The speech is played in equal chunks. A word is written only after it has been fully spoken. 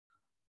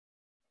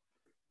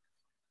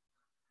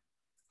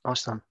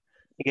Awesome.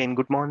 Again,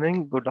 good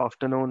morning, good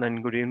afternoon,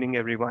 and good evening,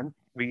 everyone.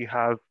 We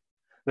have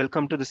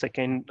welcome to the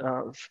second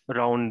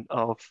round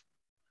of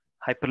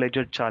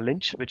Hyperledger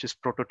Challenge, which is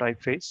prototype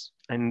phase,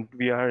 and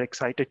we are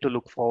excited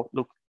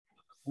to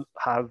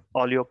have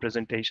all your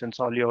presentations,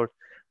 all your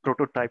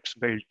prototypes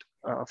built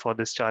for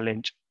this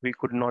challenge. We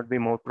could not be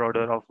more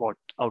prouder of what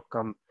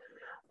outcome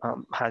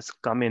has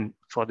come in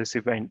for this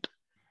event.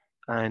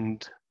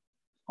 And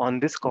on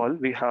this call,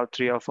 we have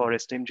three of our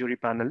esteemed jury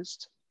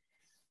panelists.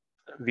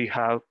 We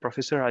have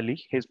Professor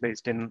Ali. He's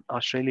based in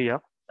Australia.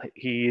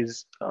 He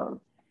is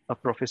a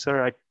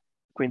professor at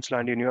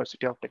Queensland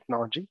University of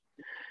Technology.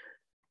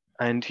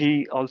 And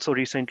he also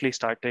recently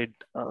started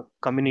a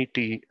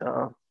community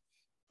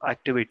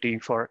activity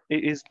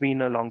he's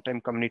been a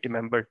long-time community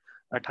member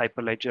at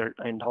Hyperledger.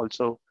 And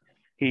also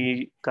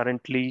he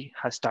currently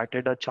has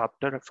started a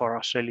chapter for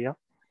Australia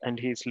and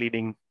he's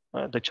leading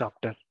the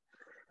chapter.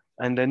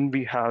 And then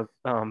we have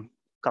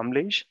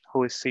Kamlesh,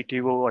 who is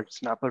CTO at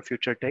Snapper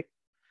Future Tech.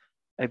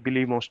 I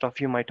believe most of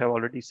you might have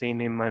already seen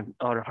him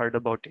or heard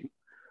about him.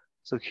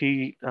 So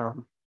he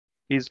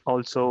is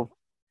also,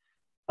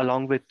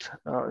 along with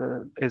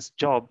his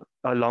job,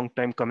 a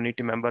long-time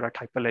community member at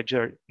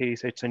Hyperledger. He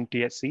sits in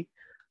TSC,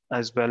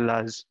 as well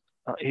as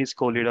he's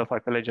co-leader of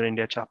Hyperledger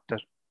India chapter.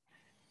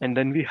 And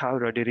then we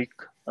have Roderick.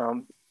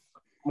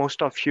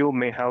 Most of you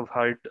may have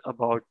heard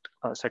about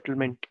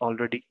Settlement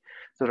already.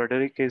 So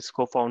Roderick is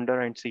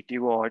co-founder and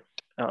CTO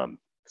at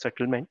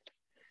Settlement,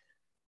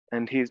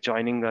 and he's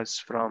joining us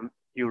from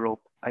Europe.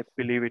 I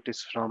believe it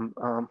is from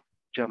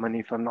Germany,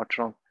 if I'm not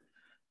wrong.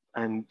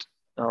 And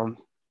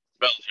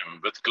Belgium,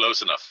 but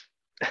close enough.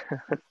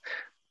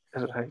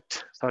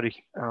 Right,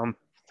 sorry.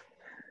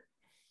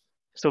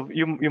 So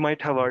you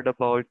might have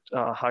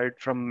heard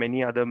from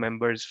many other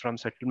members from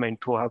Settlement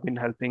who have been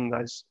helping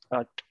us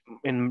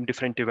in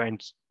different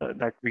events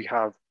that we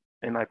have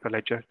in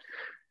Hyperledger.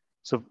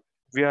 So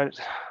we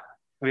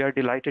are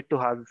delighted to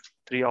have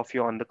three of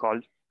you on the call,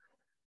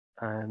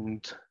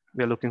 and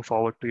we are looking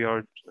forward to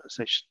your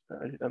session.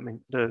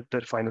 The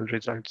final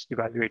results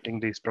evaluating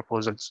these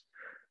proposals.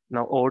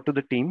 Now over to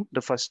the team.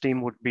 The first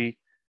team would be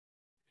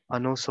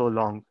Anu So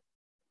Long.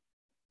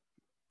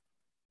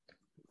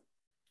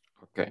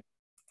 Okay.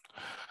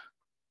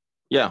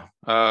 Yeah,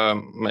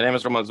 my name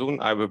is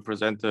Ramazun. I will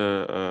present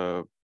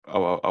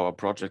our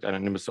project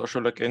Anonymous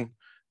Social Login.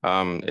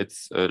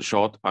 It's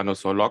short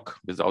ANOSOLOG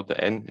without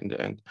the N in the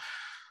end.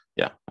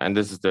 Yeah, and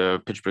this is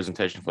the pitch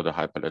presentation for the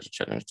Hyperledger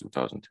Challenge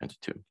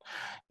 2022.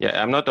 Yeah,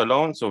 I'm not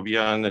alone. So we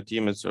are in the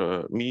team. It's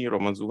me,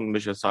 Ramazun,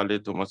 Michel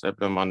Saleh, Thomas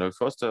Epple, Manuel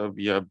Foster.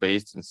 We are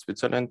based in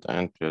Switzerland,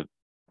 and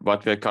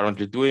what we're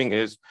currently doing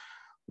is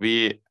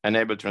we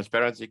enable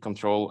transparency,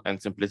 control,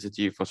 and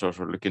simplicity for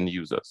social login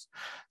users.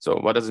 So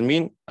what does it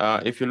mean?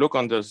 If you look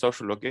on the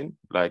social login,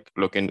 like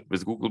login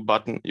with Google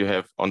button, you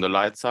have on the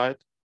light side,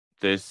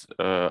 these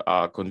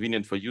are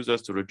convenient for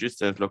users to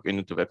register and log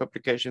into web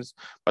applications.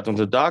 But on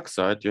the dark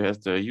side, you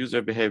have the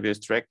user behaviors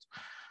tracked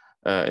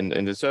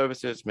in the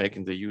services,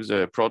 making the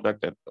user a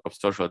product of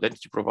social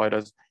identity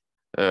providers.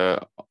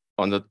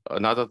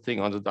 Another thing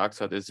on the dark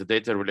side is the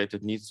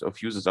data-related needs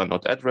of users are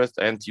not addressed,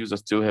 and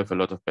users still have a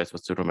lot of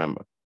passwords to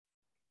remember.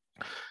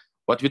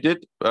 What we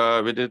did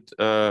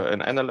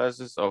an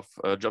analysis of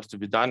jobs to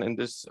be done in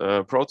this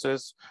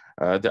process,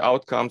 the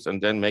outcomes,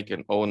 and then make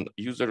an own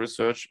user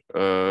research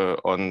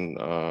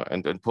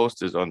and then post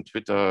this on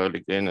Twitter,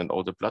 LinkedIn, and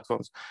all the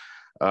platforms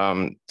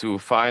to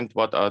find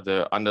what are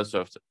the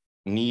underserved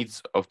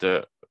needs of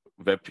the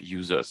web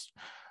users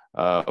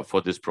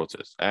for this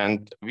process.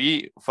 And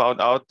we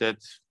found out that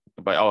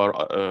by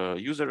our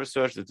user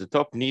research that the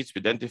top needs we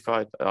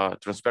identified are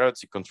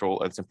transparency,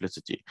 control, and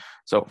simplicity.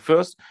 So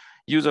first,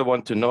 users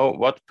want to know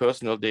what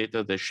personal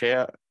data they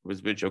share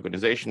with which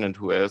organization and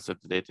who else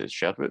that the data is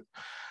shared with.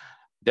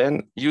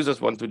 Then users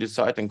want to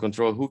decide and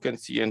control who can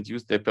see and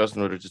use their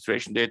personal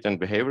registration data and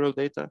behavioral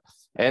data.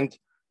 And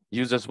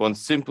users want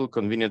simple,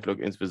 convenient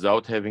logins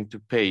without having to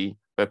pay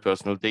by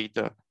personal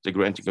data, the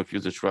granting of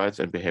usage rights,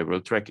 and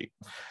behavioral tracking.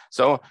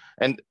 So,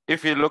 and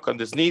if you look on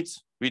these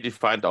needs, we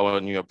defined our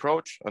new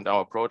approach, and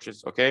our approach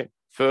is, okay,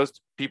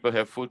 first, people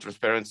have full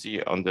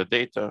transparency on the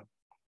data,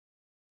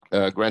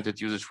 granted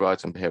usage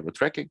rights and behavioral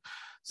tracking.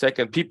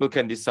 Second, people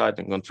can decide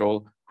and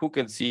control who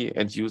can see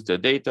and use their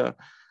data.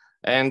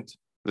 And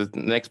the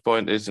next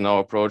point is, in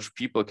our approach,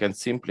 people can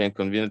simply and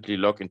conveniently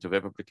log into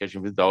web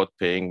application without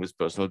paying with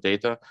personal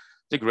data,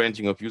 the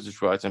granting of usage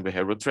rights and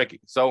behavioral tracking.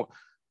 So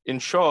in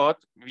short,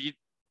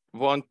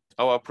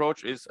 our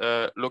approach is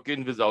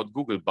login without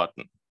Google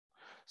button.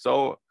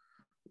 So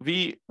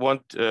we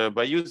want,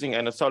 by using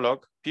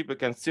ANOSOLOG, people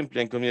can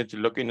simply and conveniently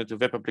log into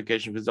web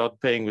application without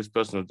paying with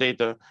personal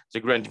data,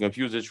 the granting of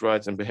usage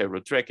rights and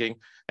behavioral tracking,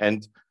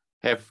 and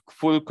have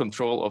full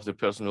control of the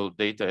personal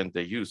data and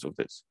the use of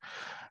this.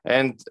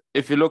 And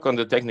if you look on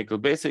the technical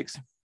basics,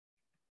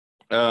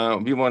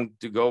 we want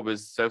to go with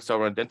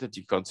self-sovereign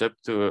identity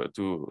concept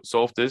to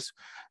solve this.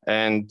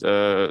 And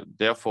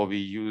therefore we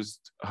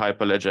used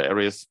Hyperledger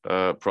Aries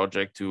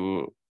project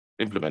to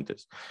implement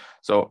this.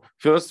 So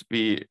first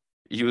we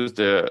use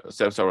the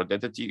self-sovereign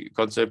identity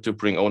concept to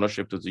bring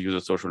ownership to the user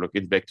social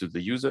login back to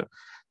the user.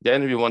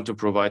 Then we want to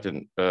provide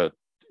an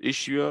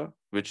issuer,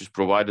 which is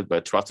provided by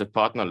a trusted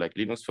partner like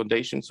Linux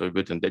Foundation. So we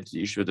build an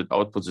identity issuer that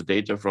outputs the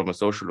data from a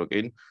social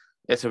login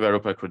as a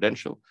verified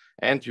credential.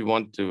 And we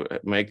want to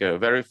make a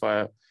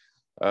verifier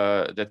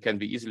that can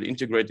be easily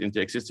integrated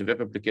into existing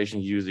web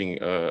application using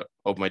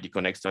OpenID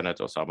Connect standard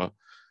or SAML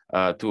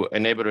to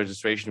enable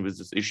registration with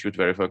this issued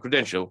verified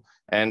credential.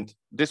 And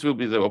this will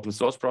be the open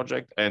source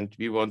project. And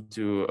we want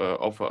to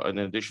offer in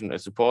addition a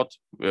support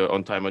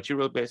on time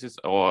material basis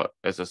or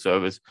as a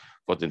service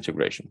for the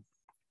integration.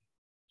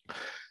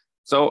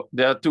 So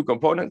there are two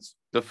components.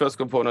 The first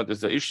component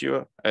is the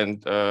issuer.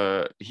 And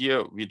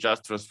here we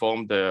just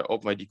transform the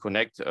OpenID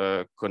Connect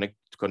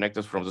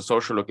connectors from the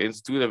social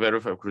logins to the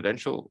verified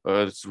credential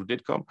through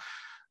DITCOM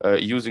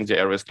using the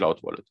AWS Cloud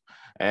Wallet.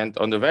 And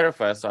on the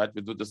verifier side,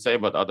 we do the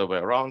same, but other way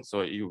around.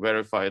 So you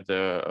verify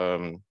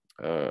the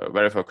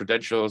verified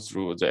credentials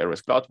through the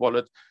AWS Cloud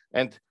Wallet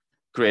and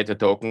create a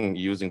token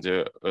using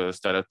the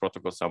standard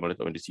protocol SAML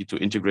ONDC to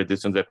integrate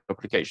this in web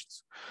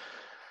applications.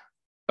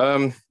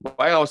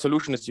 Why our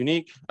solution is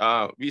unique,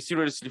 we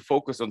seriously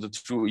focus on the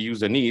true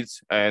user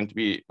needs, and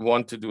we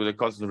want to do the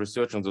constant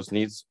research on those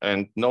needs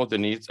and know the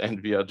needs,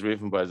 and we are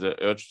driven by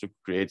the urge to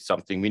create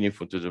something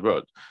meaningful to the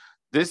world.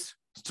 This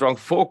strong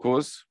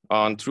focus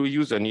on true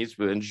user needs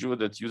will ensure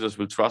that users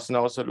will trust in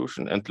our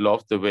solution and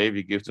love the way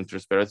we give them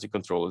transparency,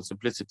 control, and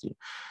simplicity.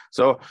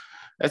 So,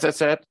 as I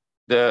said,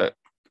 the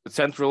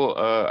central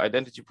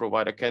identity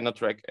provider cannot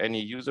track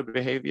any user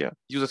behavior.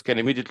 Users can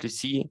immediately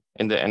see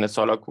in the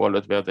NSLog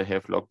wallet where they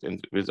have logged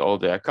in with all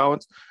their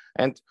accounts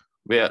and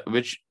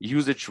which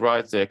usage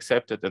rights they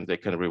accepted, and they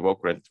can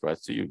revoke granted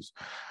rights to use.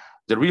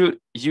 The real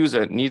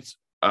user needs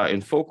are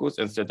in focus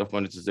instead of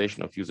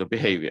monetization of user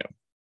behavior.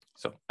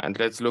 So, and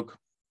let's look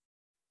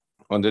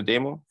on the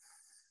demo.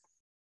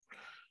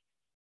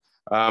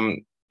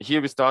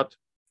 Here we start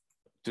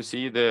to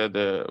see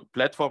the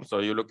platform. So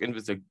you look in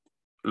with the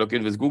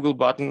login with Google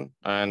button,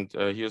 and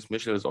here's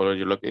Michelle is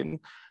already logged in.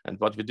 And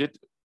what we did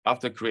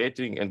after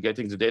creating and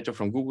getting the data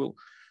from Google,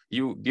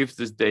 you give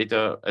this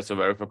data as a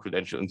verified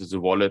credential into the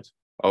wallet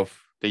of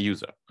the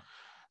user.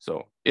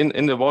 So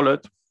in the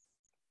wallet,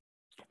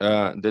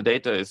 the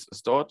data is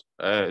stored.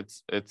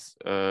 It's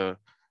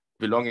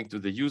belonging to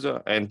the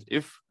user, and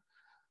if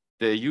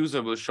the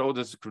user will show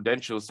this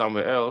credential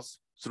somewhere else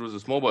through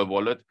this mobile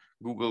wallet,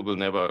 Google will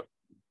never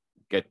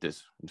get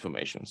this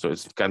information. So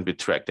it can't be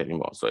tracked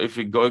anymore. So if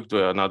we go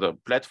to another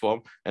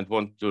platform and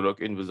want to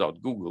log in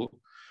without Google,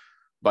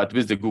 but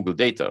with the Google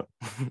data,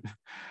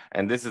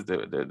 and this is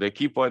the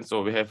key point.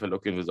 So we have a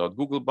login without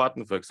Google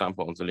button, for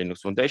example, on the Linux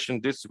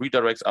Foundation. This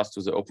redirects us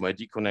to the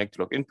OpenID Connect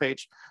login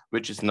page,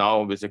 which is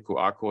now with a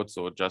QR code.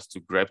 So just to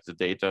grab the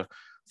data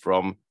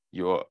from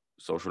your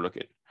social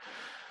login.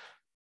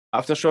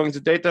 After showing the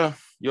data,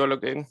 you're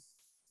logged in,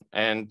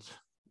 and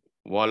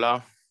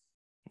voila,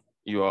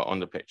 you are on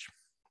the page.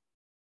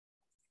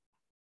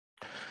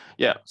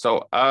 Yeah,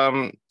 so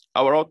our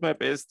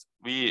roadmap is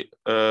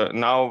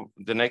now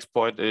the next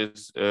point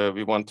is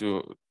we want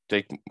to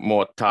take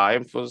more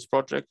time for this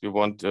project. We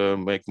want to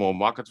make more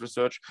market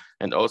research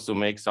and also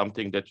make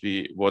something that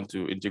we want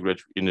to integrate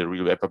in the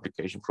real web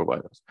application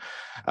providers.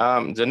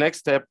 The next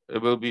step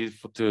will be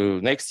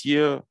to next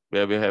year,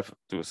 where we have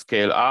to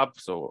scale up.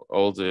 So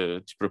all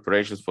the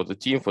preparations for the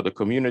team, for the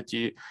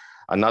community,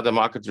 another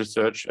market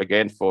research,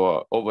 again,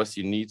 for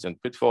oversee needs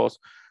and pitfalls,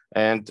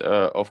 and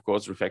of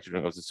course,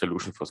 refactoring of the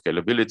solution for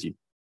scalability.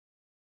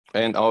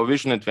 And our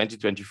vision in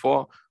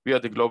 2024, we are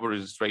the global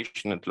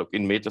registration and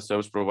login meta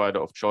service provider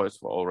of choice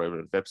for all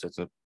relevant websites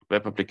and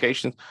web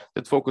applications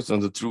that focus on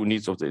the true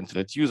needs of the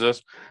internet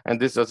users. And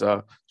this is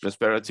a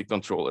transparency,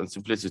 control, and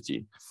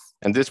simplicity.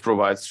 And this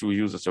provides true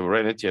user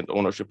sovereignty and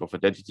ownership of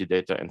identity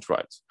data and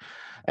rights.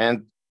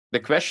 And the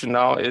question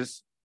now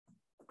is,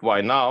 why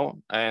now?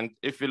 And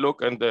if we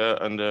look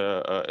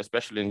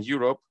especially in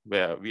Europe,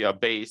 where we are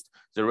based,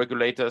 the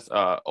regulators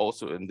are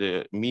also in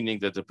the meaning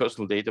that the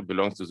personal data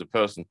belongs to the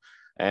person.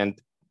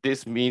 And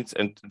this means,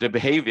 and the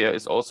behavior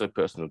is also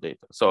personal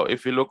data. So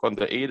if we look on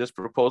the EDIS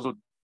proposal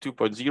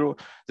 2.0,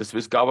 the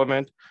Swiss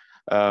government,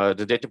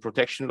 the data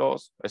protection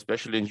laws,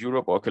 especially in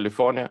Europe or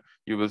California,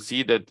 you will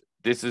see that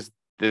this is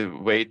the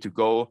way to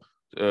go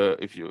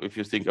if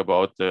you think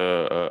about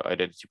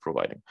identity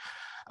providing.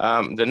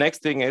 The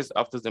next thing is,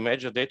 after the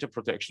major data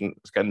protection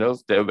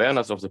scandals, the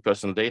awareness of the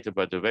personal data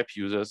by the web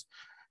users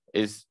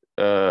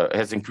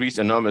has increased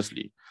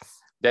enormously.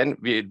 Then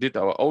we did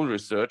our own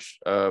research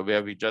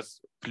where we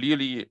just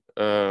clearly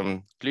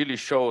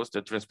shows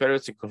that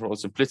transparency, control, and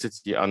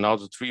simplicity are now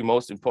the three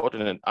most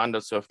important and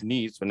underserved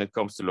needs when it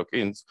comes to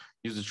logins,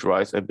 usage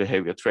rights, and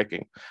behavior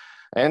tracking.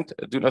 And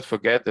do not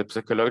forget that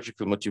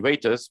psychological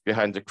motivators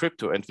behind the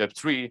crypto and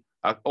Web3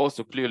 are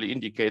also clearly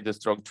indicate the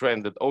strong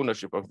trend that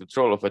ownership of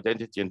control of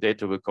identity and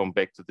data will come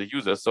back to the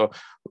user. So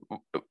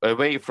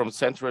away from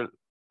central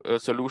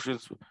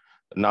solutions,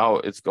 now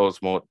it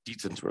goes more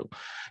decentral.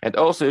 And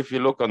also, if you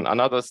look on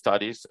another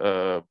studies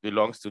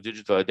belongs to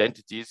digital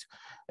identities,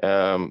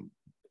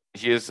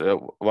 here's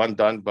one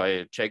done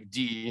by Jack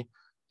D.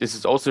 This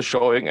is also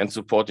showing and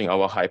supporting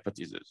our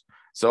hypothesis.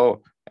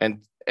 So,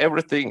 and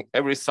everything,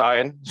 every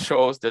sign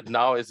shows that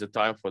now is the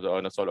time for the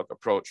Solok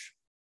approach.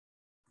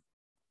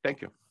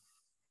 Thank you.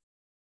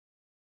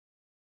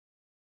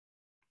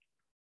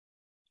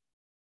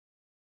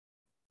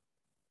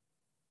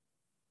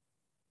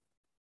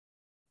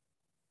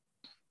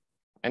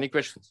 Any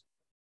questions?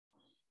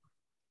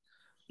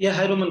 Yeah,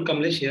 hi Roman,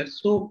 Kamlesh here.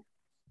 So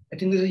I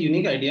think this is a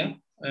unique idea.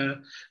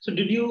 So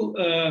did you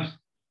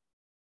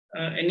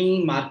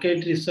any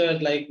market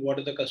research, like what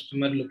is the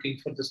customer looking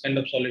for this kind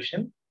of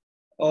solution,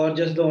 or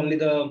just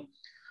the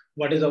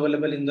what is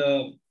available in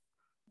the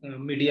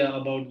media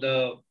about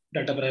the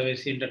data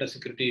privacy and data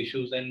security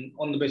issues, and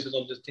on the basis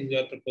of this thing you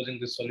are proposing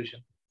this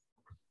solution?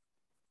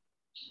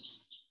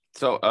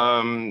 So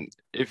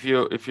if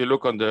you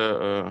look on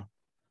the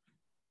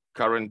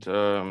current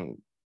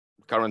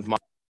market.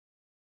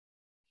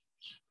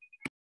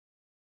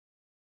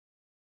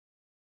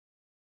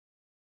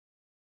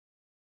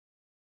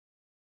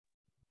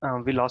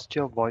 We lost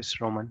your voice,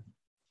 Roman.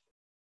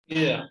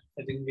 Yeah,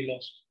 I think we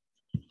lost.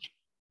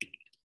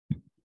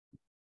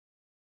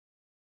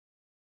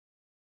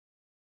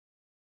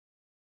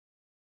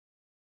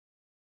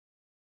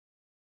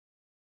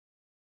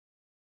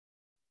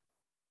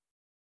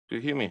 Do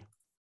you hear me?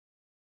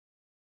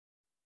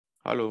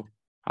 Hello.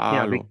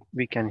 Yeah, Hello.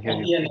 we can hear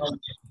you. Yeah,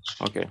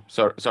 Okay,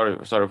 sorry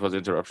for the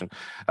interruption.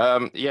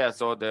 Yeah,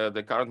 so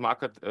the current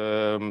market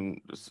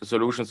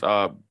solutions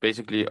are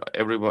basically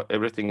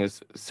everything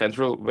is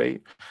central way,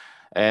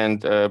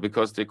 and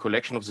because the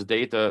collection of the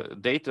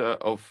data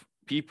of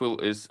people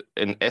is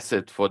an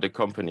asset for the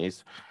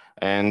companies,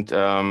 and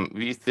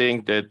we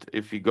think that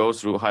if we go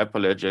through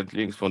Hyperledger and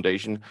Linux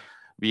Foundation,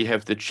 we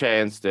have the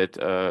chance that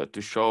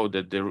to show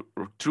that the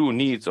true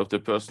needs of the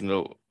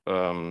personal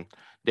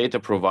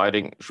data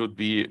providing should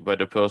be by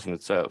the person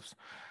itself.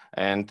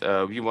 And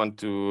we want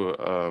to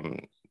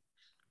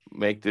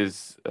make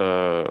this,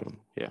 from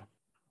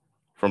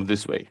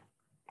this way.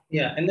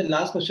 Yeah, and the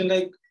last question,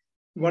 like,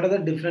 what are the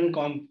different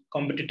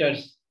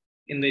competitors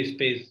in the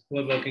space who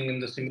are working in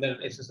the similar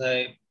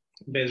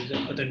SSI-based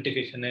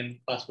authentication and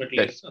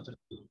passwordless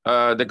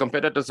authentication? The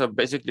competitors are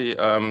basically,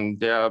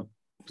 there are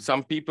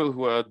some people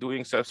who are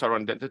doing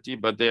self-sovereign identity,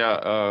 but they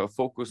are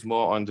focused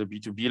more on the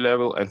B2B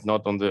level and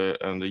not on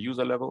the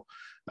user level.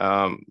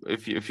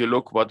 If you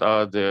look what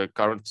are the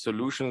current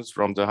solutions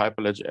from the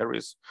Hyperledger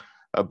areas,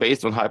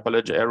 based on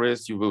Hyperledger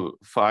areas, you will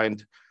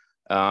find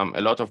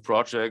a lot of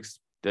projects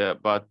there,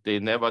 but they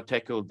never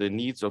tackle the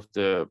needs of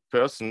the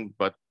person.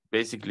 But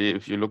basically,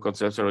 if you look on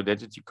self-sovereign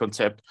identity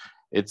concept,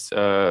 it's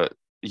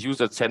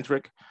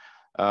user-centric.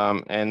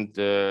 And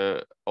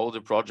all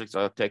the projects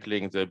are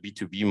tackling the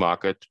B2B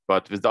market,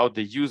 but without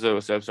the user,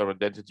 self-sovereign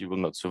identity will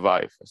not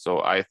survive.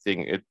 So I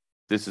think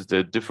this is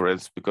the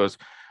difference, because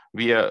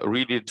we are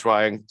really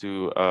trying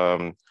to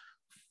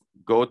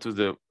go to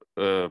the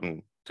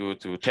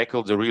to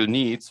tackle the real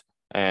needs,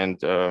 and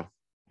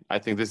I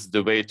think this is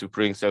the way to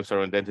bring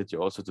self-sovereign identity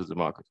also to the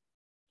market.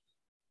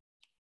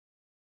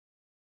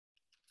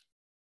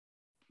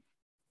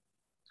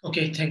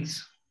 Okay,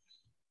 thanks.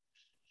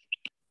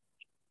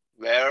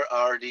 Where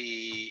are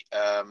the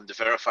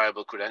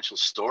verifiable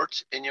credentials stored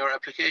in your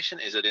application?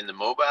 Is it in the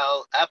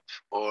mobile app,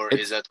 or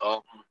is it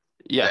on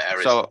the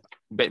Ares? So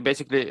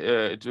basically,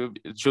 it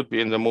should be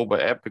in the mobile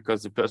app,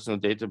 because the personal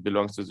data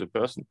belongs to the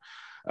person.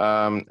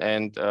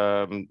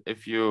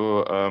 If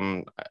you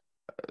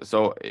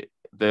so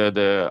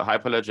the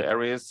Hyperledger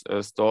areas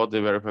store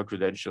the verified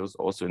credentials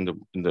also in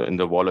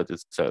the wallet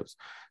itself.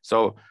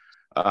 So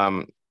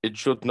it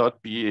should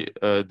not be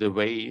the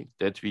way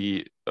that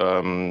we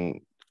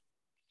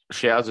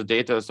share the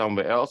data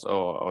somewhere else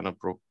or on a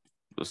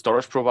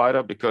storage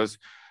provider, because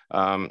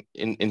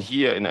in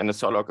here in a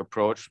Solok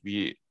approach,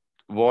 we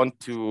want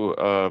to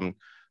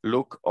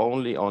look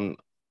only on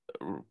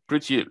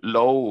pretty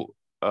low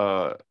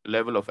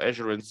level of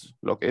assurance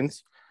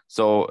logins.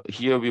 So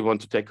here we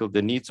want to tackle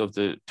the needs of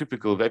the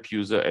typical web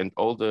user and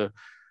all the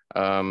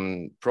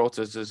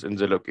processes in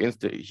the logins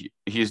that he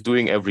is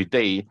doing every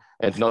day,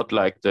 and not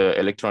like the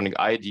electronic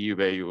ID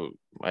where you,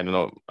 I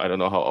don't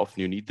know how often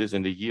you need this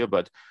in the year,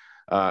 but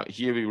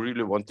here we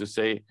really want to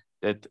say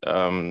that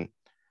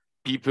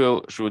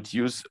people should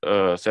use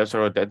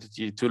self-sovereign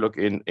identity to log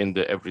in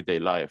the everyday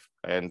life.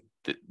 And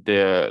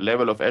the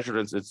level of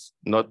assurance is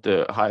not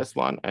the highest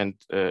one. And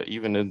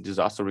even in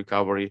disaster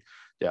recovery,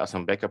 there are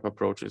some backup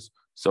approaches.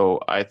 So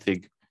I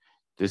think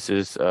this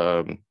is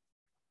the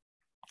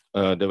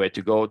way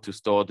to go, to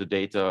store the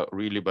data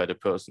really by the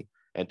person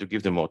and to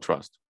give them more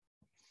trust,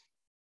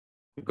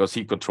 because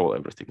he controls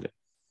everything there.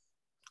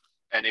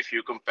 And if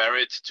you compare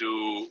it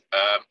to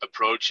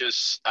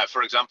approaches,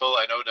 for example,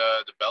 I know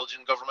the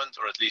Belgian government,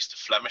 or at least the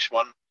Flemish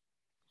one,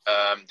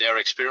 they're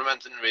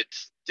experimenting with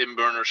Tim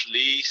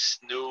Berners-Lee's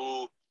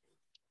new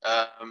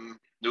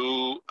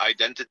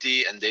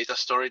identity and data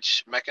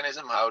storage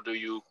mechanism. How do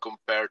you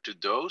compare to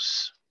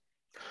those?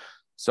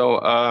 So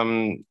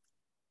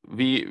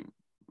we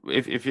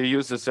if you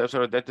use the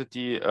self-sovereign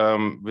identity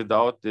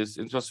without this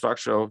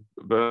infrastructure of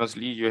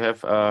Berners-Lee, you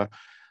have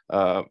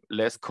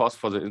less cost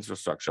for the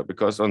infrastructure,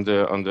 because on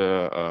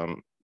the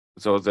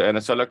so the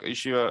NSLOC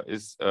issuer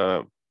is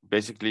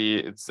basically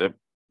it's a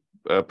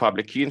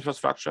public key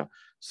infrastructure.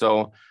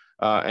 So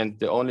and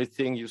the only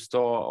thing you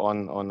store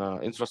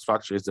on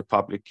infrastructure is the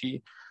public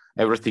key.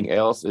 Everything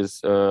else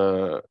is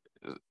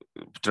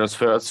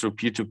transferred through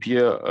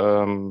peer-to-peer.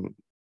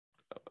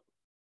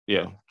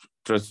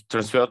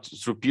 Transferred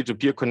through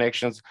peer-to-peer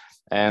connections,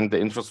 and the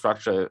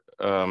infrastructure,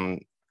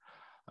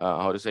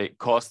 how to say,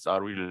 costs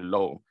are really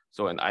low.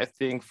 So, and I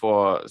think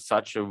for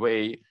such a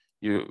way,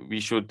 we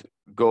should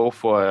go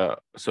for a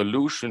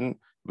solution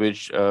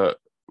which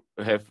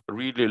have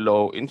really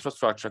low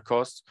infrastructure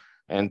costs,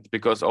 and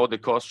because all the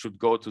costs should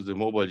go to the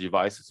mobile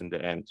devices in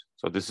the end.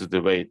 So this is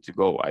the way to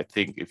go, I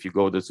think, if you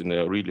go this in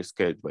a really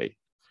scaled way.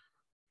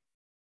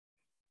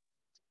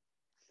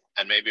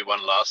 And maybe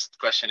one last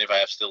question, if I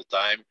have still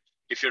time.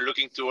 If you're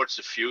looking towards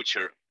the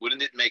future,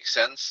 wouldn't it make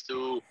sense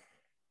to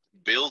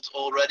build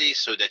already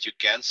so that you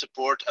can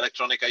support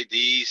electronic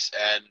IDs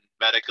and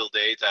medical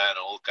data and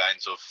all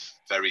kinds of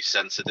very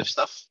sensitive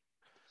stuff?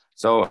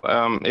 So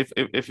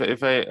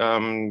if I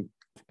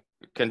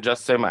can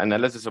just say my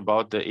analysis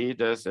about the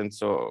EIDAS, and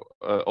so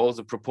all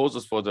the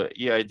proposals for the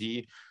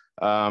EID,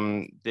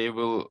 they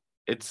will,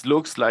 it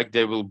looks like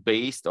they will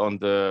based on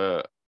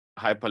the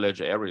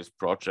Hyperledger Areas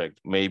project,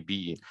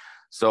 maybe.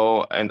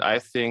 So, and I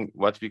think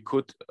what we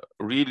could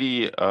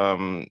really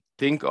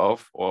think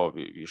of, or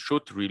we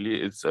should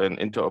really, it's an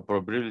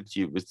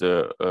interoperability with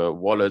the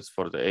wallets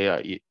for the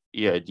AI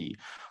EID.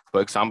 For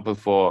example,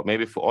 for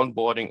maybe for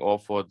onboarding or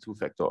for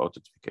two-factor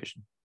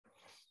authentication.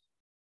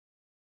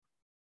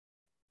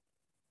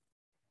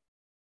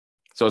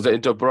 So the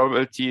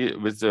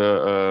interoperability with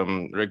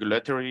the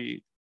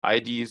regulatory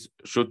IDs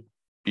should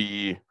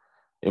be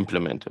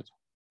implemented.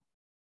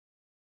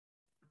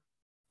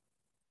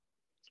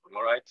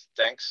 All right,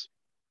 thanks.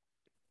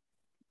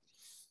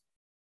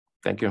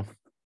 Thank you.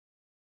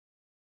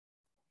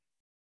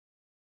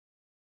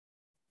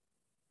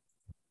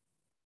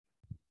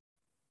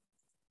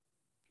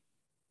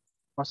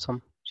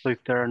 Awesome. So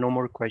if there are no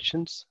more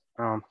questions,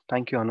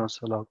 thank you,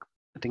 Anosalok.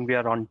 I think we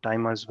are on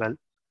time as well.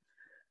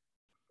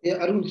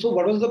 Yeah, Arun, so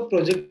what was the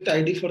project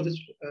ID for this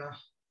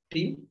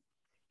team?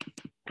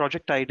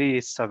 Project ID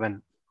is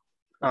 7.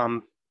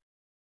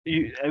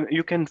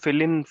 You can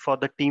fill in for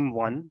the team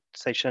 1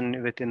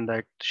 session within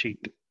that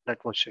sheet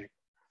that was shared.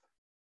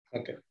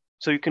 Okay.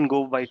 So you can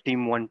go by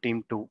team 1,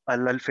 team 2.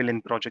 I'll fill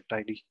in project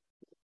ID.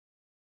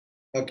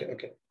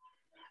 Okay.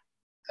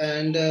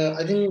 And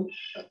I think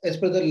as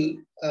per the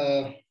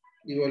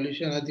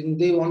evolution, I think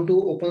they want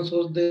to open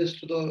source this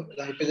to the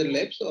Hyperledger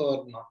Labs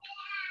or not?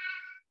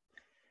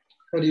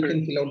 Or you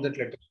can fill out that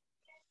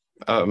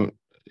letter.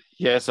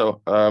 Yeah,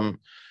 so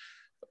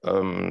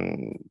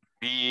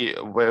we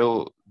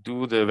will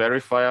do the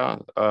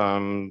verifier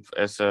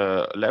as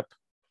a lab.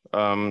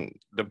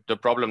 The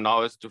problem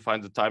now is to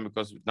find the time,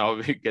 because now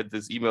we get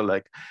this email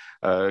like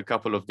a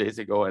couple of days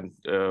ago, and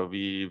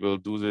we will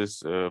do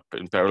this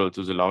in parallel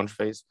to the launch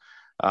phase.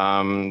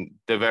 The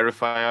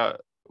verifier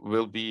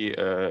will be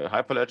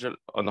Hyperledger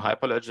on the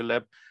Hyperledger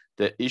lab.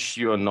 The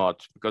issue or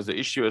not, because the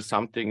issue is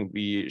something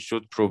we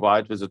should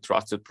provide with a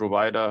trusted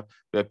provider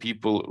where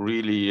people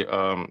really,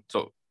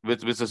 so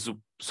with a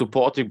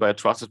supporting by a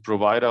trusted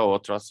provider or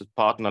trusted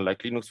partner like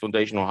Linux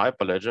Foundation or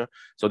Hyperledger,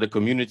 so the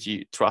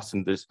community trusts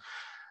in this.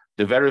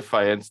 The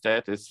verifier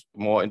instead is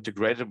more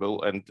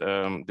integratable,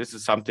 and this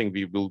is something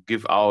we will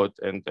give out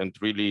and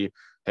really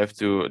have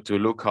to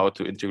look how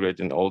to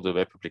integrate in all the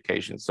web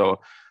applications. So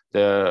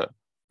the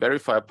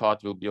verifier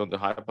part will be on the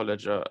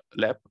Hyperledger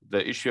lab.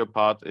 The issuer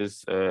part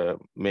is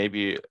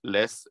maybe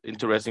less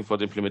interesting for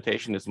the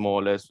implementation. It's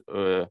more or less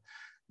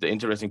the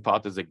interesting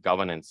part is the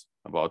governance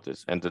about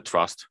this and the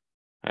trust.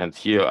 And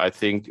here, I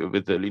think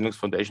with the Linux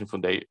Foundation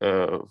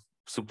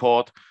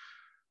support,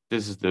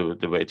 this is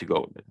the way to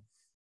go.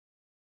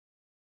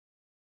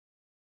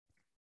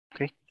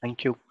 Okay,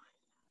 thank you.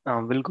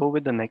 We'll go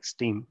with the next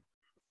team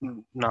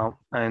now,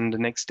 and the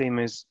next team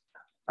is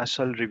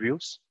Ashal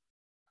Reviews.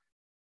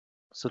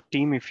 So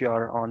team, if you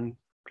are on,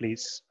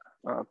 please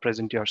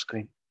present your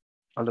screen.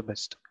 All the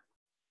best.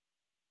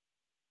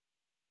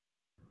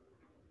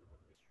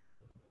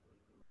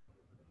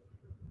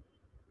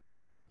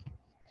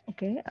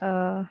 Okay,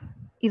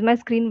 is my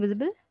screen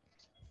visible?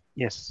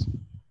 Yes.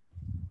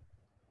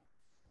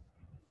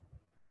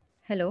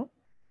 Hello?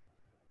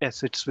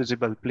 Yes, it's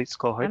visible. Please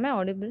go ahead. Am I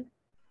audible?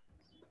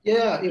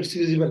 Yeah, it's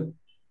visible.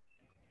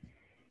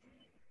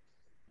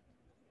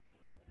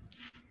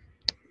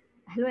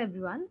 Hello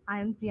everyone, I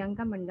am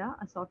Priyanka Manda,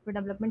 a software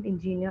development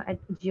engineer at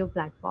Geo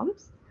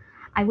Platforms.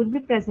 I would be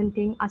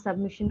presenting our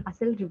submission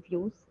Asal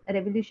Reviews,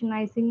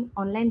 revolutionizing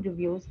online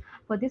reviews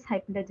for this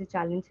Hyperledger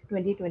Challenge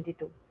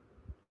 2022.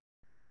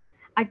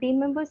 Our team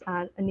members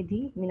are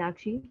Nidhi,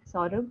 Meenakshi,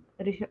 Saurabh,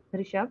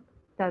 Rishabh,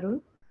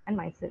 Tarun, and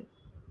myself.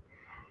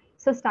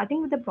 So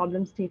starting with the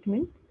problem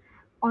statement,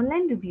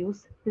 online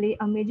reviews play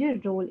a major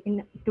role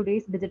in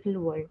today's digital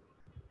world.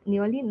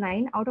 Nearly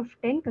 9 out of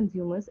 10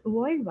 consumers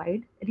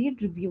worldwide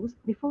read reviews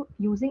before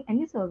using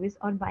any service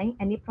or buying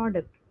any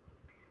product.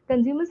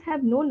 Consumers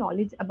have no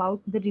knowledge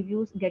about the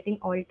reviews getting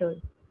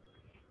altered.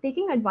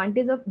 Taking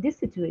advantage of this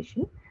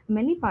situation,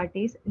 many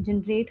parties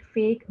generate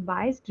fake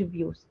biased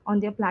reviews on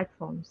their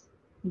platforms.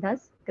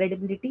 Thus,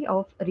 credibility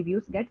of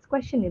reviews gets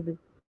questionable.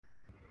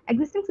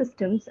 Existing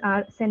systems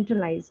are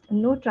centralized,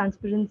 no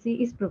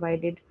transparency is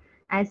provided,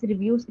 as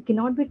reviews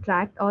cannot be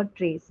tracked or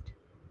traced.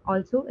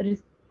 Also,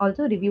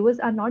 also reviewers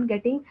are not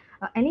getting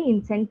any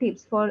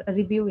incentives for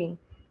reviewing,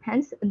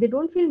 hence, they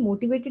don't feel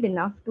motivated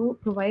enough to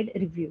provide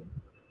review.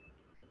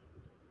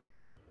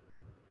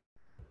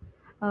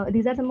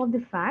 These are some of the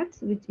facts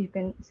which you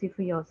can see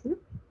for yourself.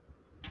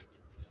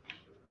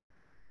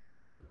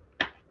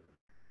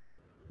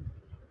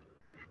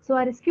 So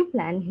our rescue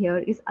plan here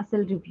is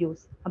Asal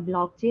Reviews, a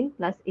blockchain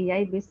plus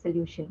AI-based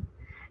solution.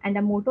 And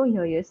our motto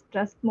here is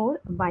trust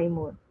more, buy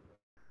more.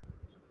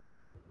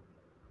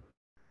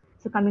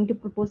 So coming to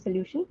proposed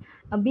solution,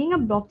 being a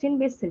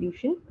blockchain-based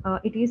solution,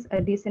 it is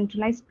a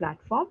decentralized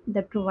platform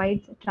that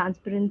provides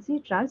transparency,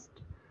 trust,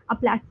 a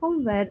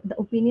platform where the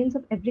opinions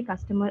of every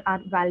customer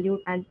are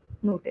valued and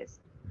noticed.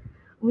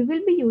 We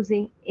will be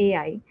using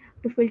AI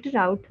to filter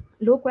out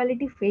low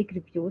quality fake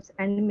reviews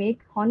and make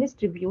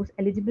honest reviews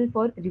eligible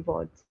for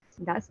rewards.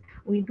 Thus,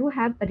 we do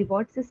have a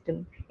reward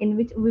system in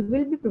which we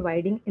will be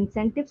providing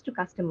incentives to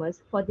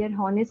customers for their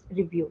honest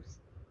reviews.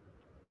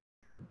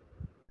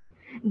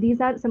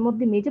 These are some of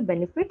the major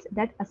benefits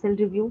that Asal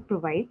Review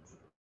provides.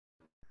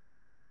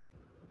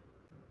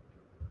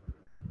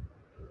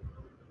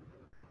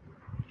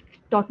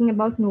 Talking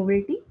about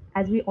novelty,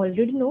 as we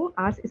already know,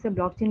 ours is a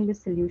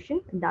blockchain-based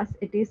solution. Thus,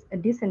 it is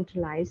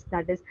decentralized.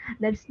 That is,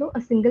 there is no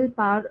a single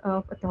power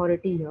of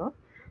authority here.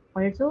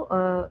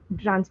 Also,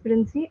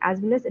 transparency as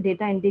well as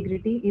data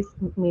integrity is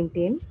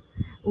maintained.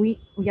 We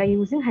are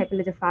using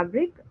Hyperledger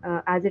Fabric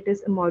as it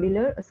is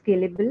modular,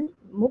 scalable,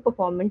 more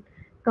performant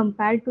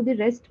compared to the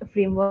REST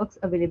frameworks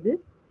available.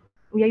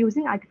 We are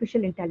using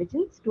artificial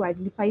intelligence to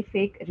identify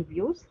fake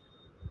reviews.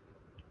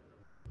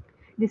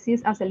 This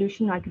is our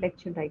solution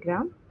architecture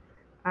diagram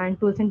and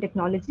tools and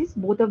technologies.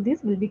 Both of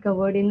these will be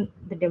covered in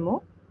the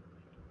demo.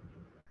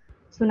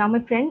 So now my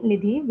friend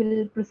Nidhi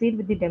will proceed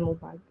with the demo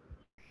part.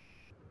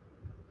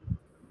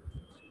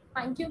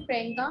 Thank you,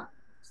 Priyanka.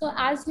 So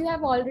as you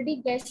have already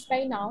guessed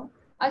by now,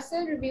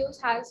 Asal Reviews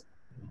has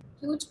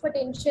huge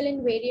potential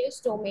in various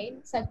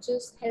domains such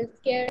as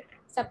healthcare,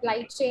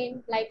 supply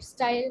chain,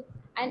 lifestyle,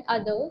 and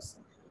others.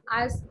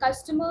 As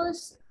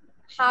customers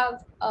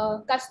have,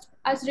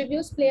 as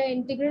reviews play an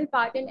integral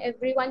part in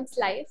everyone's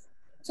life.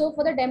 So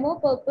for the demo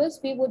purpose,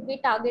 we would be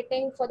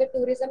targeting for the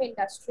tourism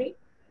industry.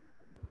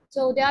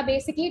 So there are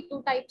basically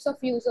two types of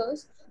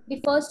users. The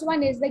first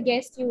one is the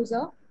guest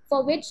user,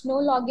 for which no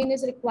login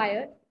is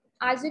required.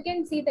 As you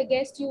can see, the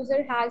guest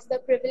user has the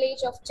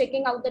privilege of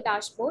checking out the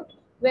dashboard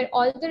where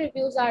all the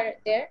reviews are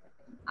there.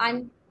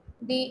 And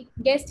the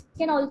guest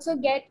can also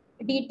get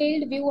a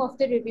detailed view of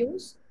the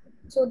reviews.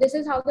 So this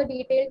is how the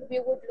detailed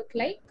view would look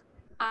like.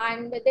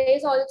 And there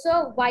is also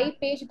a why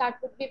page that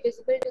would be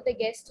visible to the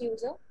guest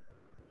user.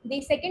 The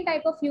second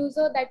type of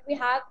user that we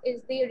have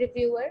is the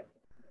reviewer.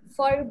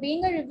 For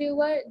being a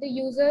reviewer, the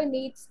user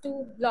needs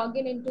to log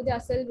in into the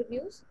Asal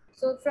reviews.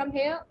 So from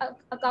here, an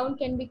account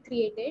can be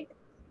created.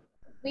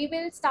 We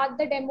will start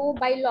the demo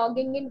by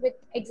logging in with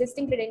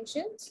existing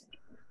credentials.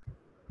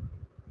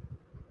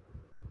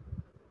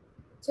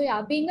 So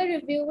yeah, being a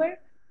reviewer,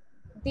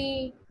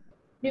 the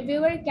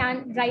reviewer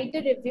can write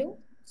a review.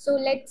 So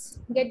let's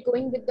get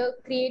going with the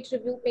create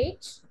review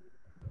page.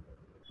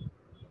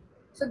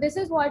 So this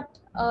is what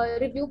a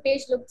review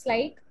page looks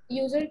like.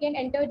 User can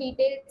enter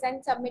details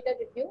and submit a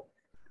review.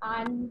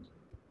 And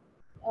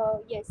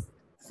yes,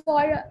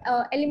 for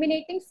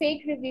eliminating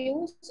fake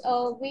reviews,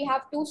 we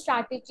have two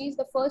strategies.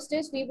 The first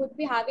is we would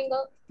be having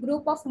a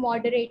group of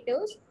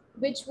moderators,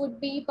 which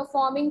would be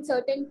performing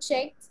certain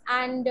checks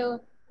and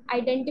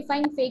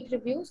identifying fake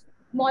reviews.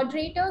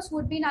 Moderators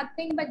would be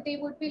nothing, but they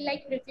would be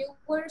like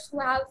reviewers who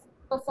have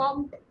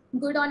performed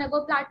good on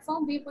our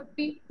platform. We would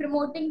be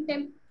promoting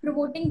them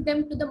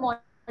to the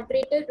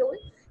moderator role.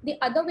 The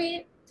other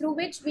way through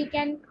which we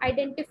can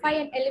identify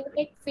and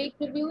eliminate fake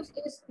reviews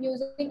is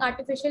using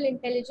artificial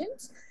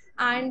intelligence.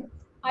 And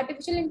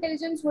artificial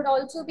intelligence would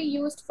also be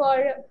used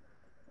for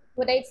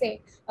what I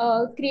say,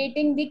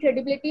 creating the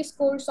credibility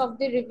scores of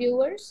the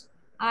reviewers.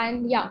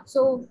 And yeah,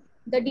 so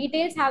the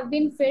details have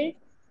been filled.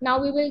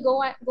 Now we will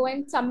go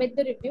and submit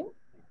the review.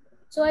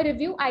 So a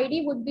review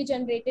ID would be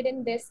generated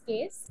in this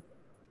case.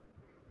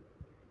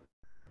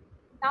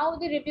 Now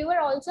the reviewer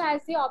also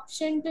has the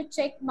option to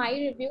check my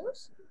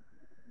reviews,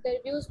 the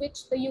reviews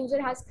which the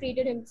user has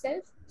created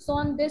himself. So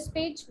on this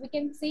page, we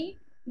can see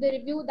the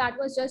review that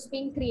was just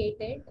being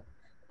created.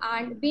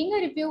 And being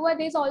a reviewer,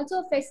 there's also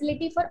a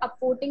facility for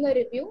upvoting a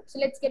review. So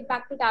let's get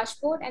back to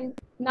dashboard. And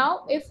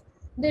now if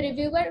the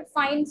reviewer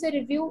finds a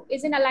review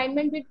is in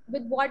alignment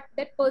with what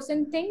that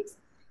person thinks,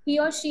 he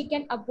or she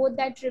can upvote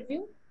that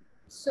review.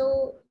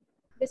 So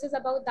this is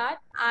about that.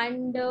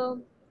 And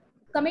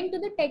Coming to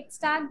the tech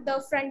stack,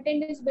 the front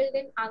end is built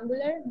in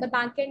Angular, the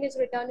back end is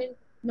written in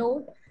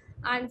Node,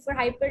 and for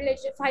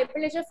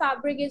Hyperledger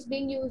Fabric is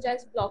being used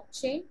as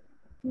blockchain.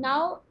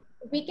 Now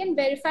we can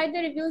verify the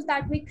reviews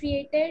that we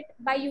created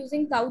by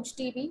using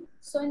CouchDB.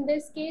 So in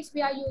this case,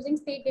 we are using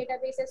state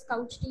database as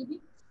CouchDB.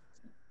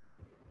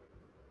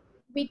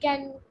 We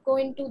can go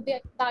into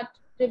that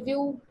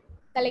review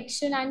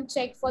collection and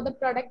check for the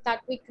product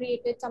that we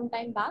created some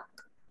time back.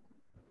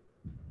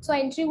 So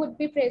entry would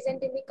be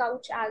present in the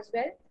couch as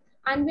well.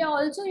 And we are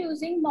also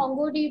using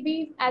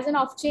MongoDB as an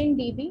off-chain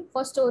DB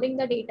for storing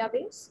the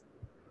database.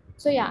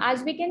 So yeah,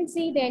 as we can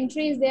see, the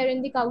entry is there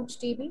in the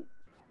CouchDB.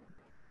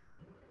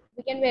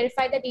 We can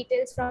verify the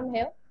details from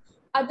here.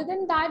 Other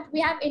than that, we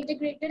have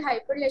integrated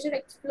Hyperledger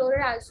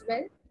Explorer as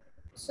well.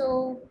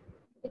 So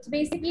it's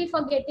basically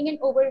for getting an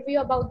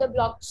overview about the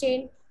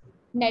blockchain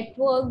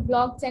network,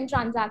 blocks, and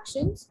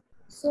transactions.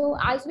 So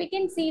as we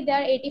can see,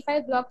 there are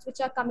 85 blocks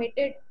which are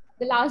committed.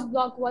 The last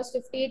block was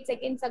 58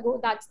 seconds ago.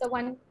 That's the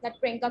one that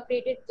Priyanka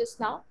created just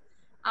now.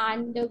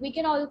 And we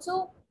can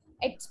also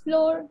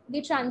explore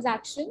the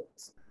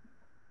transactions.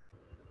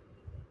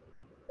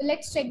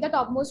 Let's check the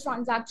topmost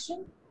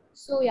transaction.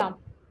 So yeah,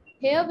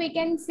 here we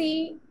can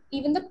see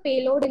even the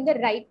payload in the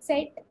right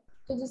side.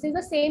 So this is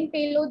the same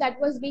payload that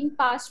was being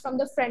passed from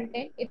the front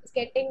end. It's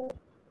getting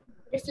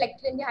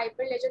reflected in the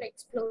Hyperledger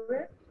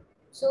Explorer.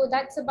 So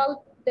that's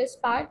about this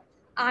part.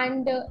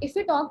 And if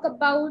we talk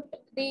about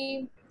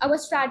our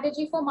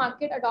strategy for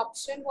market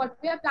adoption, what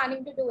we are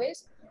planning to do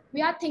is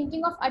we are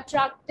thinking of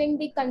attracting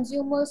the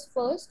consumers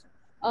first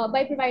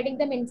by providing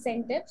them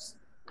incentives.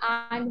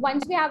 And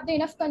once we have the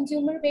enough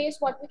consumer base,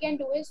 what we can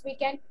do is we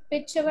can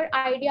pitch our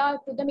idea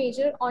to the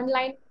major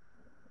online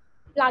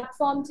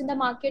platforms in the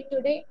market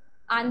today,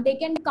 and they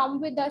can come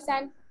with us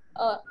and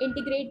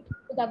integrate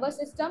with our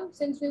system,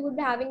 since we would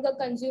be having a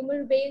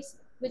consumer base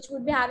which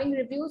would be having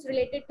reviews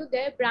related to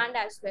their brand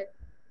as well.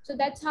 So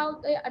that's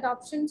how the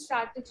adoption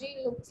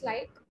strategy looks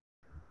like.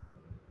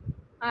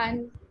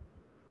 And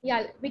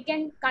yeah, we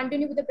can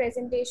continue with the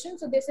presentation.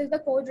 So this is the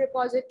code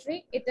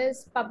repository. It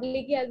is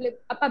publicly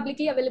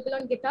available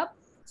on GitHub.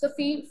 So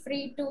feel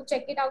free to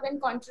check it out and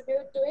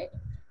contribute to it.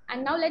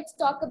 And now let's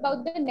talk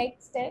about the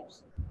next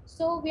steps.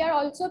 So we are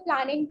also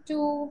planning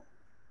to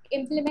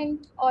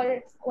implement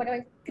or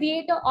whatever,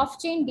 create an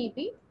off-chain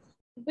DB,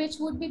 which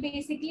would be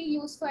basically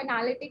used for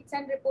analytics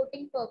and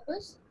reporting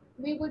purpose.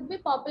 We would be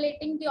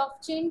populating the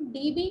off-chain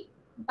DB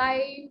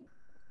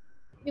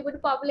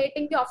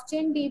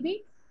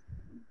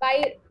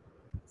by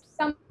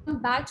some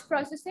batch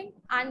processing,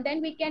 and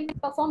then we can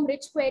perform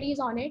rich queries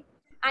on it.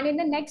 And in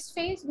the next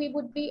phase, we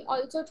would be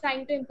also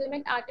trying to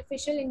implement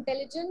artificial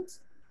intelligence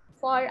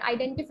for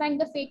identifying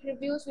the fake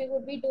reviews. We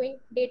would be doing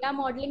data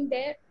modeling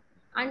there.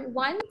 And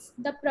once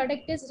the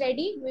product is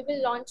ready, we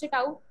will launch it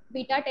out.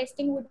 Beta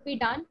testing would be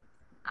done.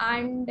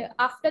 And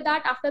after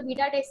that, after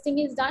beta testing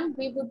is done,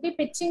 we would be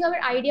pitching our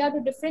idea to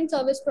different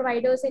service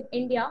providers in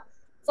India.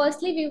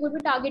 Firstly, we would be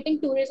targeting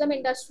tourism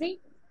industry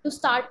to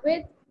start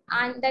with,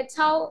 and that's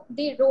how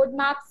the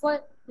roadmap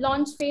for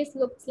launch phase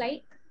looks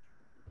like.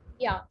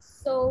 Yeah,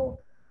 so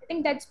I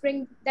think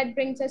that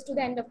brings us to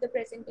the end of the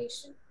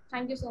presentation.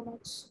 Thank you so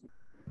much.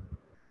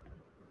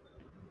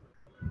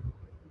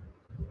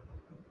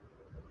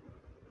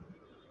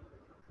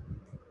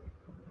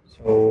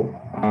 So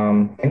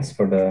thanks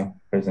for the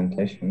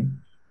presentation.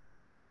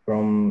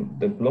 From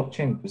the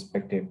blockchain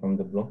perspective, from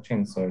the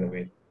blockchain side of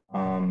it,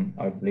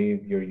 I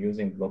believe you're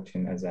using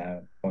blockchain as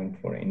a point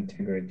for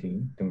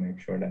integrity to make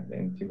sure that the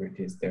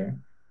integrity is there.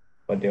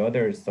 But the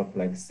other stuff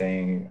like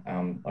saying,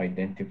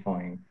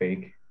 identifying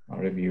fake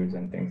reviews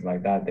and things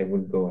like that, they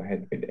would go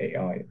ahead with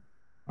AI,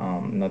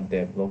 not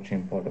the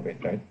blockchain part of it,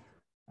 right?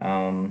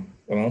 And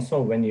also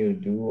when you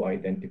do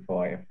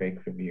identify a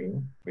fake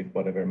review with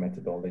whatever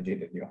methodology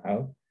that you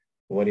have,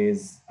 what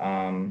is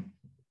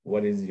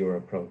your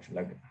approach?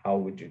 Like, how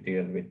would you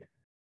deal with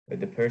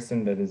the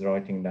person that is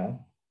writing that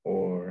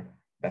or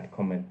that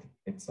comment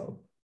itself?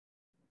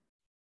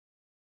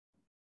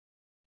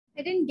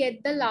 I didn't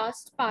get the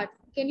last part.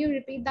 Can you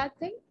repeat that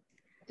thing,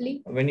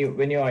 please? When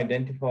you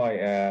identify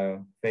a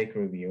fake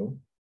review,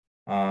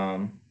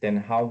 then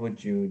how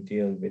would you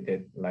deal with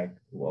it? Like,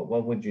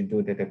 what would you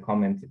do to the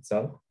comment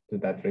itself, to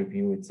that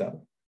review itself?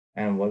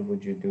 And what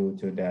would you do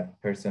to that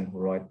person who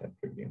wrote that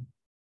review?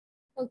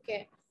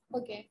 Okay.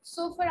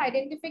 So for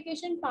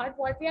identification part,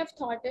 what we have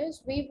thought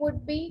is we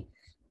would be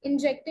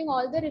injecting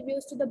all the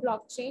reviews to the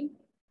blockchain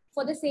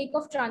for the sake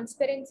of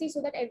transparency,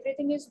 so that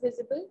everything is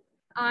visible.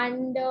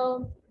 And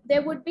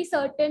there would be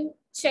certain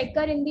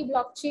checker in the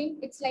blockchain.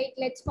 It's like,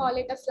 let's call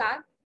it a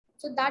flag.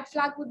 So that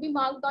flag would be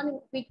marked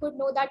on, we could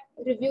know that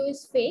review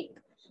is fake.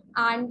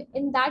 And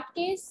in that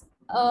case,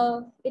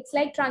 it's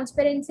like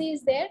transparency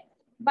is there.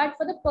 But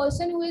for the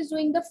person who is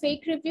doing the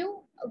fake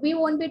review, we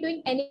won't be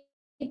doing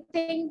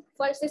anything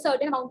for a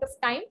certain amount of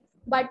time.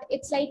 But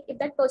it's like, if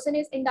that person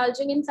is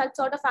indulging in such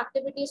sort of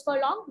activities for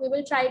long, we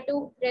will try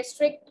to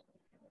restrict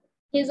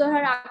his or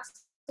her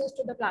access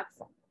to the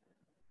platform.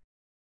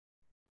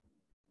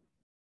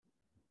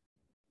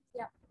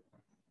 Yeah.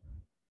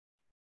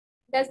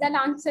 Does that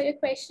answer your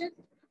question?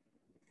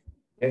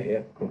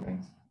 Yeah, cool,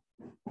 thanks.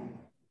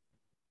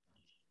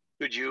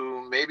 Could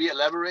you maybe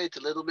elaborate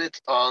a little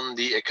bit on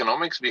the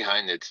economics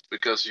behind it?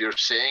 Because you're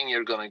saying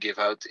you're going to give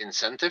out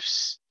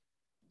incentives.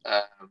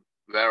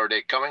 Where are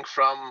they coming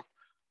from?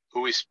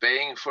 Who is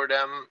paying for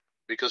them?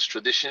 Because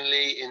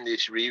traditionally in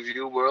these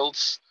review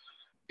worlds,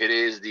 it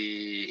is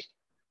the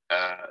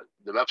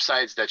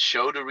websites that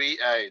show the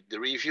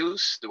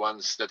reviews, the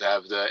ones that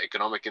have the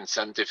economic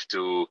incentive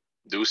to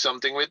do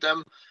something with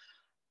them,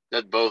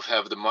 that both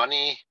have the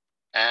money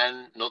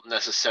and not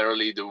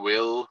necessarily the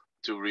will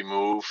to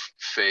remove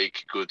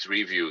fake good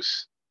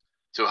reviews.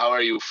 So how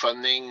are you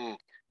funding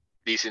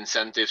these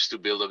incentives to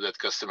build up that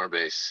customer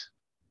base?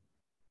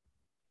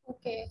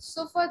 Okay,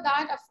 so for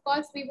that, of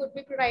course, we would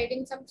be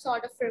providing some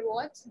sort of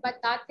rewards, but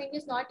that thing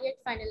is not yet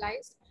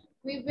finalized.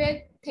 We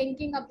were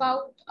thinking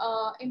about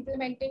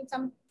implementing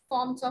some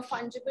forms of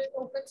fungible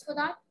tokens for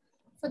that.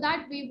 For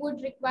that, we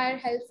would require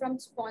help from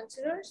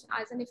sponsors,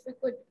 as in if we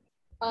could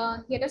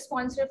get a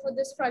sponsor for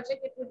this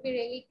project, it would be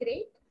really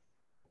great.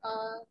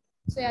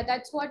 So yeah,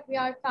 that's what we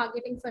are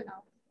targeting for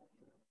now.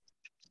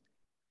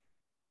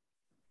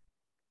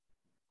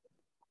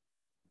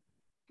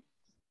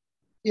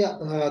 Yeah,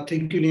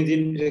 thank you,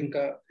 Nidhi,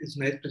 Priyanka. It's a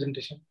nice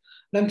presentation.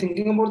 And I'm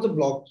thinking about the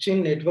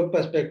blockchain network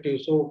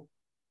perspective. So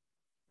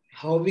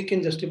how we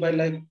can justify,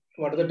 like,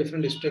 what are the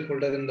different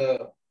stakeholders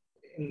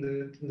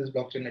in this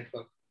blockchain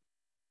network?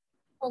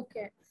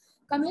 Okay,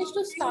 Kamlesh,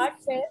 to start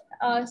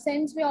with,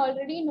 since we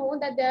already know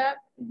that there are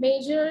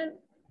major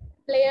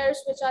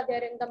players which are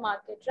there in the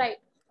market, right?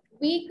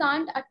 We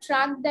can't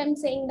attract them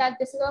saying that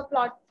this is a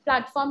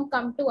platform,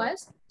 come to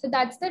us. So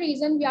that's the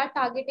reason we are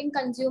targeting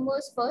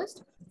consumers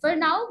first. For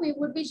now, we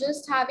would be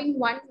just having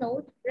one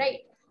node, right?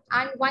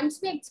 And once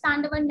we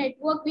expand our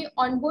network, we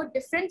onboard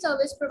different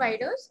service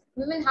providers.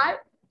 We will have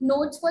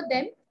nodes for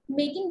them,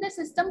 making the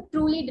system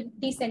truly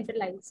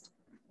decentralized.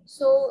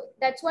 So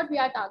that's what we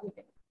are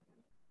targeting.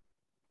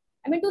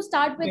 I mean, to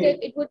start with,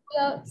 it would be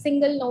a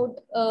single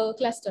node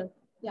cluster.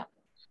 Yeah.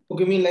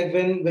 Okay, I mean, like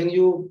when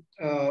you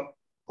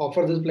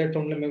offer this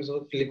platform, like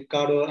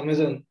Flipkart or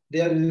Amazon,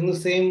 they are using the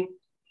same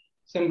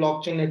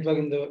blockchain network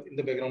in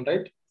the background,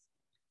 right?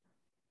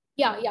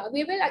 Yeah,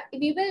 we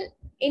will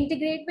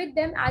integrate with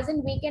them, as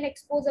in we can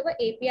expose our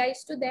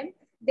APIs to them.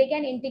 They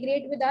can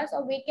integrate with us,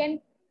 or we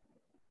can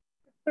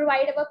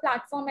provide our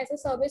platform as a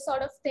service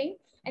sort of thing,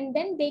 and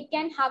then they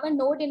can have a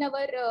node in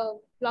our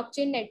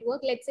blockchain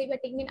network. Let's say we're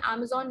taking an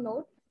Amazon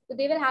node, so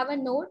they will have a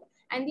node,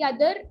 and the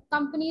other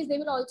companies, they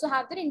will also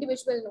have their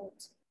individual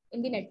nodes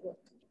in the network.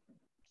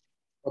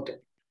 Okay.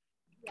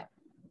 Yeah.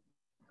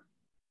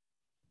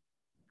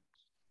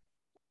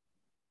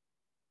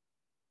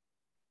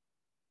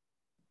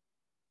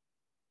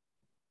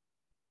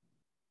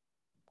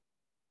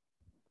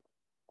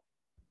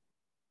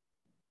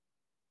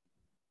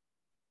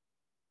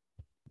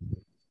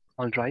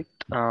 All right.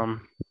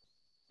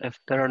 If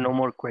there are no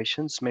more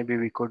questions, maybe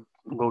we could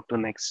go to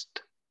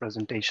next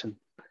presentation.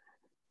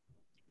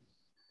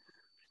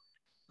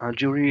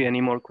 Jury,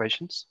 any more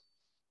questions?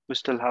 We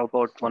still have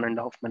about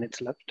 1.5 minutes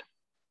left.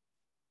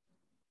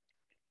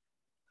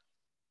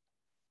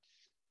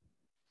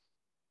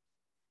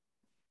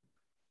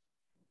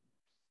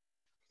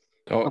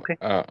 So, okay.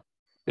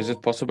 Is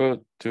it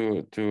possible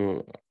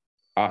to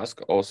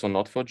ask also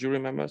not for jury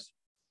members?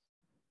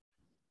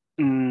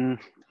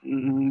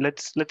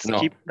 Let's No.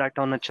 keep that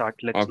on a chart.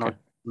 Let's not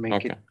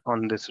make it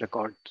on this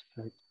record.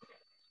 Right?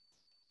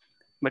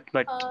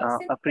 But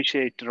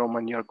appreciate,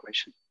 Roman, your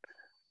question.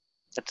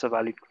 That's a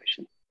valid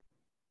question.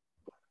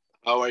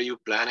 How are you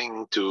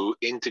planning to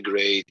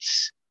integrate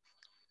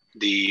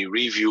the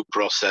review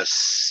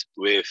process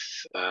with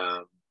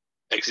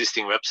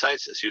existing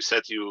websites? As you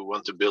said, you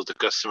want to build a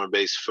customer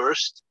base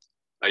first.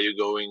 Are you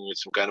going with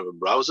some kind of a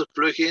browser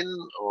plugin,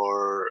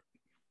 or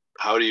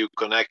how do you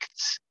connect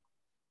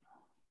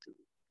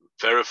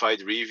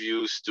verified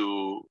reviews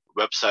to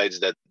websites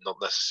that not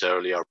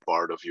necessarily are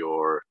part of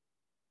your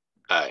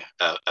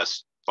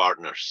as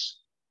partners?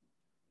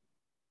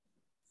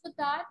 So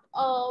that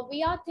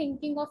we are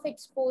thinking of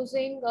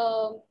exposing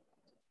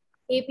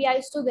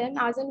APIs to them,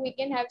 as in we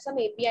can have some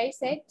API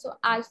set. So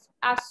as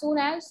soon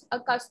as a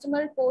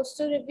customer posts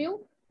a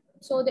review,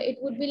 so that it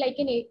would be like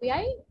an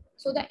API.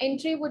 So the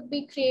entry would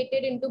be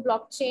created into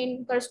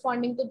blockchain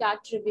corresponding to that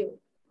review,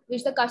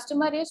 which the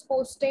customer is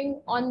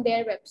posting on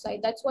their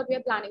website. That's what we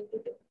are planning to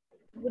do.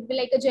 It would be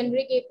like a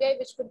generic API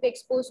which could be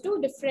exposed to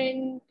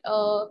different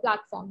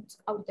platforms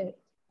out there.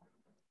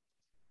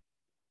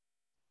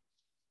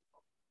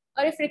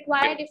 Or if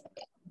required,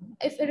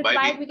 if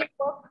required, we can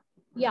work.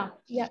 Yeah,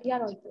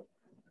 also.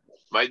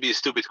 Might be a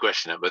stupid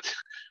question, but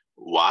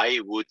why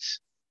would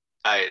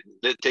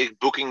let's take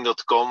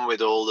Booking.com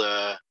with all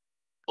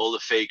the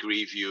fake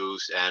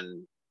reviews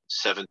and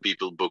 7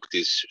 people booked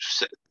this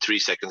 3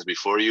 seconds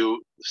before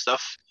you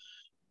stuff?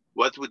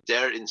 What would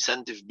their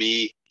incentive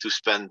be to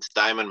spend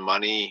time and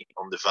money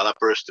on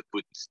developers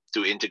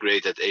to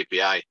integrate that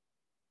API?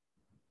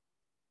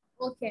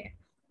 Okay,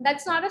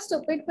 that's not a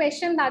stupid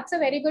question. That's a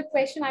very good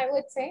question, I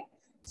would say.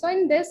 So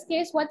in this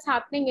case, what's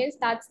happening is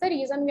that's the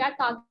reason we are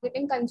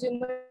targeting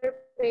consumer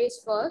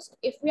base first.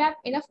 If we have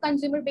enough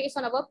consumer base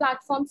on our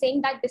platform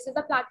saying that this is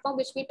a platform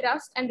which we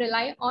trust and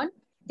rely on,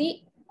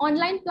 the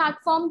online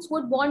platforms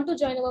would want to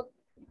join our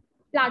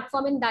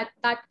platform in that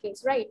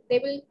case, right? They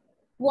will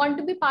want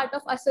to be part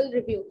of Hustle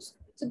reviews.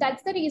 So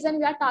that's the reason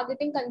we are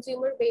targeting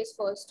consumer base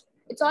first.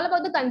 It's all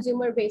about the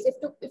consumer base.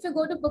 If you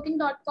go to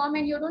booking.com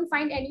and you don't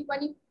find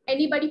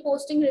anybody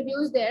posting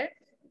reviews there,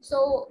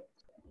 so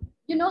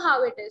you know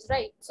how it is,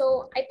 right?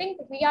 So I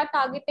think we are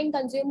targeting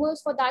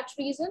consumers for that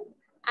reason,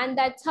 and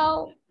that's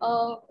how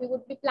we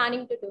would be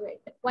planning to do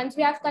it. Once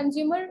we have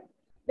consumer,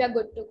 we are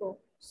good to go.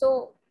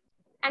 So,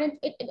 and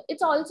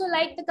it's also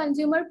like the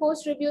consumer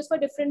post reviews for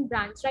different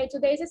brands, right? So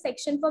there is a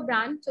section for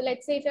brand. So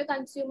let's say if you're a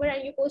consumer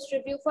and you post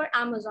review for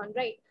Amazon,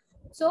 right?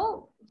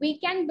 So we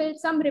can build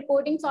some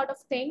reporting sort of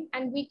thing,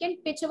 and we can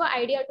pitch our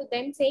idea to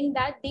them saying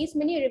that these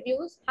many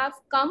reviews have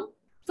come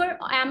for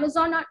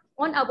Amazon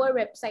on our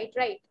website,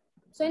 right?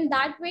 So in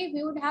that way,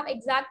 we would have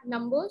exact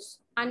numbers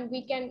and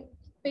we can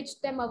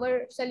pitch them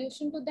our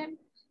solution to them.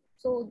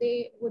 So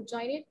they would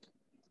join it.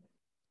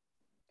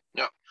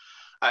 Yeah,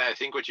 I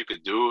think what you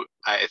could do,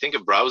 I think a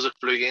browser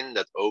plugin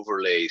that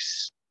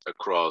overlays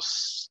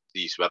across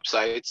these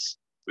websites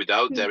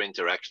without their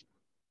interaction.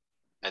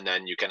 And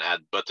then you can add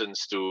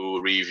buttons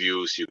to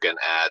reviews. You can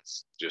add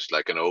just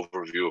like an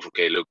overview of,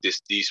 okay, look,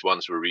 these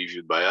ones were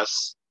reviewed by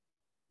us.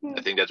 I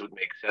think that would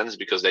make sense,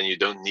 because then you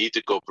don't need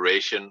the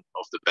cooperation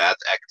of the bad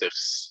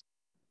actors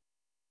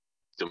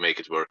to make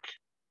it work.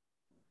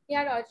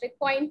 Yeah, Roderick,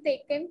 point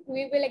taken.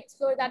 We will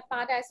explore that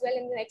part as well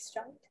in the next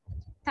round.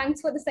 Thanks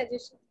for the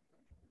suggestion.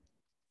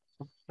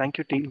 Thank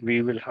you, team.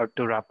 We will have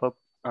to wrap up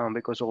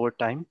because over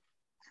time.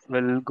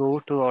 We'll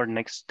go to our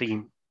next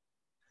theme.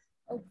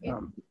 Okay.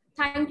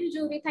 Thank you,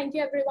 Judy. Thank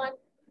you, everyone.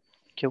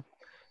 Thank you.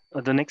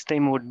 The next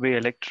theme would be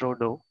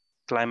Electrodo,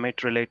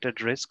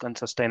 climate-related risk and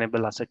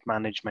sustainable asset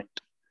management.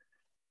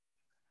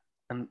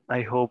 And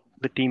I hope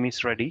the team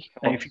is ready.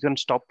 And if you can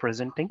stop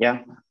presenting.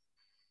 Yeah,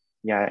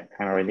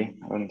 I'm ready.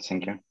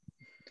 Thank you.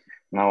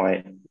 Now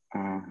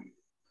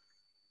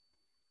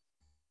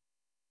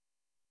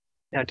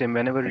Yeah, Tim,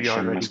 whenever you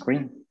are ready. My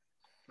screen.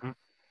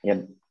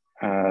 Yeah.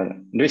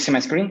 Do you see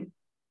my screen?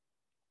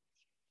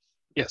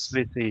 Yes,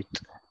 we see it.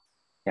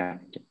 Yeah.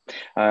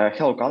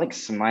 Hello,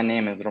 colleagues. My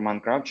name is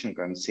Roman Kravchenko.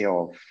 I'm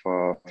CEO of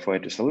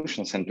Ideate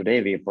Solutions, and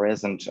today we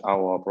present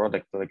our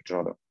product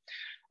Electrodo.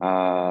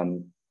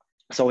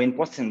 So in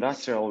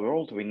post-industrial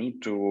world, we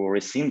need to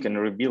rethink and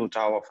rebuild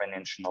our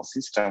financial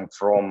system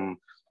from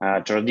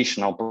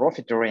traditional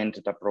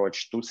profit-oriented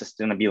approach to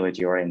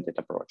sustainability-oriented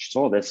approach.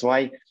 So that's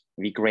why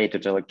we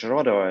created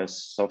Electrodo, a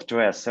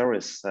software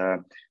service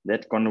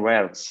that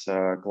converts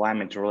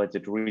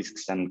climate-related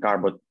risks and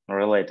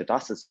carbon-related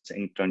assets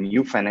into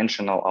new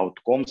financial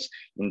outcomes,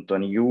 into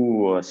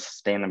new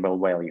sustainable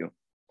value.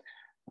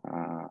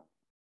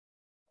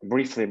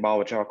 Briefly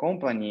about our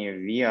company,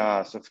 we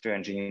are a software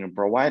engineering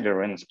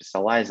provider and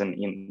specializing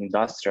in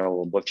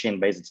industrial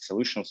blockchain-based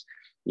solutions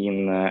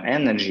in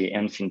energy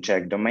and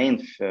fintech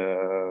domain.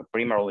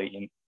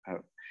 Primarily,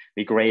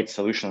 we create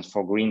solutions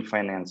for green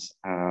finance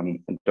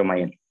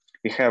domain.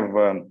 We have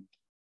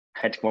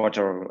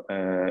headquarters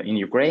in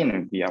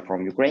Ukraine. We are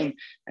from Ukraine,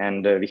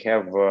 and we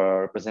have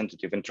a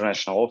representative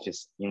international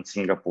office in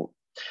Singapore.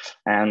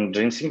 And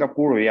in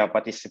Singapore, we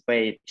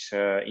participate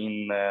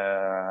in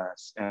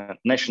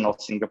National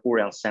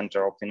Singaporean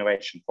Center of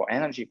Innovation for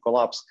Energy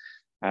Collabs,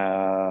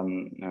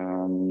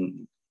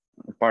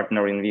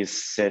 partnering with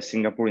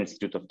Singapore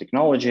Institute of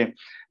Technology.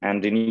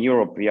 And in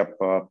Europe, we are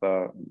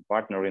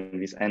partnering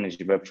with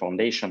Energy Web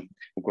Foundation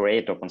to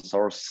create open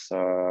source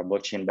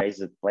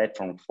blockchain-based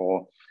platform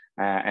for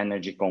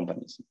energy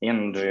companies.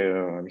 And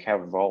we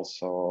have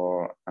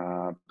also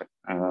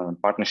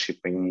partnership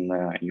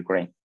in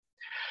Ukraine.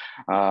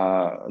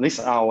 This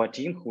is our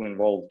team who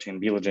involved in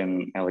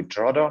building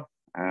Electrodo,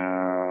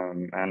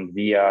 and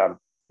we are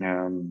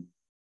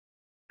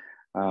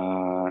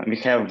we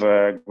have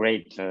a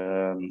great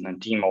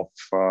team of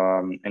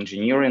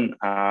engineering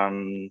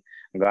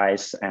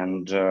guys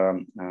and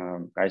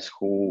guys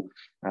who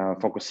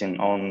focusing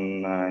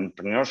on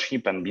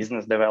entrepreneurship and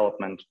business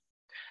development.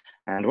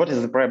 And what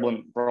is the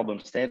problem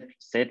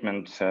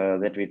statement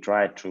that we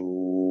try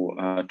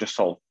to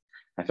solve?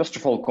 First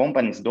of all,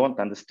 companies don't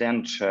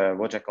understand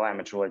what are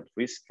climate-related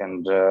risk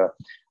and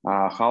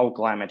how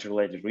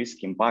climate-related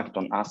risk impact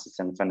on assets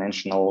and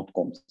financial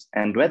outcomes.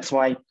 And that's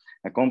why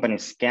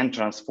companies can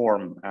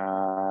transform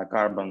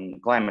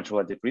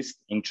climate-related risk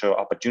into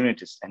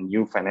opportunities and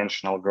new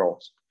financial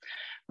growth.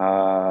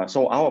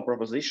 So our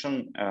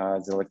proposition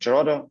is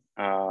Electrodo.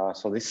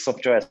 So this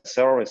software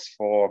service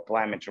for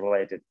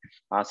climate-related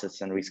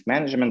assets and risk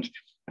management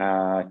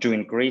to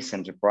increase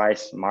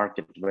enterprise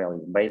market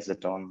value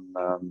based on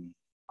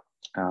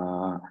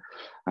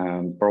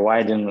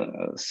providing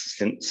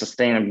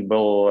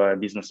sustainable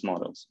business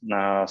models.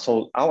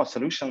 So our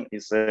solution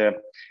is a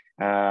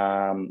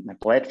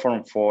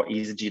platform for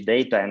ESG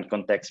data and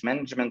context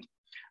management.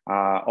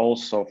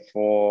 also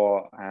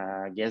for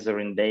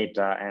gathering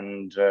data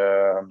and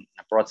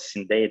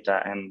processing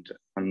data and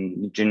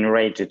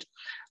generated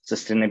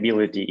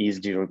sustainability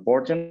ESG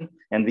reporting.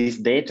 And this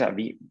data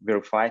we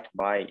verified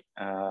by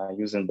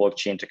using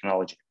blockchain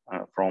technology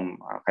from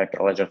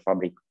Hyperledger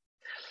Fabric.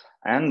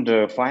 And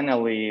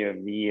finally,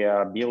 we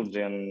are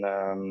building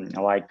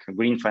like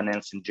green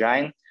finance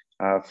engine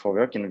for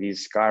working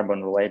with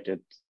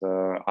carbon-related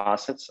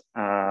assets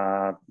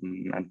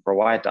and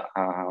provide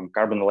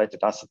carbon-related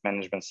asset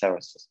management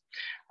services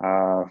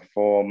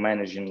for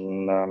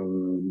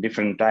managing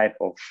different type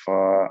of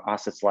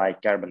assets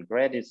like carbon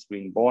credits,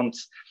 green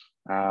bonds,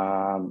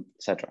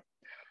 etc.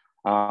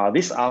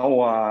 This is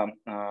our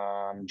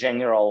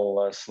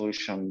general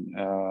solution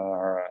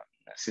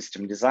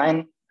system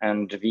design,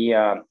 and we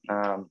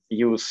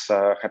use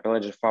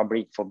Hyperledger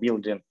Fabric for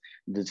building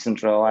the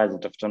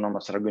decentralized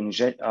autonomous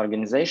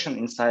organization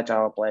inside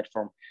our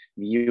platform.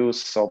 We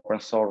use open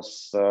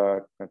source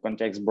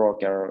context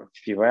broker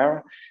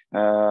Fivara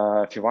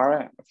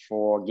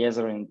for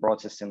gathering,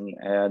 processing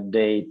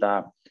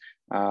data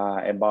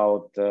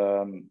about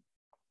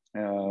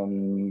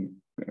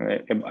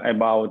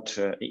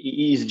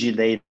ESG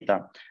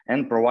data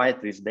and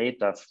provide this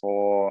data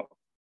for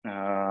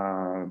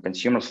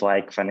consumers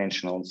like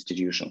financial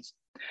institutions.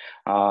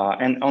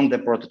 And on the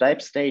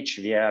prototype stage,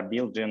 we are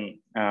building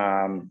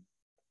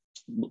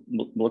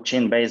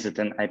blockchain-based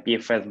and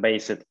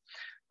IPFS-based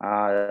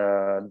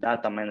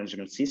data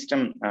management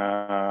system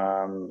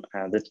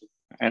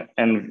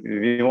and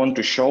we want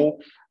to show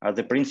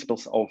the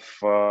principles of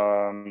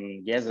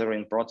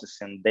gathering,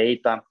 processing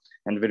data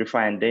and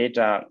verifying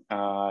data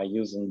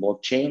using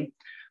blockchain.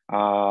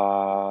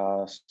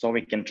 So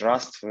we can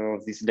trust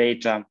this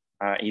data,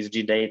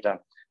 ESG data,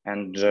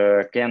 and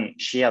can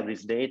share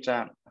this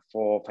data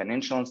for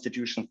financial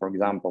institutions, for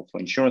example, for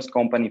insurance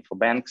company, for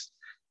banks,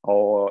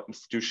 or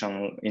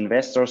institutional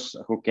investors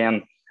who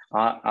can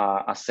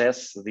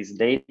assess this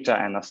data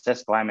and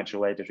assess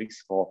climate-related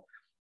risks for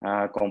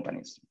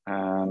companies.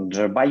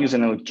 And by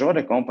using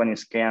Electroda,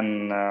 companies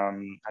can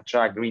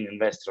attract green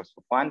investors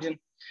for funding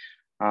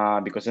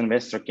because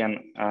investor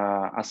can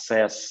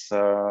assess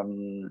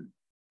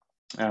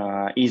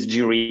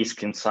ESG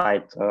risk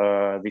inside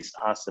this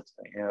asset.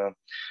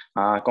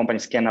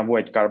 Companies can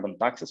avoid carbon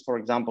taxes, for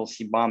example,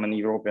 CBAM and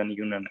European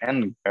Union,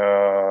 and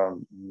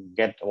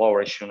get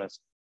lower issuance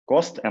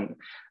cost, and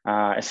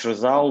as a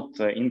result,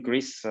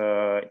 increase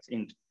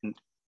in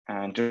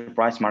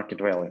enterprise market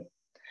value.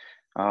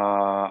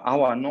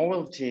 Our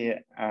novelty,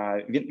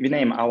 we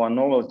name our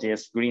novelty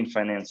as Green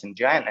Finance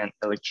Engine, and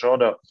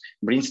Electroda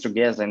brings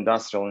together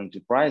industrial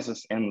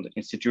enterprises and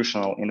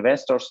institutional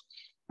investors,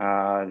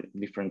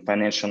 different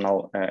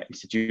financial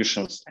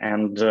institutions,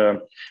 and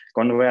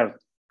convert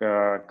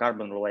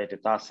carbon-related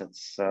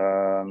assets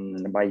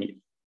by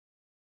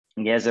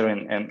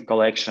gathering and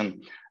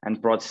collection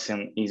and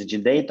processing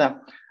ESG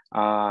data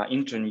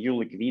into new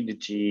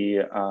liquidity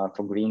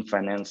for green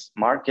finance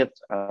market.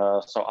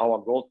 So our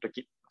goal to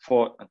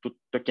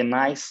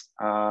tokenize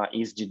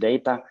ESG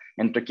data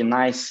and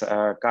tokenize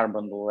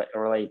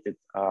carbon-related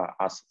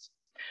assets.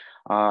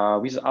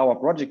 With our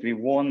project, we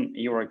won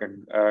Eureka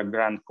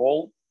grant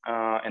call,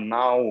 and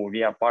now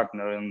we are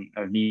partnering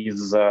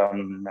with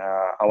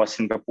our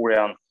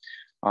Singaporean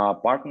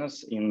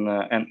partners.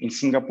 In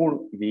Singapore,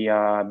 we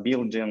are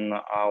building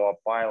our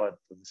pilot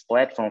this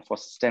platform for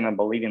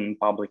sustainable living in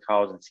public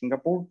house in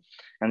Singapore,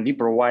 and we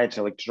provide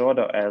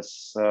Electroda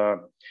as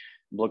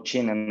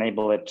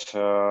blockchain-enabled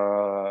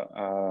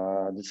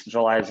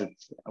decentralized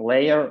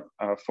layer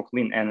for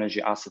clean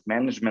energy asset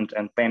management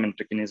and payment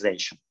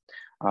tokenization.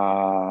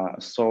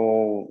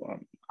 So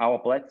our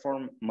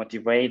platform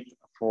motivates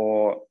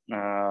for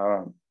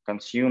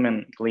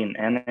consuming clean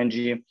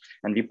energy,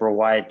 and we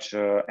provide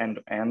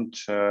end-to-end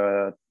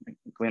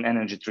clean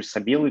energy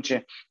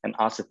traceability and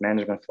asset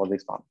management for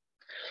this one.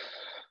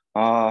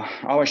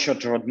 Our short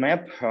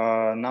roadmap,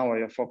 now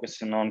we are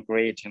focusing on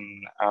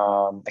creating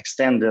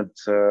extended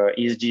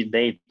ESG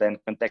data and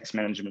context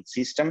management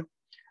system.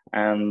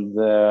 And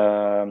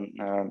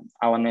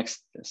our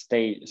next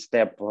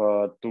step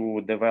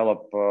to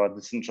develop a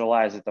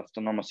decentralized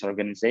autonomous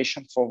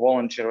organization for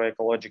voluntary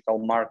ecological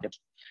market.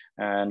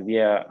 And we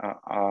are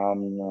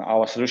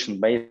our solution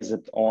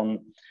based on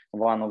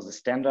one of the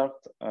standard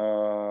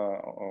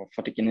for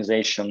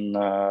tokenization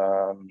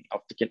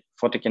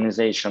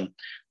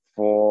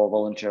for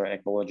voluntary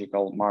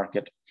ecological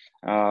market.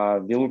 We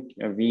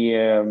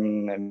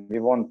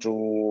want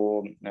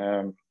to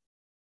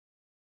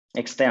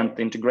extend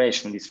the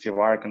integration with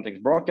Fivara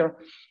context broker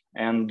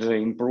and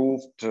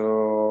improved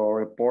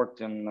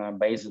reporting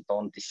based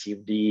on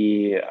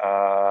TCFD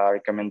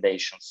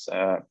recommendations.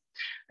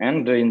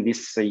 And in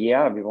this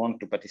year, we want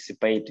to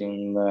participate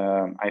in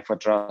IFA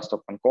Trust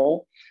Open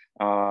Call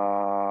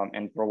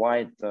and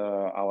provide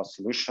our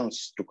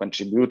solutions to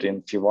contribute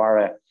in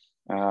Fivara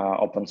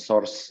open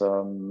source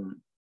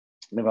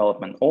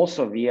development.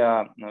 Also, we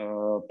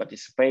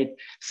participate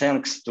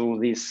thanks to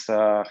this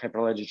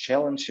Hyperledger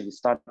challenge. We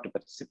start to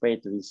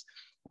participate with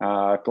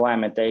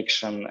climate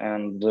action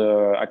and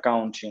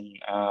accounting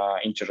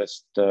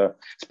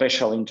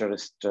special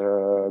interest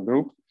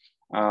group.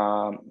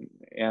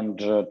 And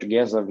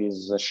together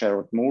with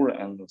Sherwood Moore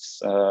and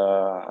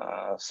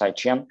Sai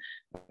Chen,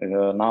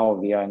 now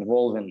we are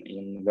involved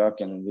in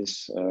working in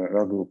this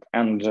work group.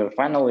 And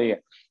finally,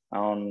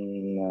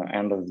 on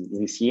end of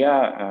this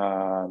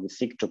year, we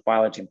seek to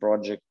piloting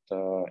project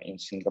in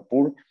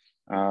Singapore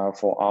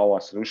for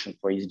our solution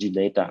for ESG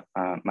data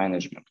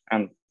management.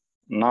 And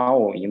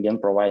now you can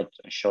provide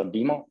a short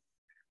demo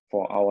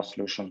for our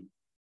solution.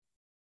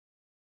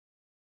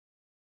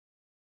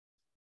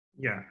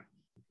 Yeah,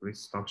 please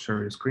stop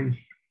sharing your screen.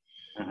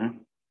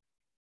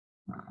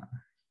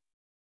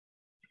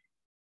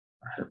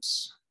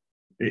 Perhaps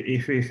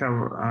if we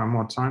have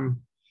more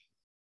time,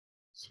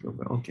 so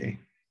okay.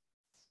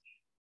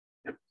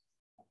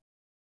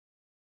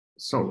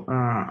 So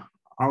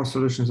our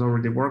solution is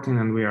already working,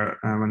 and we are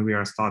when we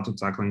are started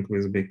tackling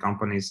with big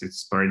companies,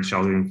 it's very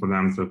challenging for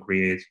them to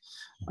create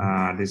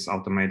this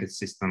automated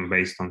system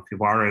based on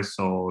Fivare.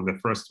 So the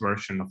first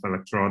version of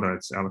Electroda,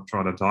 it's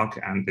Electroda doc,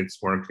 and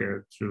it's worked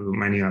through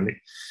manually.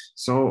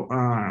 So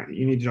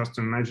you need just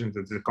to imagine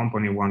that the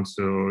company wants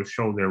to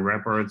show their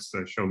reports,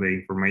 show the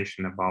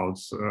information about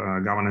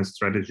governance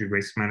strategy,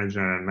 risk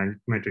management,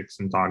 metrics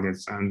and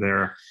targets, and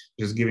they're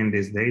just giving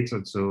this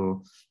data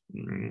to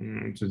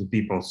the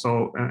people.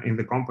 So in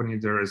the company,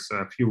 there is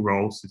a few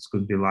roles. It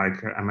could be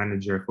like a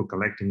manager who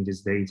collecting this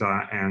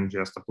data and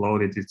just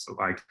upload it. It's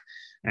like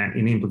an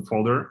input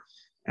folder.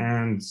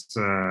 And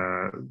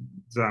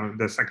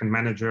the second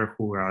manager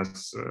who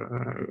has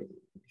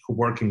who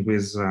working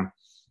with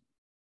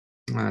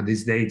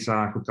this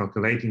data, who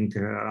calculating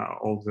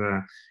all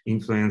the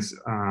influence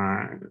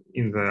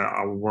in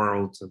our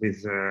world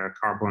with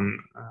carbon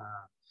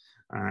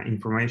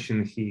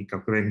information. He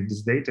calculated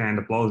this data and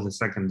uploads the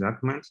second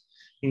document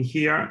in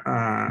here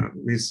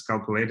with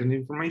calculated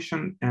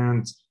information,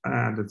 and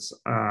that's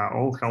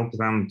all help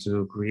them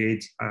to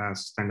create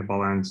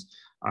sustainable and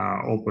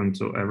open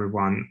to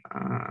everyone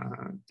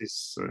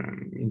this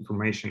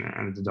information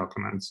and the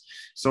documents.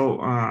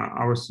 So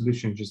our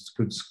solution just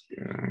could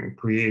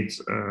create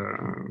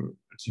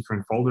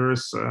different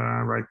folders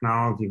right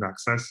now, give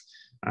access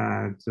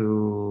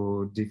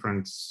to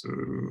different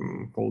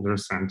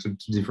folders and to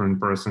different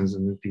persons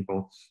and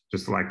people.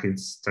 Just like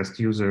its test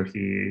user,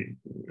 he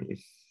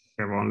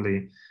have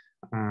only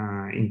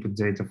input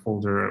data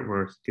folder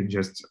where he could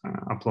just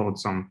upload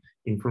some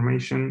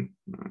information,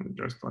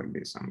 just like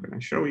this. I'm going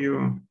to show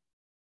you.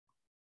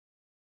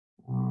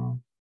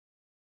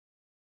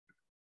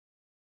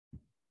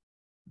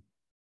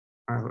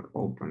 I'll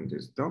open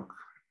this doc.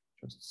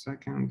 Just a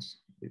second.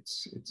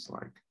 It's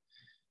like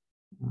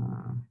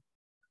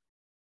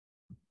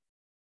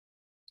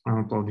I'm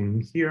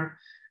uploading here,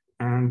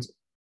 and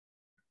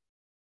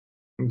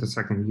the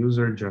second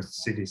user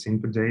just see this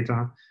input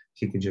data.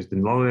 He could just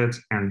download it,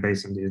 and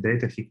based on this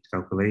data, he could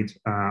calculate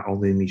all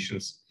the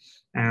emissions.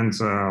 And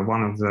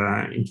one of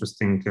the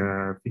interesting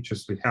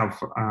features we have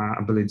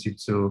ability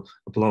to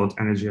upload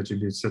energy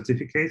attribute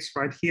certificates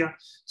right here.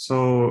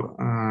 So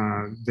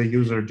the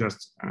user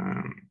just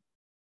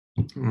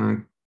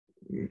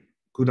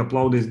could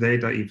upload this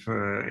data if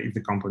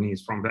the company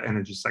is from the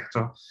energy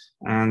sector,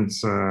 and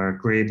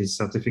create this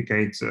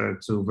certificate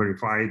to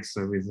verify it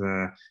with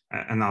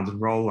another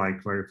role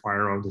like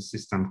verifier of the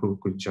system, who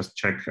could just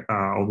check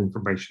all the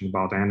information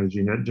about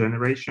energy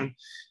generation,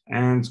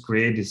 and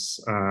create this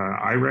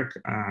IREC,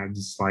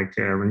 this like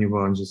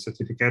renewable energy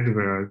certificate,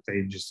 where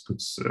they just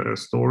could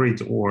store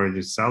it or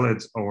just sell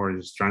it or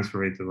just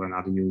transfer it to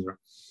another user.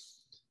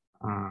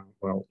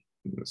 Well,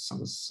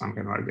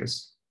 something like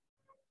this.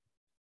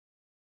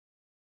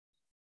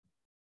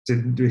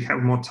 Do we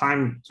have more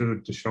time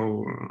to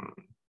show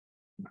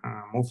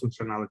more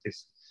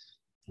functionalities?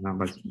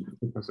 But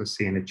because I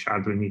see in the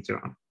chat, we need to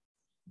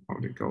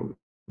go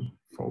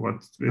forward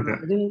with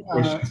the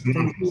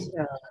questions.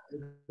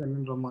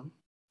 Roman.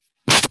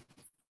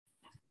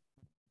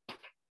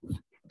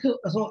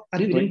 So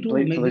are you willing to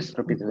make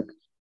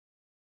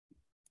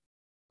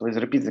please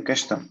repeat the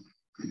question.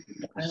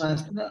 I'm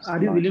asking,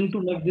 are you willing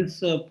to make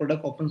this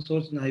product open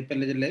source in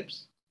Hyperledger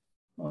Labs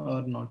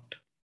or not?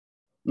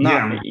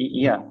 Now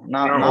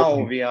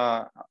we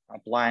are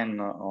applying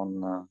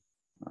on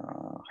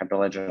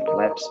Hyperledger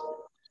Labs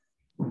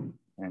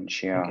and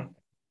share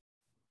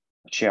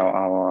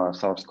our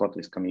source code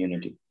with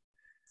community.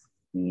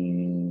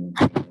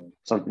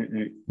 So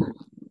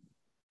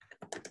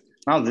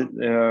now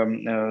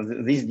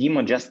this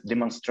demo just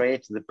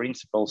demonstrates the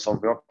principles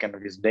of working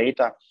with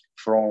data,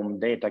 from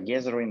data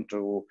gathering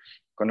to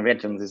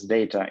converting this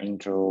data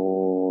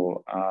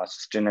into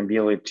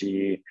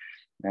sustainability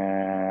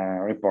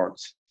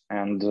reports.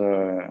 And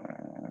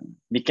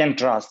we can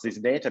trust this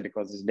data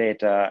because this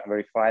data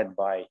verified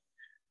by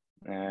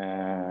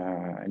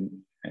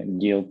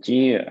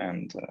DLT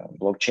and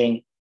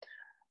blockchain.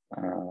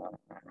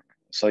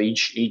 So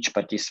each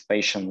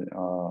participation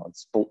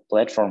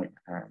platform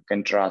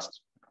can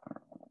trust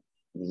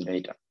this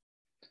data.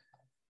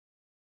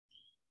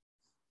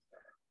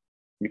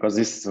 because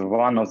this is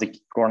one of the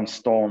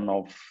cornerstone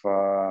of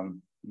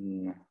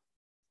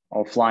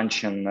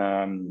launching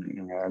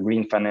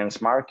green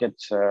finance market.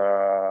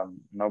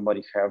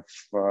 Nobody have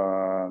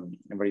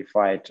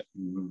verified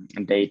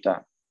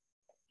data.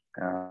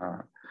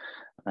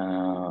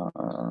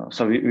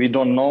 So we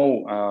don't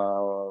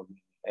know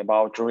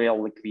about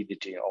real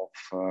liquidity of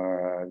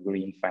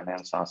green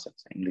finance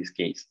assets in this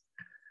case.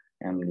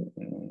 And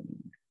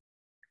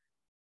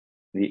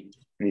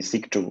we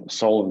seek to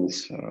solve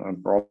this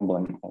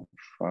problem of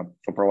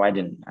for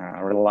providing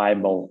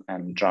reliable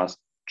and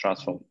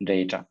trustful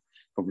data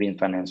for green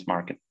finance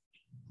market.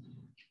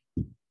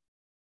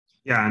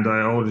 Yeah, and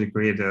I already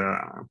created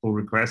a pull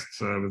request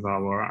with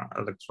our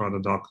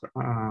Electrodoc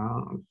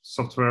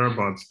software,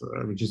 but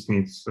we just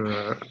need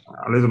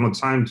a little more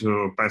time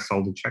to pass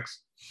all the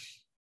checks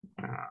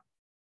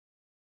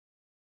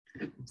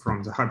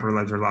from the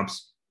Hyperledger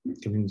Labs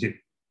community.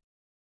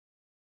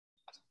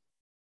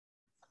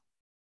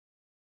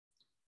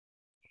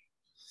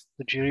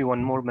 Jerry,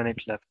 1 more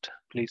minute left.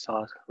 Please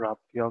wrap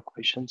your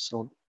questions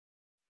soon.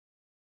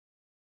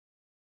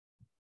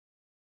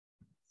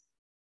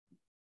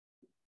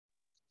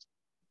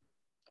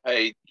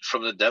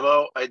 From the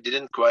demo, I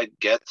didn't quite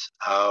get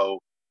how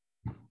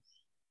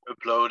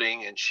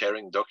uploading and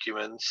sharing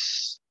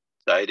documents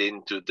tied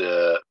into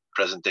the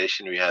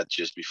presentation we had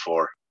just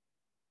before.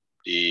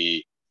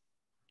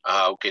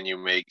 How can you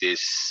make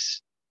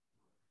this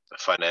a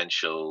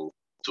financial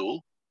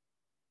tool?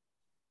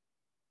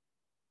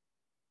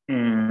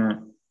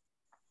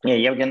 Yeah,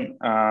 you can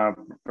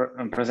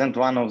present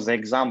one of the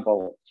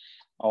example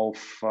of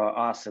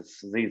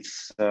assets.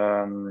 This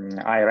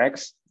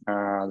IREX,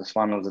 this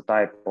one of the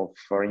type of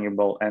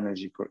renewable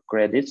energy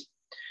credits,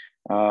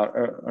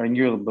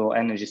 renewable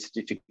energy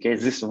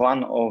certificates. This is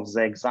one of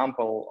the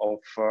example of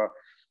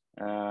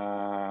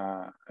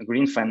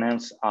green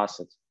finance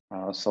asset.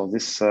 So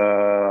this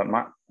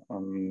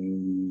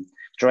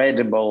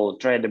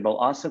tradable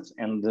assets,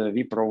 and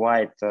we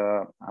provide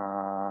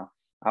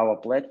our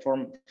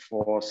platform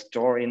for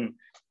storing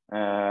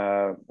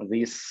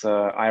these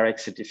IREX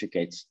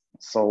certificates.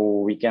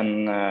 So we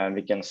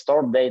can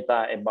store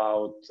data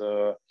about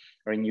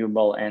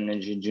renewable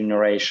energy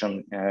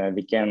generation.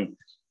 We can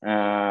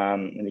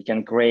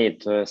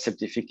create a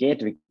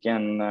certificate. We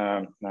can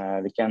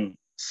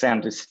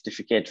send a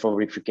certificate for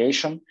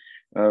verification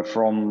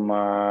from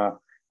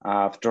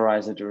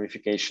authorized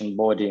verification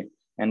body,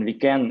 and we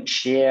can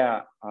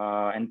share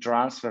and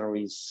transfer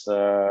this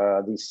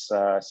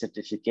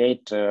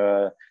certificate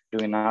to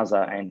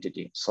another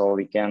entity. So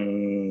we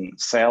can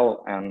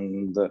sell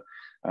and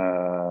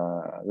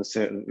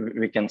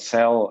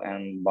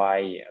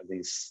buy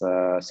this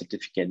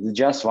certificate. It's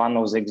just one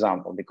of the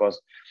examples,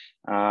 because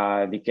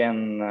we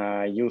can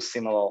use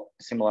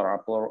similar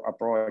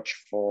approach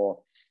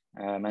for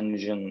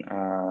managing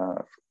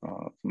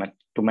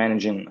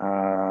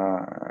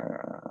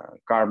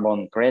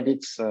carbon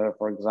credits,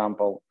 for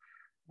example,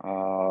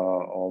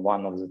 or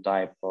one of the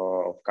type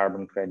of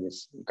carbon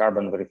credits,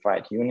 carbon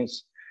verified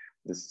units.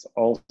 This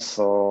also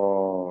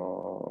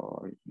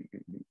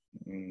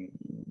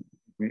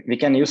we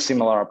can use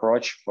similar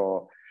approach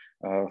for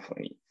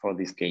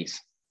this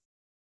case.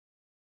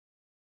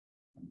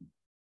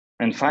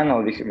 And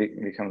finally,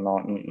 we have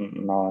not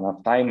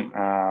enough time.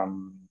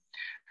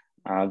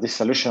 These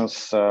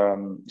solutions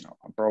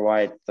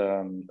provide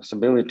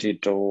possibility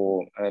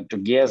to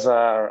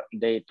gather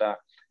data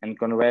and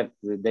convert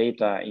the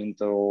data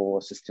into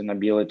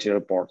sustainability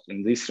report.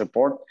 In this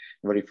report,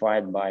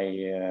 verified by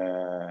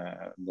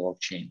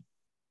blockchain,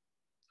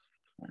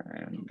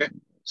 okay.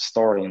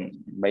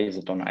 Storing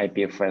based on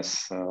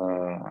IPFS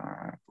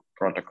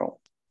protocol.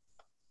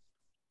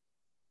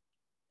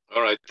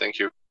 All right, thank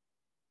you.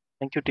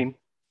 Thank you, team.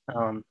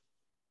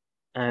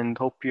 And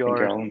hope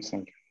you're.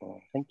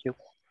 Thank you.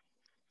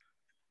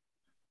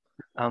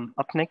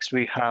 Up next,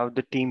 we have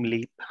the Team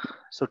Leap.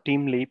 So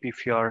Team Leap,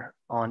 if you're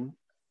on,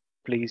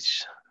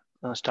 please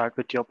start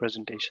with your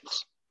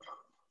presentations.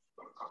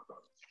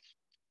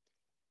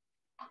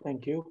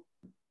 Thank you.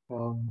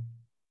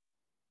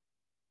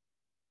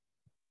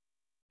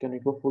 Can we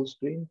go full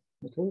screen?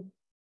 Okay.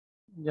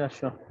 Yeah,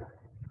 sure.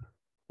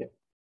 Yeah.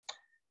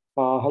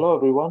 Hello,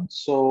 everyone.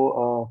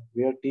 So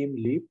we are Team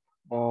Leap,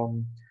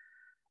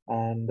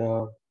 and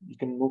you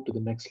can move to the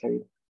next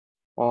slide.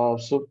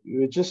 So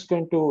we're just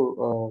going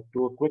to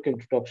do a quick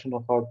introduction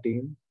of our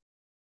team.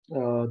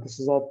 This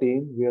is our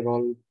team. We are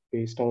all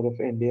based out of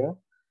India,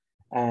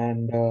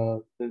 and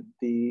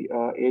the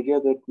area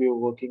that we are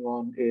working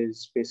on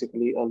is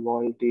basically a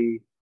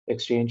loyalty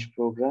exchange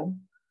program.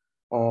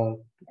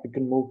 We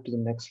can move to the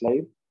next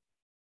slide.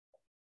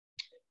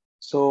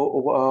 So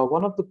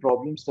one of the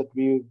problems that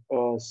we've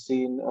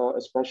seen,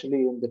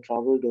 especially in the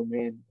travel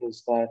domain,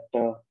 is that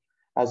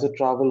as a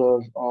traveler,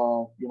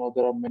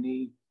 there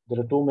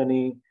are too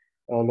many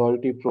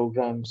loyalty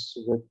programs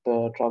with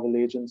travel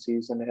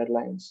agencies and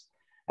airlines,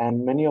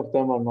 and many of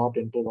them are not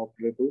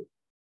interoperable.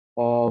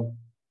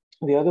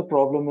 The other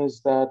problem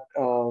is that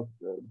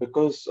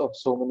because of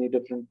so many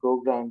different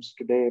programs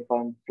today, if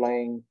I'm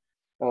flying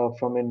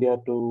from India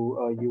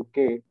to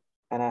UK,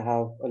 and I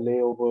have a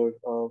layover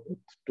with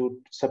two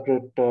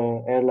separate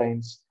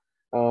airlines,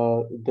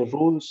 the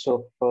rules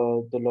of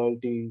the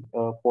loyalty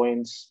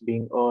points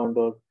being earned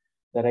or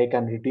that I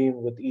can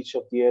redeem with each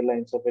of the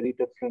airlines are very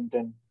different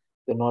and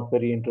they're not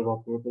very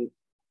interoperable.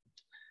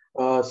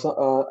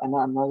 And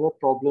another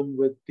problem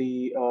with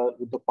the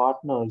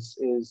partners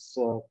is,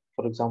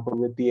 for example,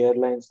 with the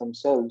airlines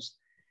themselves,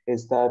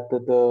 is that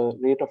the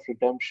rate of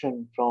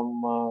redemption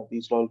from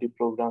these loyalty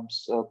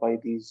programs by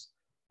these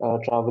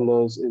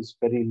travelers is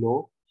very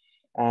low,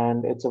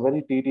 and it's a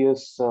very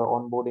tedious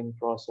onboarding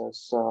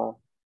process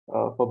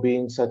for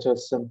being such a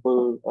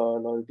simple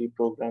loyalty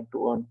program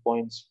to earn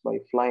points by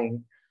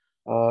flying.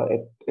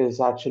 It is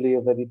actually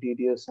a very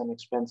tedious and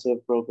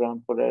expensive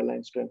program for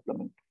airlines to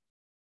implement.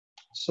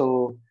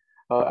 So,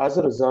 as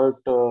a result,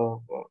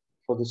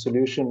 for the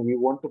solution, we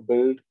want to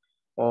build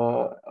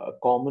a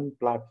common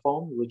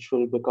platform which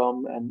will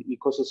become an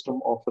ecosystem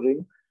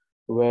offering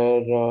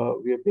where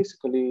we are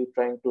basically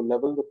trying to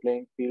level the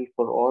playing field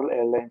for all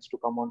airlines to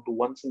come onto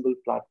one single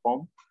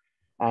platform.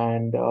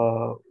 And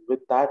with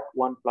that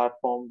one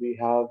platform, we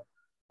have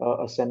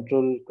a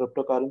central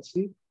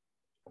cryptocurrency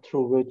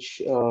through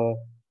which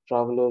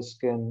travelers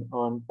can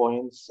earn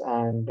points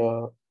and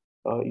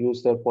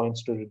use their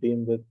points to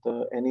redeem with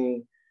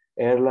any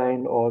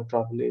airline or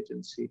travel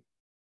agency.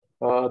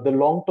 The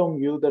long-term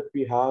view that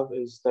we have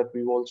is that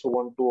we also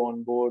want to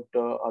onboard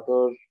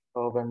other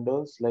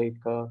vendors like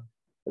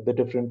the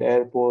different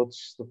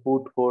airports, the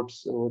food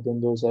courts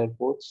within those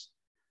airports,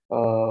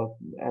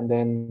 and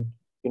then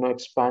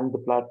expand the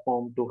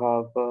platform to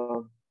have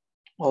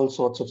all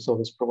sorts of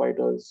service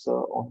providers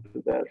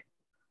onto there.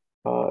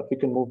 If we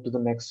can move to the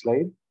next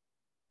slide.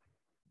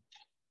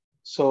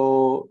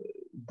 So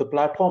the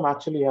platform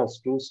actually has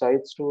two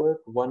sides to it.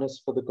 One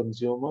is for the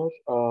consumer,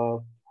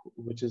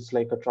 which is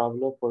like a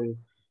traveler for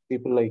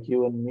people like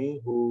you and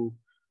me who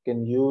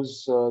can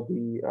use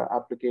the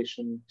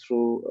application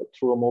through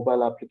a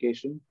mobile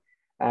application,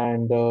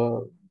 and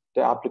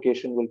the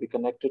application will be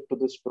connected to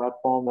this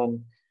platform,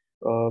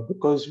 and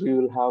because we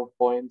will have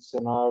points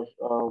in our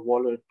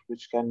wallet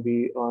which can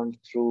be earned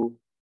through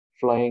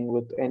flying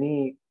with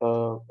any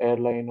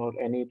airline or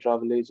any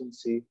travel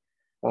agency,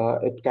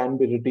 it can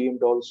be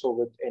redeemed also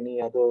with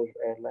any other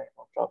airline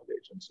or travel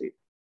agency.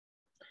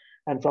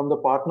 And from the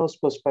partner's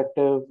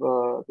perspective,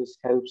 this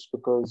helps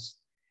because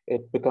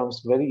it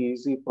becomes very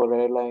easy for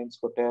airlines,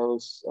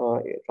 hotels,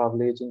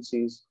 travel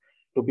agencies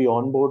to be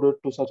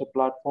onboarded to such a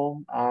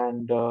platform,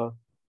 and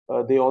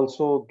they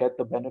also get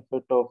the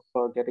benefit of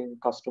getting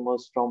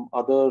customers from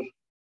other,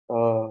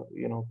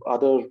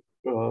 other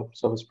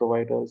service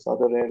providers,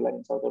 other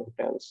airlines, other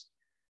hotels.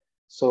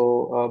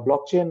 So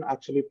blockchain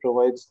actually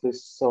provides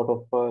this sort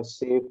of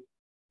safe,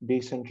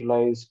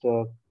 decentralized,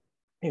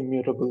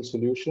 immutable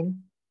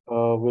solution,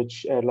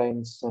 which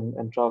airlines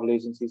and travel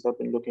agencies have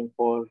been looking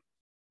for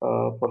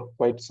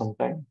quite some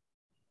time.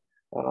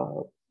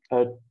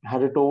 I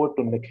hand it over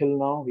to Nikhil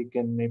now. He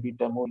can maybe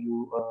demo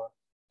you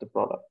the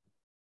product.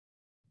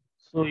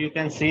 So you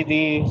can see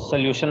the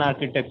solution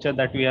architecture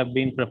that we have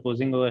been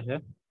proposing over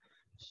here.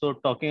 So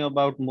talking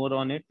about more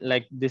on it,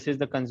 like this is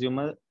the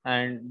consumer,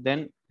 and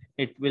then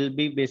it will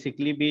be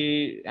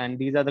basically and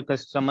these are the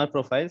customer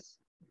profiles,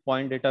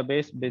 point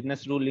database,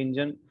 business rule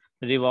engine,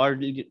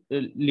 reward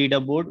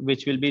leaderboard,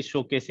 which will be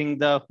showcasing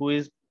the who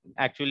is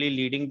actually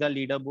leading the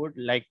leaderboard,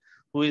 like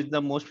who is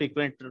the most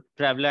frequent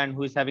traveler and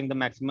who is having the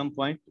maximum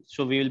point.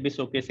 So we will be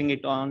showcasing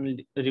it on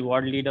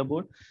reward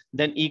leaderboard.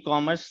 Then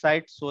e-commerce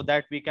site, so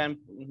that we can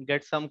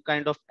get some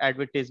kind of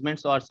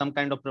advertisements or some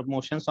kind of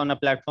promotions on a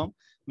platform,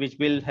 which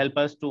will help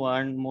us to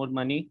earn more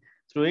money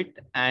through it.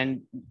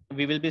 And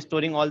we will be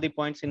storing all the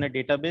points in a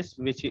database,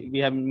 which we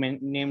have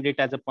named it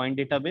as a point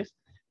database.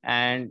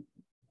 And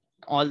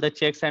all the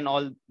checks and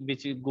all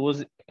which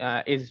goes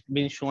is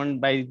being shown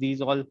by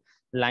these all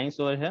lines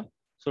over here.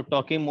 So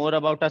talking more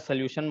about our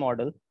solution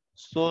model.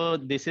 So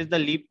this is the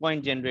leap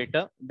point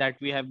generator that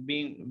we have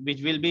been,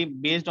 which will be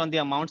based on the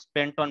amount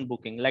spent on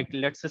booking. Like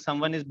let's say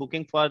someone is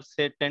booking for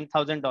say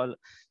 $10,000,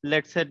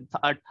 let's say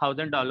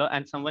 $1,000,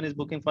 and someone is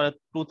booking for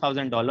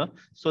 $2,000.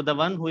 So the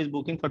one who is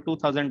booking for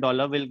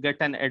 $2,000 will get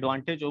an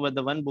advantage over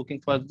the one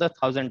booking for the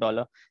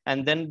 $1,000.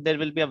 And then there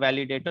will be a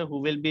validator who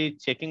will be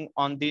checking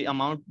on the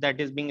amount that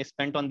is being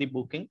spent on the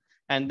booking.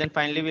 And then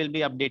finally, we'll be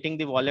updating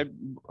the wallet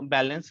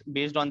balance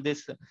based on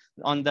this,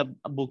 on the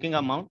booking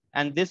amount.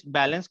 And this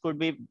balance could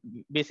be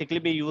basically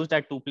be used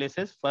at two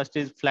places. First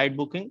is flight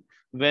booking,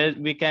 where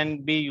we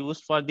can be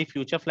used for the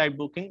future flight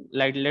booking.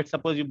 Like let's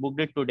suppose you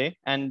booked it today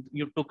and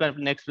you took a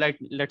next flight,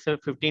 let's say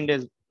 15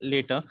 days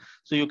later.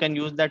 So you can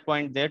use that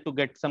point there to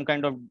get some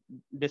kind of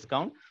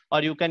discount,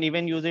 or you can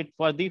even use it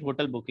for the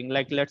hotel booking.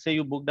 Like let's say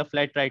you booked a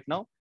flight right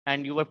now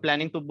and you were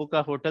planning to book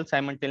a hotel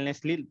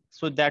simultaneously.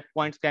 So that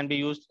points can be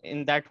used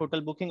in that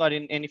hotel booking or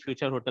in any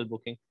future hotel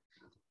booking.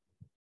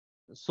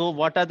 So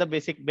what are the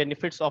basic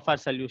benefits of our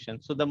solution?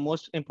 So the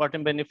most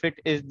important benefit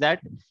is that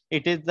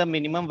it is the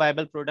minimum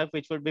viable product,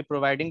 which would be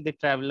providing the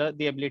traveler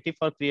the ability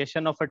for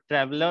creation of a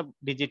traveler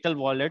digital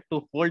wallet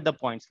to hold the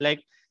points.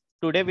 Like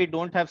today we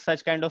don't have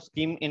such kind of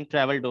scheme in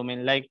travel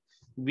domain. Like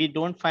we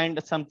don't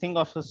find something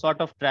of a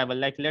sort of travel.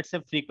 Like let's say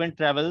frequent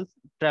traveler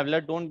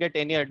don't get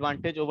any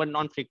advantage over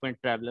non-frequent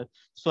traveler.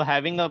 So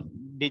having a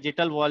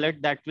digital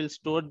wallet that will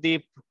store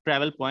the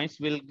travel points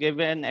will give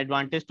an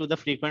advantage to the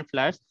frequent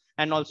flyers,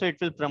 and also it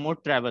will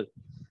promote travel,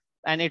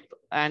 and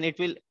it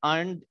will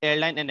earn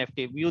airline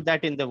NFT. View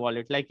that in the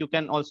wallet. Like you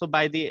can also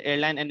buy the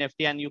airline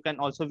NFT, and you can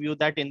also view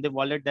that in the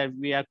wallet that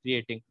we are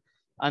creating.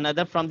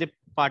 Another, from the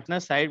partner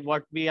side,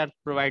 what we are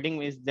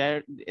providing is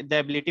the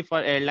ability for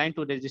airline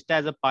to register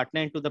as a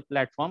partner into the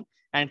platform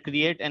and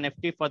create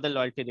NFT for the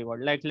loyalty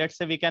reward. Like let's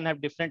say we can have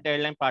different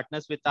airline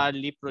partners with our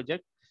Leap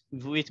project,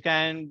 which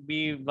can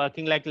be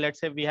working. Like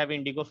let's say we have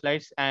Indigo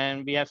flights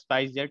and we have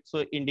SpiceJet.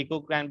 So Indigo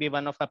can be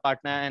one of our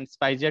partner and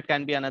SpiceJet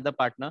can be another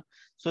partner.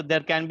 So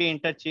there can be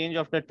interchange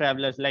of the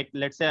travelers. Like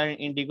let's say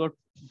Indigo,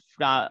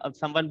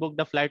 someone booked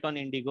a flight on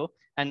Indigo,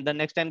 and the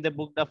next time they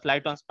booked a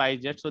flight on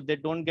SpiceJet, so they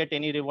don't get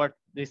any reward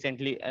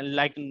recently,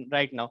 like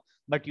right now.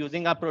 But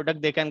using our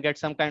product, they can get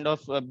some kind of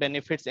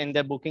benefits in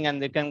their booking,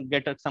 and they can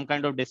get some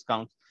kind of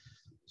discounts.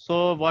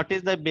 So what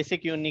is the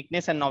basic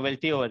uniqueness and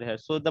novelty over here?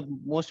 So the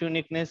most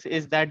uniqueness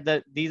is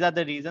that these are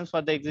the reasons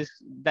for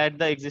that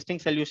the existing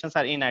solutions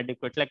are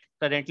inadequate. Like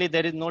currently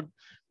there is no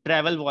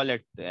travel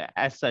wallet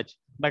as such,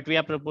 but we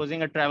are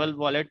proposing a travel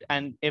wallet,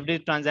 and every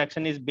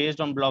transaction is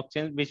based on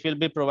blockchain, which will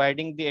be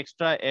providing the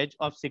extra edge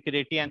of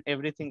security and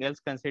everything else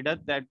considered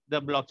that the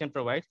blockchain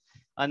provides.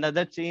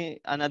 Another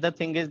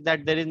thing is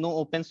that there is no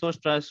open source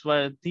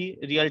trustworthy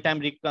real-time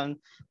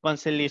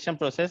reconciliation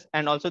process,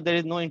 and also there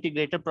is no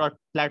integrated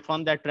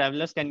platform that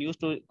travelers can use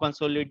to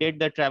consolidate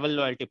the travel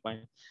loyalty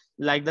point.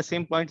 Like the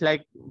same point,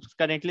 like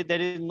currently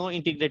there is no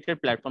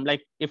integrated platform.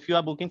 Like if you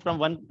are booking from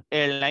one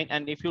airline,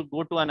 and if you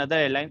go to another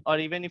airline, or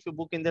even if you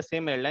book in the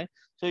same airline,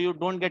 so you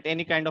don't get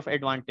any kind of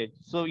advantage.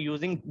 So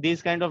using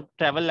these kind of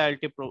travel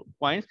loyalty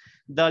points,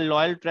 the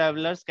loyal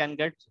travelers can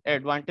get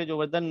advantage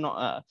over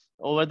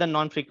the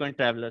non-frequent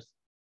travelers.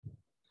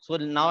 So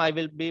now I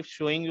will be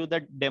showing you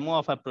the demo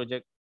of our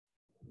project.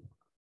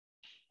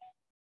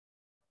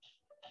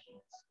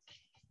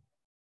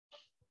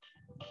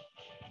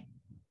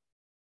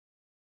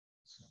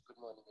 Good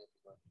morning,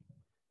 everyone.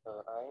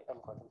 I am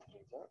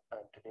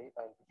and today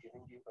I'll be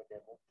giving you a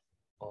demo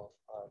of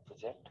our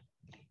project,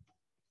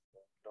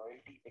 the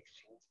Loyalty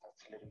Exchange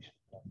Acceleration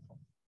Platform.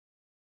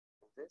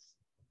 In this,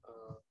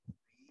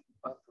 we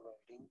are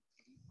providing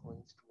free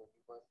points to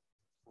anyone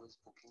who is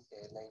booking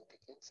airline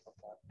tickets, or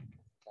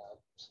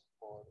cabs,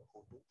 or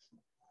hotels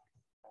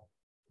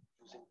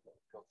using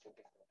blockchain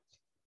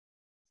technology.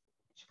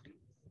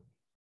 Initially,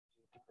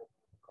 creating a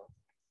new account.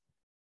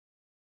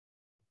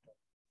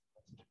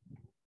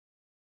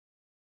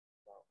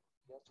 Now,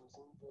 we are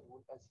choosing the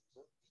role as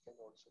user. We can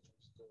also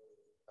choose the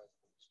as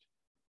host.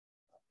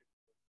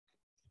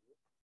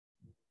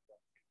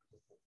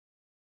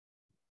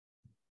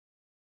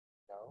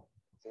 Now,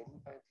 when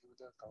I view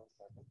the account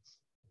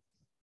balance,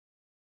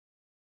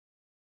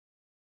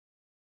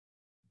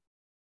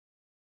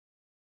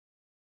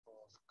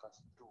 of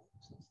cast2,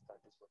 since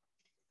that is what we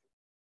created,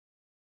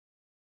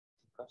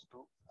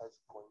 cast2 has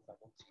coin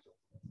balance 0.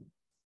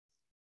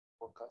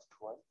 For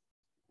cast1,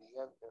 we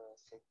have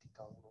set the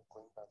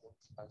coin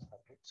balance as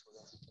 100 so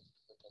that we can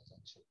do the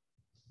transaction.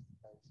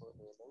 And for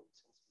airline,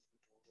 since we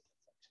will be doing the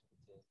transaction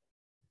with the airline,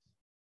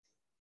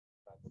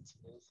 the balance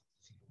is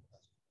 0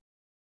 as well.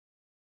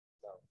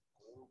 Now,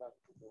 going back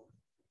to the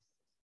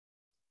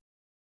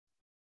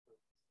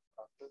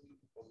after we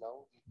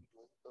now we'll be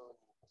doing the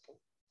new booking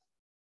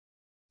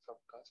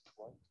from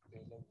cast1 to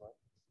airline 1.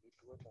 We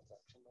do a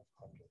transaction of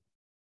 100.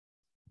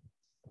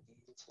 We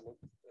will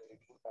select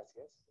redeem as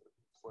yes.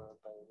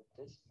 By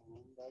this, we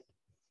mean that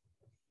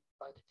we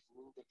are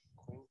redeeming the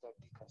coins that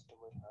the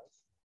customer has.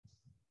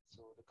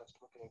 So the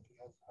customer currently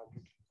has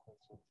 100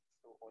 coins,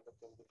 so all of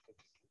them will get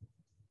redeemed.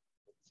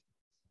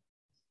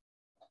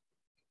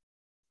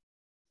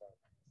 Now,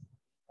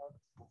 we have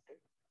booked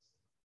it.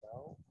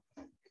 Now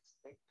we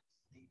expect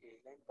the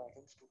airline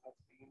balance to have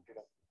been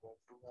deducted,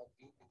 to have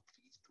been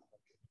increased to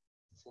 100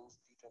 since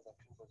the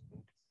transaction was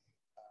made.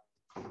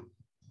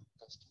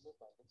 Customer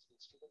balance,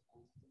 instead of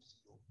going to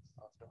 0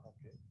 after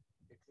 100,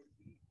 it will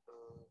be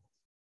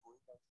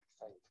going back to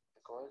 5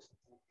 because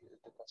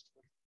the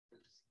customer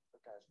will receive a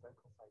cashback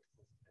of 5%.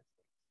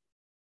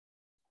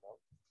 Now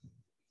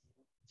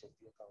we will check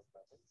the account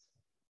balance.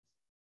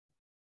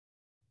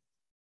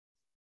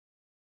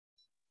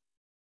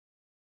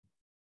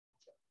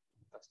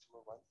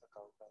 Customer 1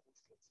 account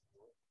balance gets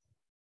lower.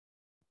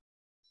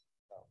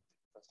 Now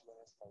customer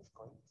has 5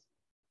 coins.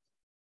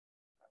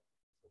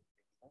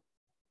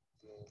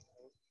 The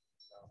airline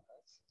now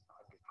has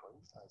 100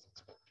 coins as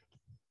expected.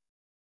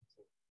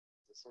 So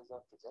this is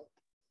our project.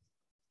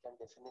 Can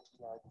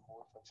definitely add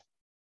more functions.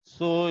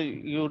 So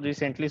you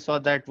recently saw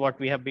that what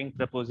we have been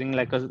proposing,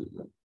 like a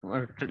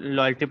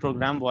loyalty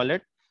program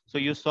wallet. So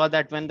you saw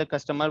that when the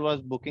customer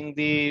was booking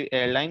the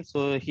airline,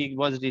 so he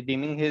was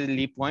redeeming his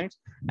Leap points,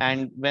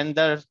 and when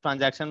the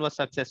transaction was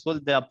successful,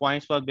 the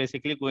points were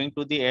basically going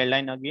to the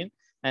airline again,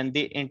 And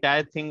the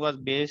entire thing was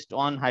based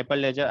on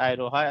Hyperledger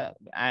Iroha,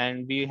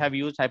 and we have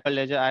used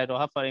Hyperledger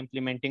Iroha for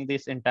implementing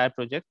this entire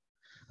project.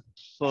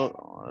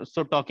 So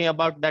talking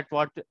about that,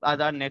 what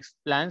are our next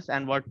plans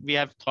and what we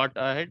have thought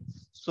ahead?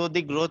 So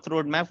the growth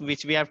roadmap,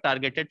 which we have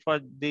targeted for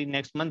the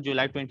next month,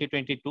 July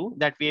 2022,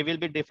 that we will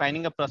be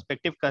defining a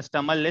prospective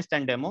customer list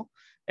and demo,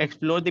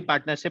 explore the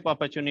partnership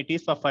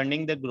opportunities for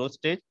funding the growth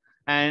stage.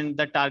 And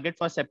the target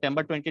for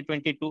September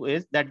 2022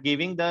 is that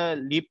giving the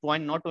leap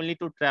point not only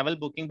to travel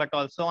booking, but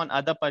also on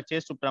other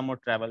purchase to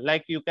promote travel.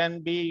 Like you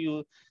can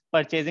be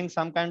purchasing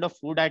some kind of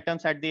food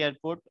items at the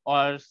airport,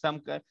 or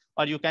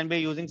you can be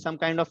using some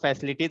kind of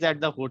facilities at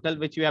the hotel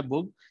which you have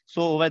booked.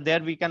 So over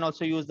there, we can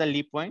also use the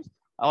leap points.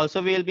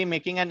 Also, we will be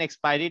making an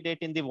expiry date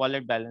in the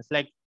wallet balance.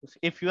 Like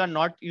if you are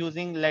not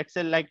using, let's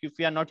say, like if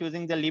you are not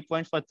using the leap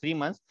points for 3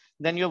 months,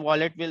 then your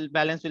wallet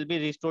balance will be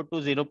restored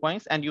to 0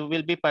 points, and you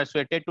will be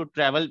persuaded to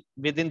travel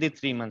within the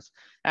 3 months.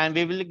 And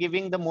we will be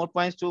giving the more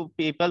points to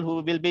people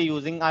who will be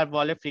using our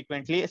wallet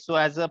frequently. So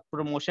as a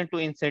promotion to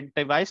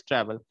incentivize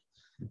travel.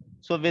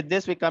 So with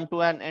this, we come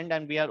to an end,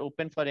 and we are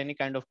open for any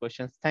kind of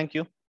questions. Thank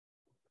you.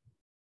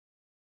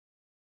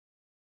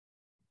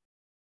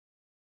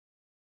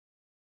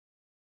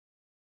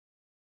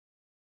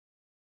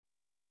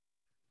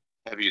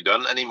 Have you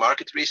done any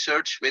market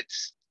research with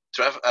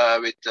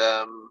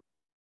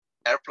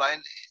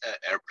airplane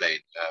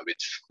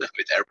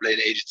with airplane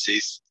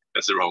agencies?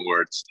 That's the wrong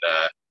word.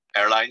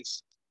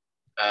 Airlines,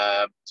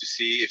 to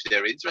see if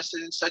they're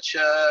interested in such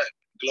a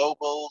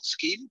global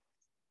scheme?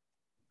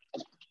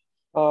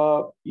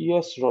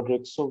 Yes,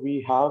 Roderick. So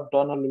we have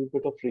done a little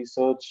bit of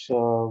research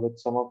with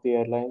some of the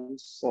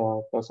airlines,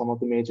 some of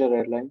the major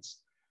airlines.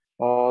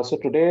 So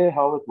today,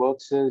 how it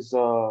works is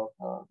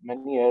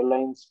many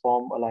airlines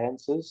form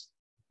alliances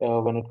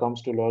when it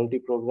comes to loyalty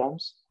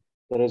programs.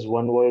 There is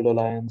One World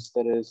Alliance,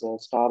 there is a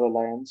Star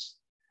Alliance.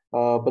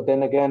 But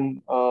then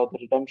again, the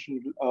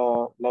redemption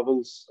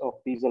levels of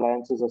these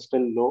alliances are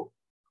still low,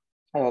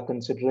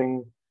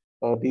 considering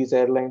these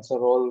airlines are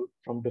all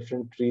from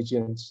different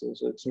regions.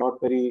 So it's not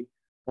very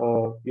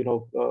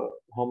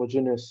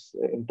homogeneous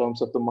in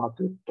terms of the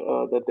market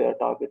that they are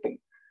targeting,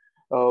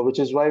 which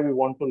is why we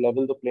want to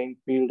level the playing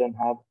field and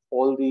have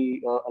all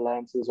the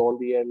alliances, all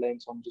the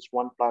airlines on just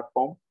one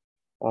platform,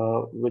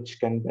 which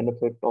can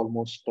benefit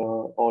almost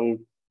all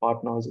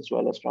partners as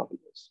well as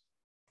travelers.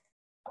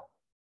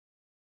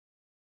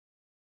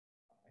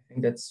 I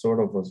think that sort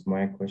of was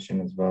my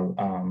question as well,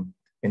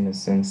 in the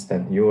sense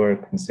that you are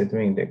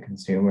considering the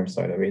consumer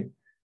side of it,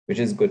 which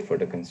is good for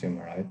the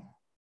consumer, right?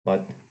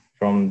 But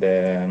from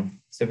the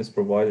service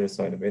provider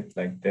side of it,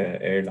 like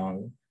the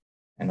airline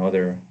and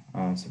other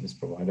service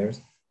providers,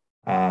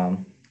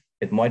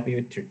 it might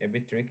be a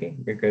bit tricky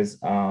because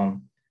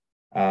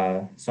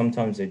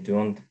sometimes they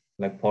don't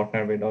like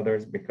partner with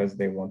others because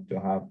they want to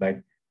have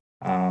like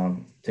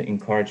to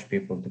encourage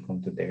people to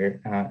come to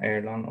their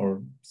airline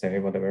or say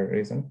whatever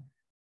reason.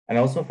 And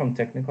also from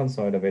technical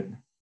side of it,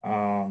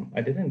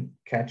 I didn't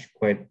catch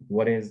quite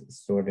what is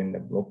stored in the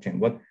blockchain.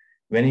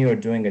 When you're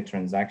doing a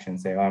transaction,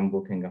 say I'm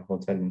booking a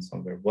hotel in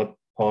somewhere, what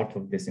part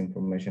of this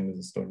information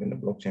is stored in the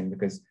blockchain?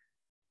 Because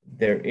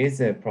there is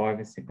a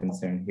privacy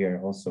concern here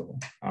also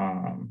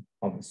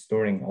of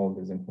storing all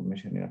this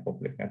information in a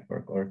public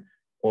network or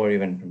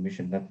even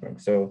permission network.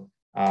 So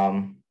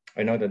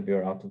I know that we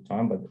are out of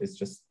time, but it's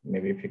just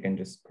maybe if you can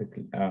just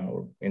quickly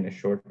or in a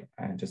short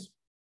just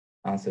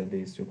answer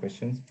these two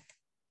questions.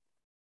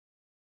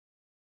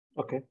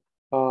 Okay.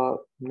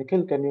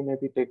 Nikhil, can you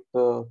maybe take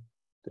the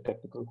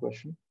technical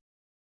question?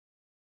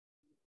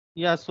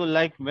 Yeah, so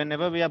like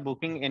whenever we are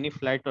booking any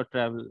flight or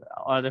travel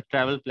or the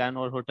travel plan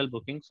or hotel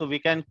booking, so we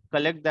can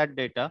collect that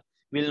data.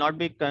 We'll not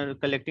be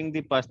collecting the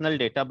personal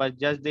data, but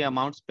just the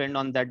amount spent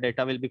on that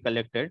data will be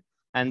collected,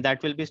 and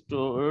that will be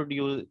stored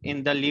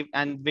in the leap,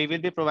 and we will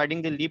be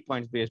providing the leap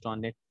points based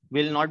on it.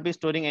 We'll not be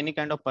storing any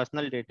kind of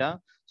personal data,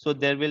 so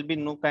there will be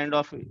no kind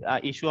of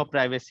issue of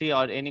privacy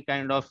or any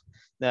kind of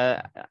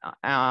the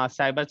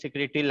cyber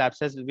security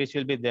lapses which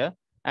will be there.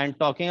 And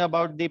talking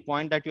about the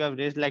point that you have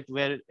raised, like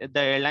where the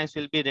airlines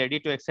will be ready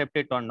to accept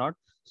it or not.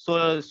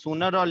 So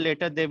sooner or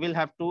later, they will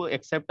have to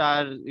accept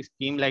our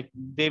scheme. Like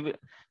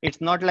it's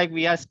not like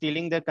we are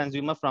stealing the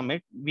consumer from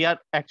it. We are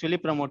actually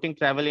promoting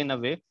travel in a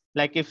way.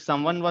 Like if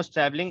someone was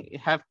traveling,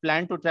 have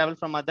planned to travel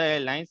from other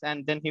airlines,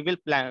 and then he will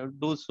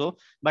do so,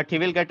 but he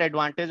will get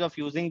advantage of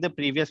using the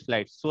previous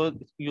flights. So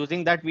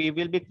using that, we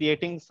will be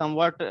creating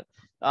somewhat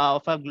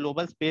of a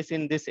global space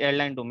in this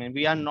airline domain.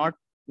 We are not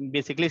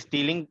basically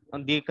stealing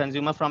the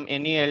consumer from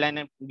any airline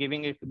and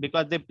giving it,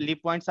 because the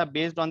leap points are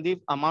based on the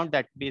amount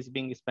that is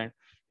being spent.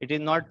 It is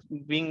not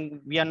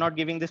we are not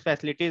giving this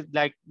facilities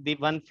like the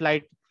one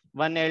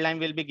airline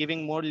will be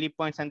giving more leap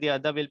points and the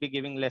other will be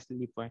giving less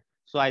leap points.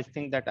 So I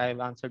think that I have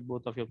answered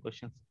both of your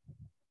questions.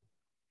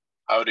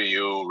 How do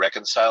you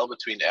reconcile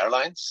between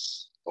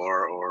airlines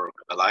or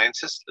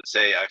alliances? Let's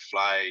say I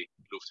fly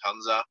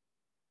Lufthansa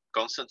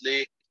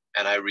constantly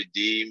and I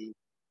redeem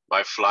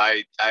my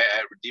flight, I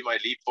redeem my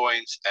leap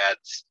points at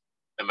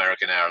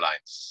American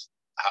Airlines.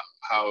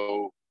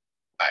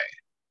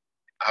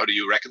 how do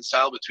you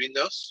reconcile between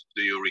those?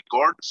 Do you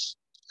record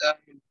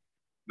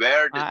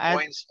where the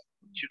points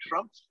shoot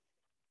from?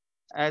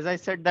 As I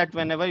said that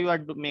whenever you are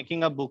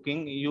making a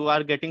booking, you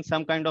are getting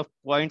some kind of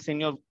points in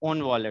your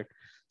own wallet.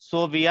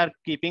 So we are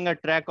keeping a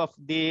track of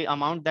the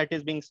amount that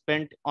is being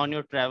spent on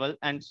your travel.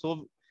 And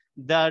so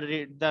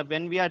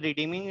when we are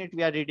redeeming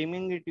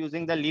it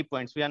using the Leap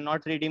points. We are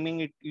not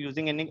redeeming it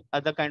using any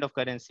other kind of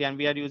currency, and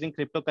we are using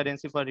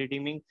cryptocurrency for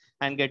redeeming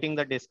and getting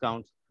the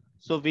discounts.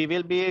 So we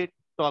will be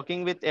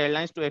talking with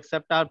airlines to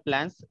accept our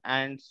plans,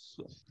 and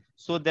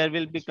so there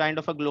will be kind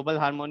of a global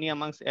harmony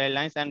amongst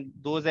airlines, and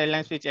those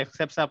airlines which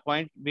accepts our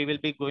point, we will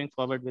be going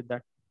forward with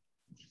that.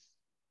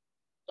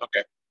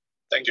 Okay,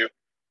 thank you.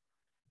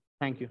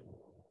 Thank you.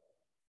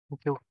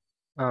 Thank you.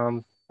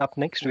 Up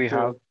next, we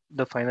have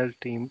the final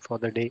team for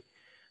the day,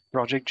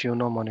 Project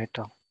Juno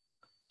Moneta.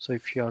 So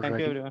if you are ready. Thank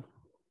you, everyone.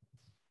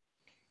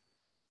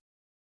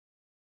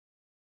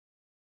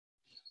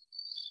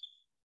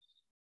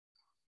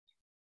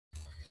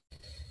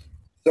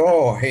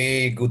 So,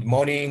 hey, good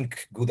morning,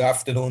 good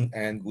afternoon,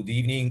 and good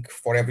evening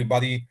for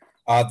everybody.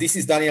 This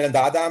is Daniel and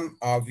Adam.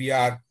 We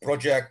are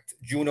Project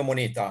Juno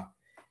Moneta.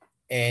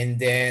 And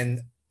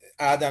then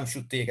Adam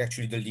should take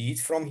actually the lead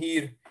from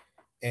here.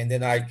 And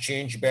then I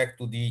change back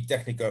to the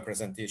technical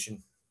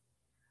presentation.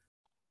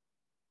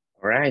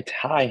 All right.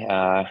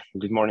 Hi.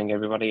 Good morning,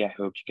 everybody. I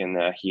hope you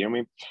can hear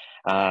me.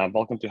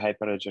 Welcome to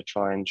Hyperledger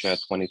Challenge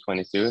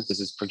 2022. This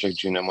is Project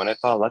Juno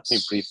Moneta. Let me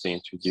briefly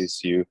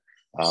introduce you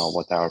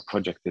what our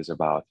project is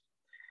about.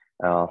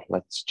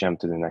 Let's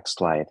jump to the next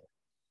slide.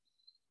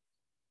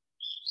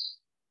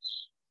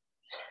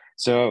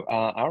 So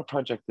our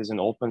project is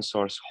an open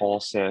source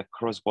wholesale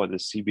cross-border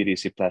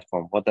CBDC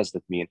platform. What does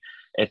that mean?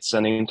 It's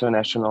an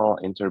international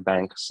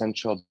interbank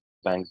central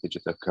bank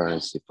digital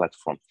currency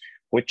platform,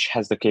 which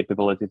has the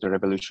capability to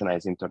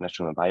revolutionize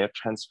international wire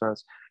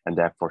transfers and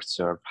therefore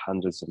serve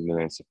hundreds of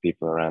millions of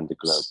people around the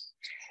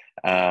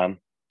globe.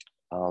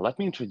 Let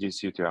me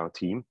introduce you to our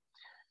team.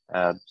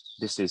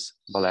 This is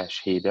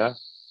Balázs Héder,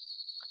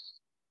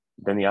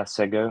 Daniel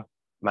Szegő,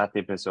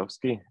 Máté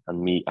Brezovsky,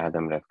 and me,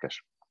 Adam Redkes.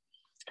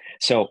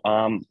 So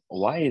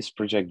why is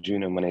Project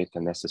Juno Moneta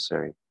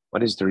necessary?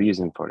 What is the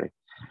reason for it?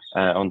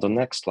 On the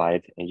next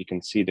slide, you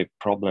can see the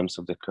problems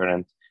of the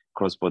current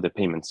cross-border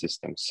payment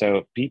system.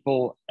 So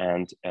people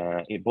and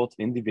both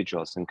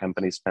individuals and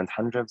companies spend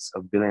hundreds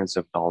of billions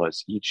of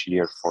dollars each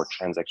year for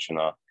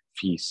transactional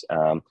fees,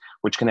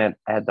 which can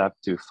add up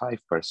to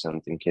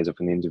 5% in case of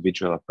an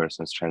individual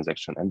person's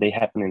transaction. And they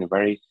happen in a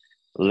very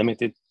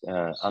limited,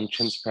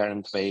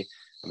 untransparent way,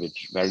 with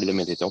very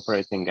limited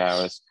operating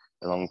hours,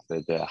 along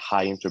with the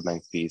high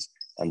interbank fees,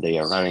 and they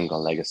are running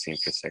on legacy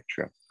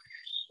infrastructure.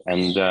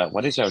 And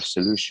what is our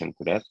solution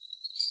to that?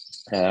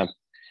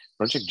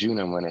 Project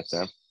Juno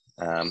Moneta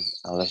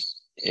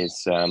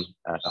is a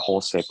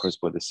wholesale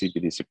cross-border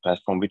CBDC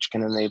platform which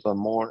can enable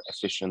more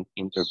efficient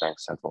interbank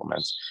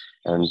settlements.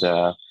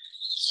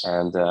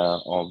 And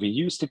we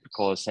use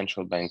typical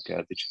central bank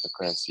digital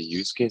currency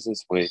use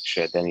cases, which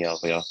Daniel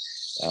will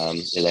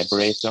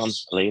elaborate on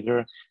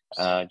later.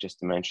 Just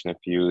to mention a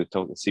few: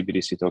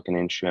 CBDC token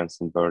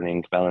issuance and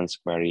burning, balance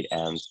query,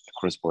 and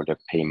cross-border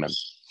payment.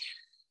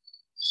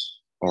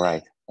 All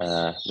right,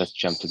 let's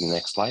jump to the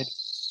next slide.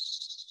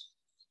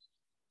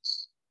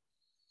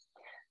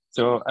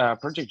 So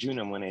Project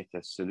Juno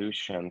Moneta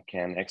solution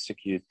can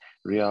execute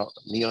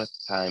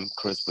real-time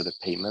cross-border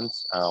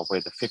payments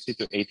with a 50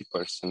 to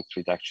 80%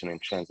 reduction in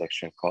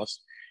transaction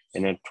cost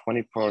in a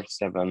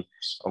 24/7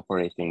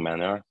 operating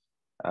manner,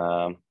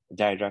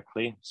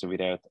 directly, so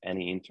without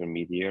any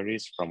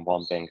intermediaries from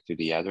one bank to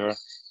the other.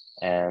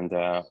 And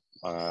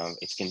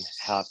it can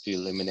help to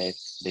eliminate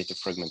data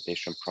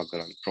fragmentation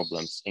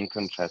problems in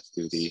contrast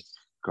to the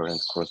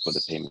current cross-border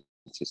payment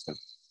system.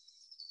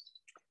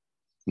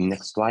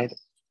 Next slide.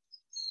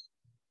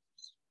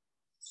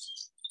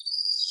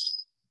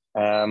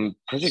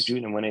 Project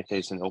Juno Moneta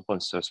is an open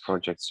source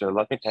project. So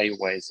let me tell you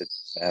why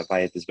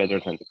it is better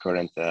than the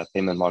current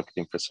payment market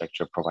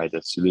infrastructure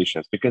provided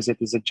solutions, because it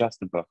is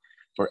adjustable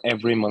for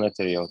every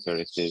monetary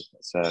authority's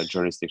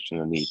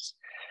jurisdictional needs.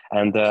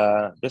 And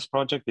this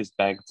project is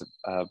backed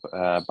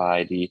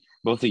by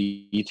both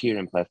the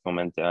Ethereum platform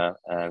and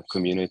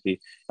community,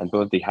 and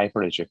both the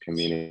Hyperledger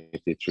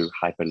community through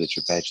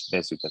Hyperledger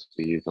Bezu that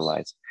we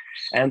utilize.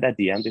 And at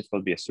the end, it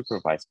will be a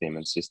supervised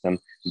payment system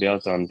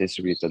built on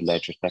distributed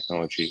ledger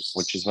technology,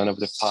 which is one of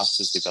the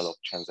fastest developed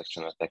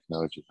transactional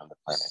technologies on the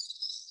planet.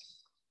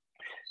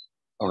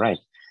 All right,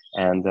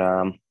 and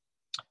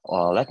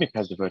let me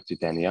pass the word to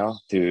Daniel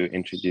to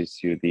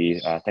introduce you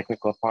the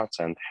technical parts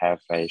and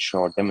have a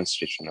short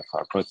demonstration of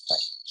our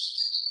prototype.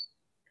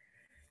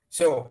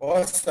 So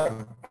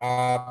awesome.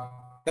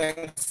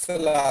 Thanks a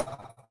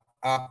lot.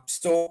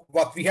 So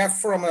what we have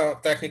from a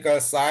technical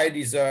side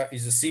is a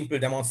simple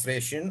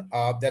demonstration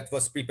that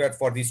was prepared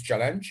for this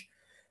challenge.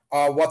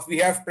 What we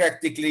have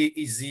practically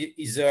is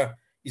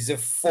a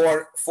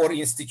four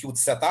institute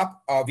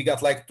setup. We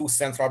got like 2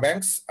 central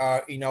banks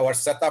in our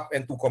setup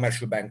and 2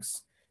 commercial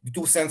banks. The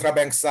 2 central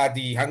banks are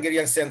the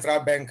Hungarian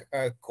Central Bank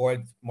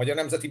called Magyar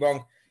Nemzeti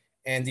Bank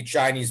and the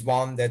Chinese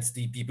one, that's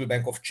the People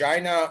Bank of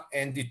China,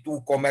 and the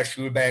two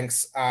commercial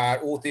banks are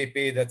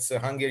OTP, that's a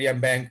Hungarian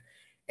bank,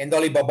 and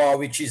Alibaba,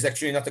 which is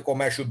actually not a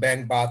commercial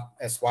bank, but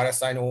as far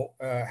as I know,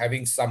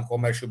 having some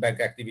commercial bank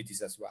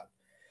activities as well.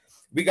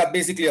 We got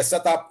basically a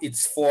setup.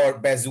 It's for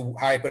Bezu,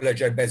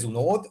 Hyperledger Bezu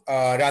node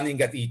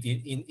running at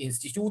Ideate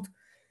Institute.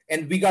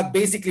 And we got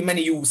basically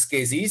many use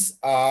cases.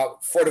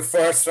 For the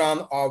first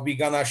run, we're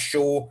gonna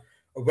show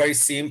a very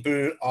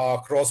simple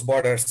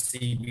cross-border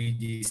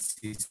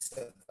CBDC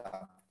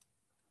setup.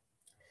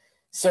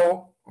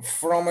 So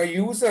from a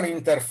user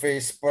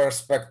interface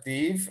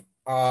perspective,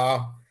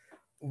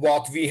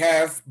 what we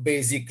have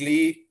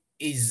basically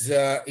is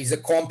a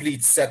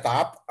complete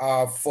setup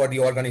for the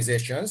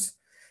organizations.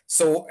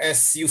 So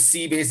as you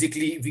see,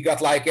 basically, we got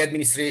like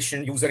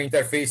administration user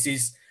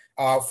interfaces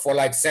for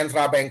like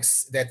central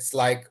banks. That's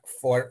like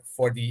for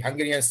the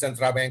Hungarian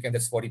Central Bank, and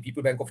that's for the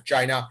People Bank of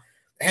China.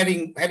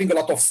 Having a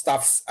lot of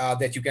stuffs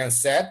that you can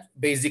set.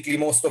 Basically,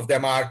 most of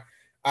them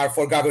are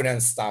for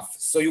governance stuff.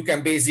 So you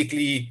can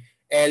basically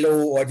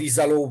allow or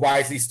disallow,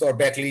 whitelist or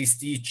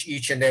blacklist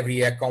each and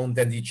every account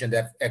and each and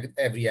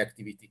every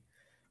activity.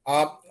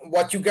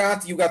 What you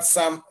got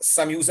some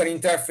user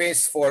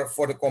interface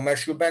for the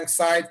commercial bank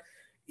side.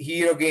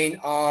 Here again,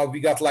 we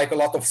got like a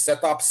lot of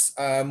setups,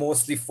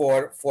 mostly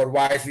for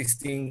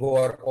whitelisting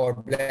or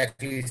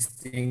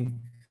blacklisting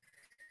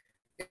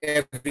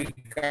every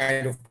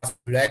kind of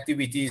possible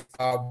activities,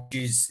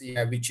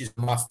 which is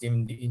must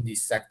in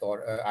this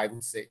sector, I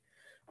would say.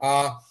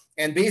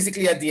 And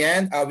basically at the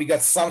end, we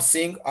got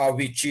something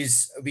which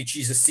is a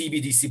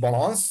CBDC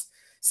balance.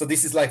 So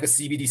this is like a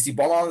CBDC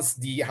balance.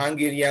 The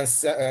Hungarian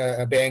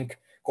bank,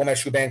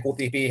 commercial bank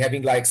OTP,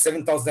 having like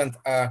 7,000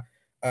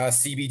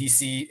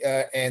 CBDC,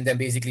 and then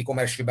basically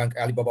commercial bank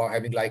Alibaba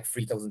having like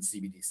 3,000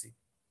 CBDC.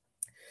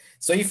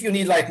 So if you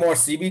need like more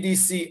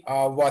CBDC,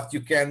 what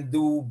you can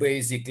do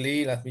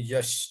basically, let me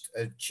just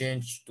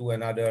change to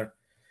another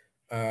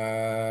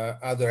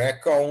other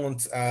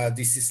account.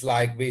 This is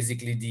like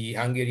basically the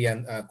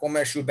Hungarian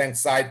commercial bank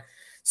side.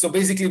 So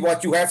basically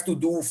what you have to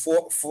do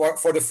for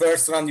the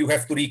first run, you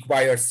have to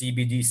require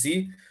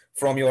CBDC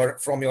from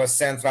your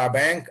central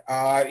bank.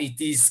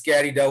 It is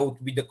carried out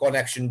with the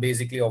connection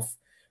basically of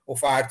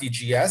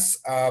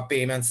RTGS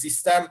payment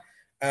system.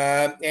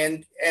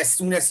 And as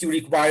soon as you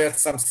require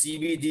some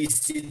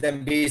CBDC,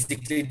 then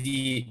basically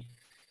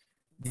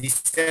the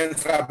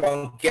central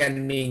bank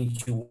can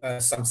mint you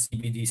some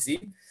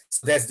CBDC.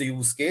 So that's the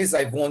use case.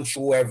 I won't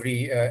show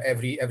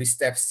every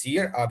steps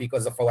here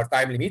because of our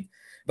time limit.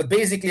 But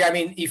basically, I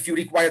mean, if you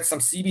require some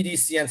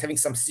CBDC and having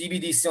some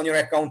CBDC on your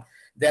account,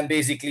 then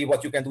basically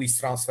what you can do is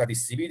transfer the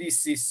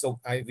CBDC. So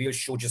I will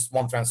show just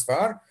one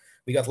transfer.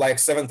 We got like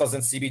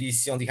 7,000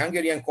 CBDC on the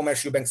Hungarian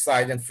commercial bank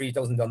side and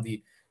 3,000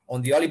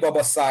 on the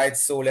Alibaba side.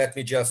 So let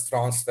me just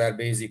transfer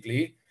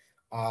basically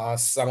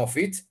some of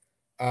it.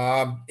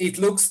 It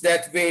looks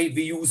that way.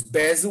 We use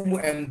Bezu,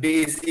 and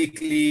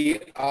basically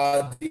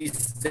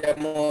this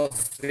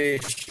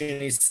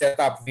demonstration is set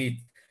up with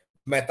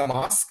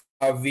MetaMask,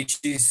 which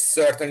is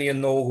certainly a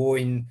no-go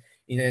in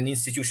an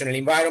institutional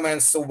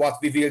environment. So what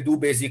we will do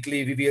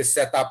basically, we will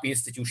set up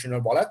institutional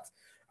wallet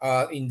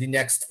in the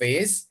next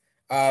phase.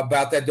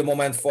 But at the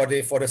moment, for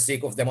the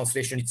sake of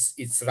demonstration,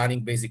 it's running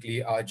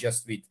basically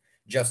just with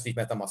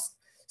MetaMask.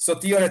 So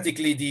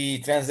theoretically, the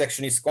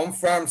transaction is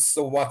confirmed.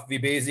 So what we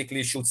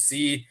basically should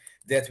see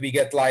that we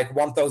get like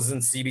 1,000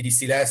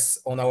 CBDC less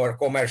on our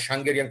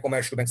Hungarian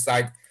commercial bank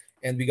side,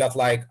 and we got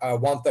like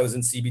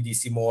 1,000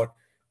 CBDC more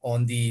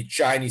on the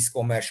Chinese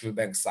commercial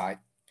bank side.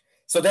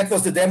 So that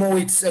was the demo.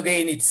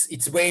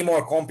 It's way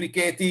more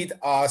complicated.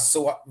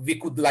 So we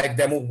could like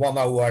demo 1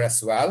 hour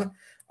as well,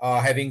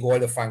 having all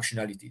the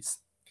functionalities.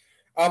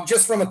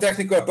 Just from a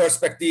technical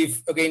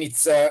perspective, again,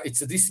 it's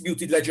a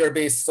distributed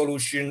ledger-based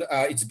solution.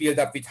 It's built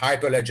up with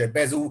Hyperledger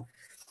Bezu.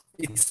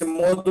 It's a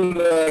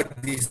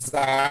modular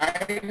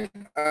design,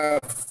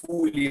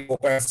 fully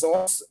open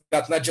source.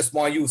 That's not just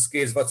one use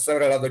case, but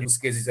several other use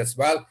cases as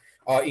well,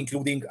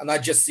 including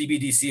not just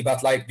CBDC,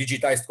 but like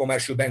digitized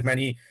commercial bank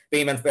money,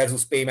 payment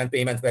versus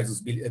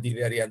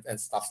delivery, and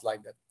stuff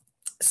like that.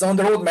 So on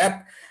the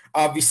roadmap,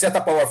 we set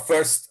up our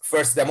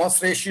first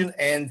demonstration,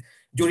 and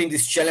during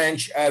this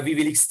challenge, we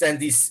will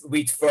extend this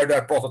with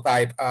further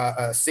prototype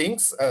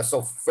things.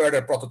 So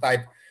further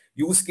prototype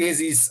use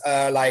cases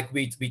like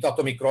with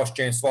atomic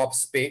cross-chain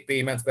swaps,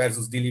 payment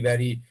versus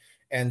delivery,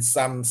 and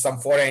some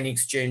foreign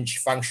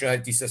exchange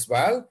functionalities as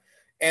well.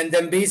 And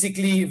then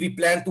basically we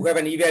plan to have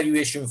an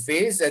evaluation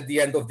phase at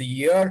the end of the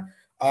year.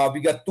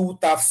 We got 2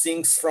 tough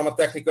things from a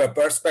technical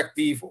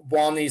perspective.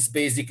 One is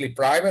basically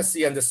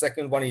privacy, and the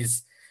second one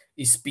is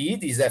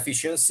speed, is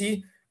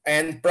efficiency.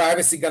 And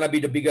privacy gonna be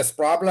the biggest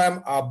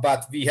problem,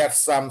 but we have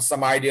some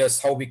ideas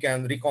how we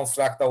can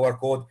reconstruct our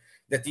code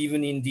that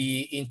even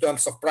in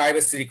terms of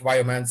privacy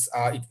requirements,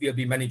 it will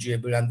be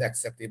manageable and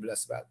acceptable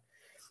as well.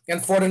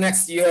 And for the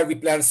next year, we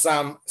plan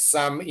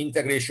some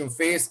integration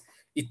phase.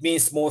 It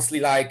means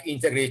mostly like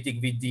integrating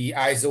with the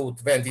ISO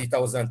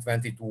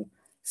 20022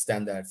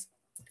 standards.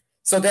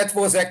 So that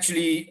was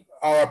actually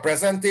our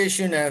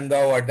presentation and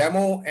our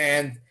demo.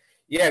 And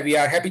yeah, we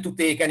are happy to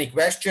take any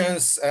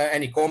questions,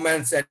 any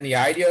comments, any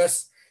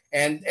ideas.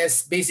 And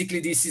as basically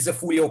this is a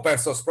fully open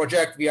source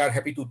project, we are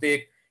happy to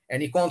take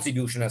any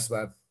contribution as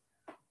well.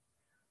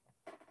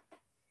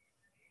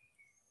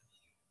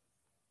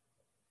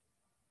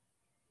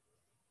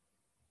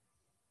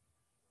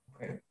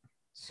 Okay,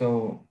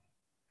 so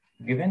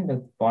given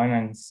that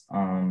finance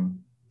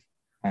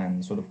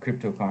and sort of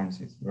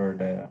cryptocurrencies were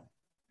the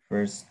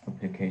first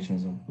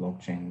applications of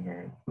blockchain,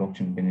 where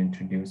blockchain been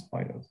introduced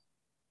by those,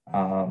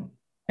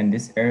 and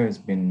this area has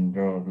been,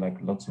 there are like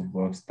lots of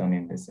works done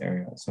in this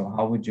area. So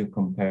how would you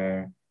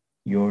compare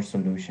your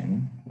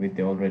solution with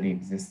the already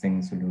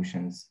existing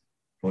solutions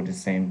for the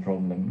same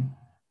problem?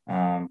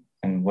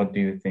 And what do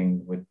you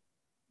think would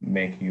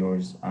make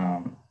yours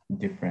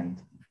different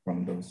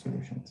from those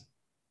solutions?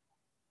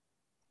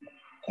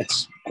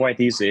 It's quite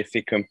easy if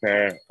we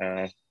compare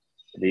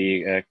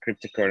the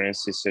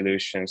cryptocurrency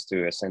solutions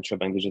to a central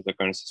bank digital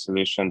currency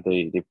solution.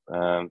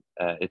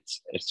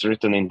 It's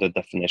written in the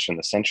definition.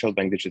 The central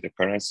bank digital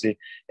currency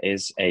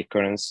is a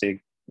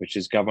currency which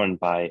is governed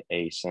by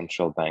a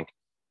central bank.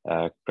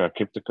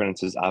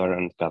 Cryptocurrencies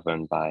aren't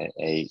governed by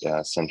a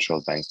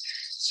central bank.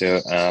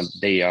 So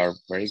they are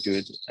very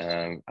good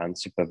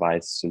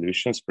unsupervised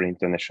solutions for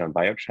international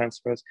wire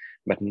transfers,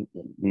 but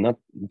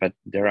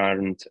there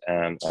aren't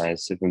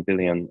 7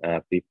 billion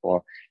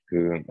people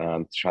who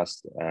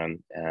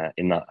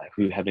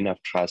who have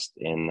enough trust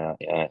in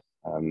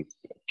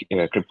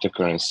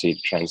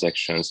cryptocurrency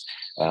transactions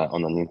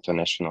on an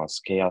international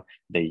scale.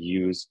 They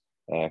use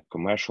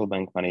commercial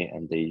bank money,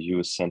 and they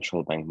use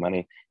central bank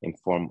money in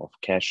form of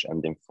cash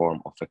and in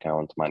form of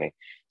account money.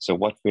 So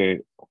what we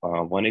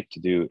wanted to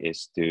do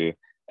is to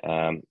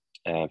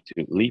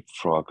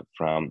leapfrog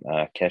from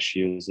cash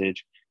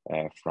usage,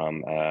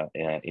 from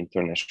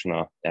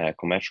international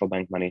commercial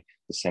bank money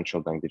to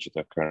central bank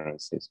digital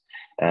currencies,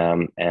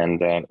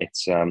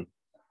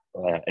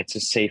 it's a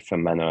safer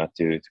manner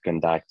to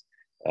conduct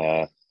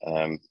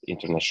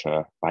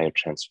international wire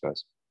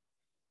transfers.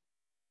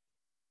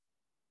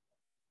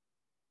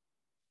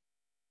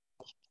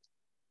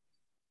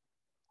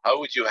 How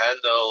would you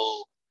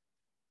handle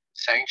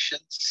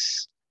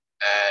sanctions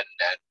and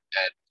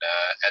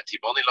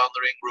anti-money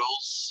laundering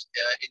rules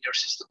in your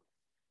system?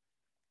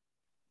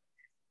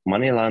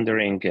 Money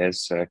laundering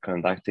is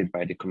conducted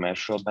by the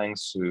commercial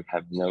banks who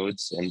have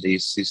nodes in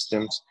these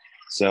systems.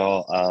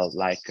 So,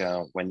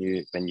 when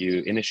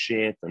you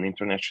initiate an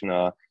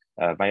international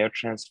wire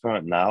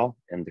transfer now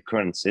in the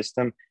current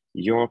system,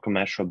 your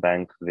commercial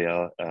bank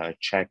will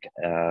check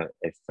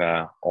if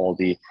all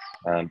the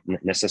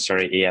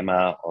necessary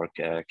AML or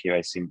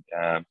KYC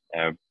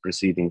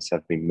proceedings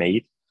have been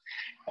made.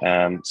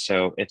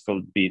 So it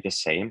will be the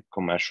same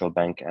commercial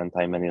bank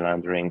anti-money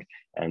laundering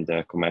and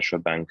commercial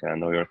bank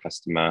know your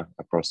customer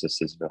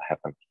processes will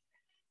happen.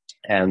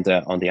 And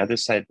on the other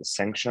side, the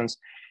sanctions,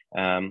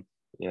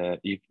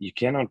 you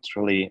cannot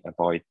really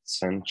avoid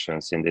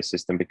sanctions in this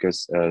system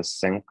because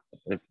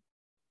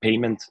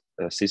payment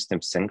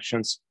system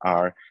sanctions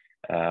are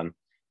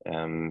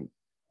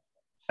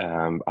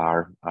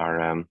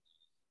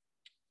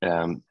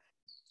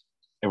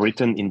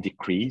written in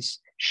decrees,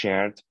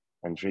 shared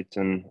and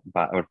written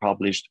by or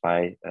published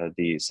by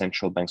the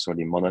central banks or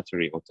the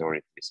monetary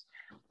authorities.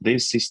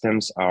 These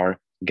systems are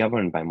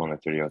governed by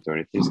monetary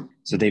authorities,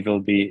 so they will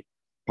be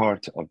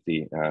part of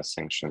the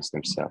sanctions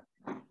themselves.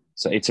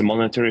 So it's a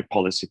monetary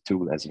policy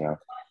tool as well,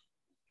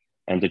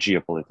 and a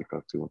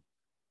geopolitical tool.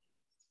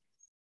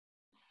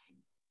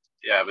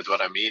 Yeah, but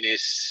what I mean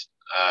is,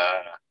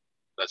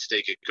 let's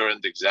take a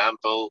current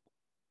example.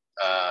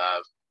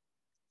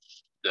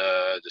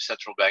 The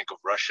Central Bank of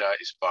Russia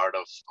is part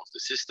of the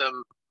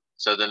system.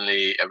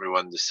 Suddenly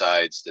everyone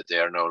decides that they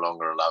are no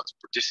longer allowed to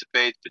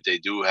participate, but they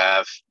do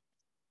have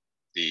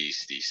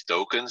these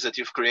tokens that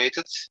you've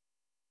created.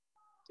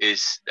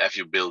 Have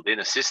you built in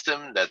a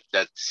system that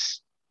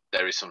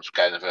there is some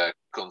kind of a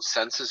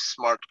consensus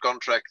smart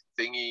contract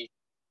thingy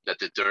that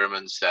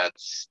determines that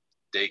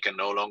they can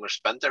no longer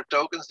spend their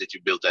tokens? Did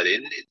you build that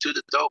into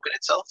the token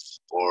itself,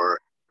 or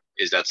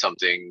is that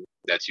something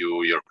that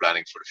you're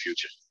planning for the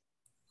future?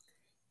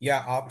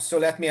 Yeah, so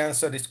let me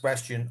answer this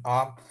question.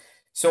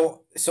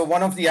 So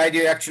one of the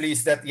idea actually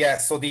is that, yeah,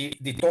 so the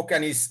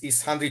token is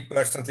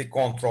 100%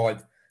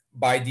 controlled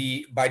by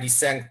the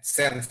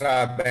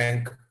central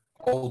bank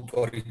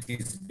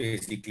authorities,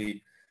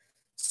 basically.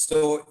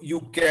 So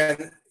you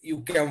can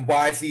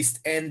whitelist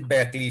and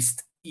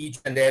blacklist each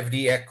and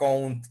every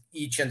account,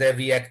 each and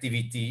every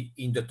activity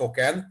in the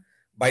token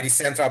by the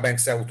central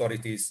bank's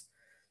authorities.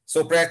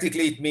 So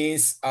practically it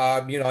means,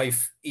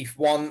 if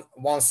one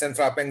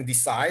central bank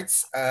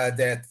decides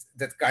that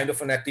kind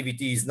of an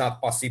activity is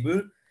not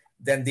possible,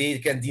 then they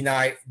can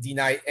deny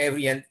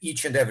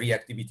each and every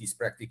activities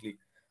practically.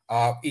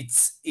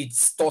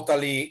 It's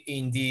totally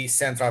in the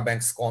central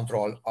bank's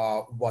control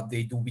what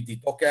they do with the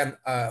token,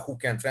 who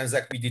can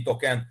transact with the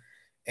token,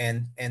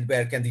 and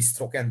where can this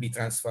token be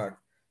transferred.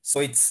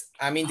 So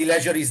the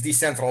ledger is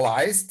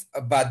decentralized,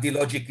 but the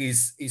logic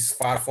is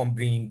far from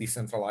being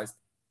decentralized.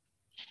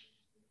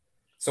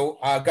 So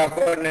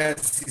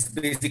governance is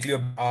basically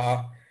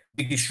a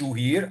big issue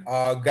here.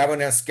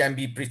 Governance can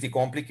be pretty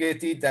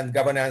complicated, and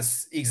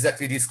governance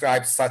exactly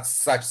describes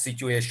such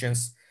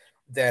situations,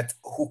 that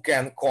who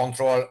can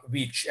control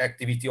which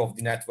activity of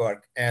the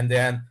network. And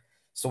then,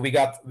 so we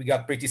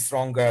got pretty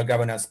strong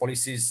governance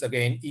policies.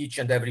 Again, each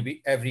and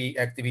every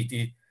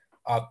activity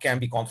can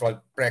be controlled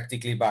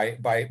practically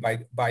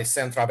by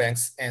central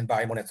banks and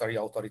by monetary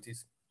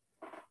authorities.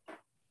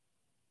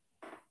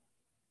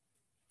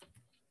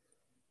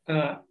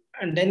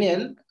 And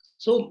Daniel,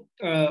 so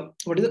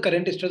what is the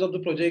current status of the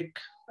project?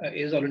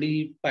 Is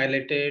already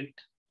piloted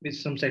with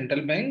some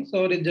central banks,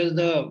 or is just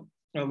the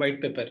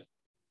white paper?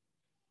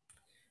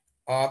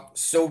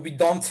 So we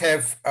don't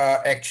have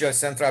actual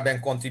central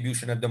bank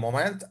contribution at the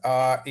moment.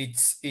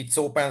 It's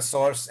open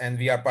source, and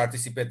we are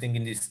participating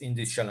in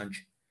this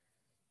challenge.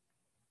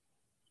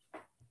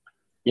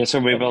 Yeah, so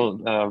we will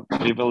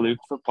look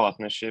for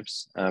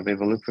partnerships. We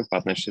will look for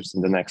partnerships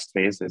in the next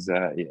phase. As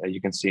you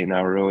can see in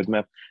our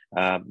roadmap,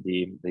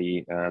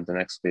 the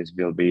next phase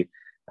will be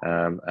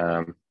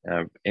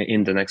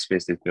in the next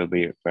phase. It will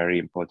be very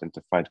important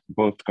to find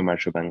both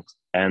commercial banks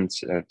and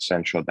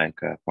central bank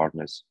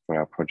partners for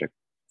our project.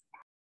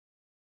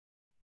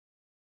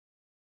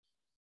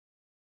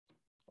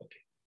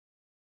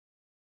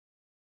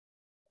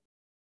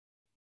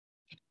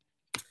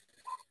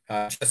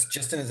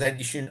 Just as an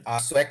addition,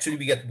 so actually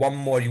we get one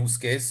more use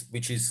case,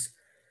 which is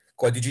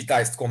called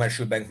digitized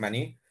commercial bank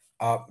money,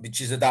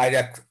 which is a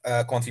direct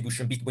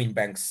contribution between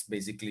banks,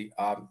 basically.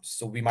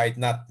 So we might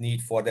not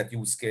need for that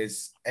use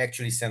case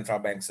actually central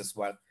banks as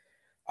well.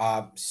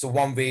 So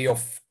one way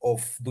of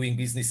doing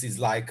business is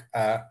like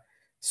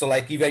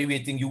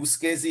evaluating use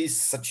cases,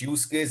 such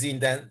use cases,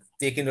 and then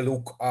taking a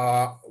look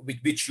with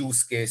which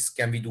use case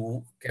can we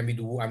do.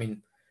 I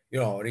mean,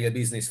 real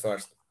business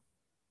first.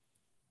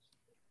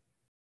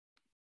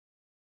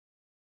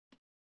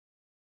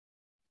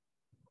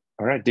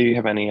 All right. Do you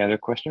have any other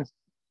questions?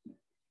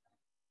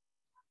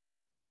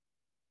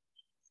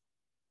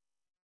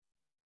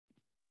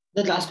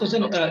 The last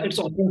question, it's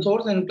open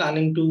source and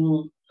planning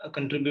to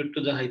contribute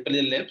to the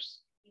Hyperledger labs.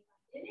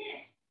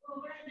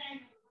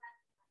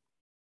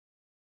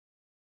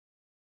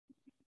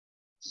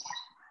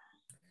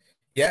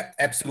 Yeah,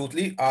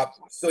 absolutely.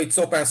 So it's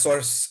open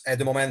source at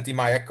the moment in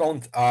my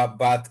account,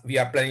 but we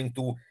are planning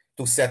to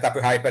set up a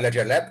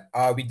Hyperledger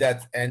lab with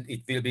that, and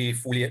it will be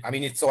fully, I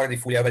mean, it's already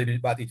fully available,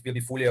 but it will be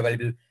fully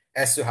available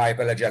as a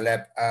Hyperledger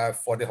lab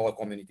for the whole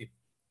community.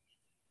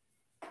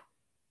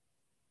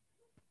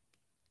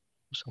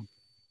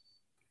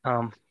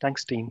 Awesome.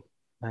 Thanks, team.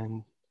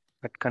 And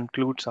that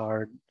concludes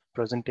our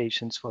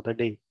presentations for the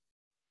day.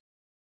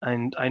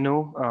 And I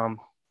know,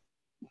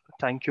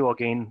 thank you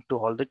again to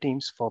all the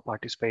teams for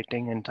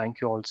participating, and thank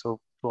you also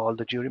to all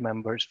the jury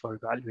members for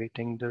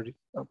evaluating the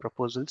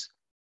proposals.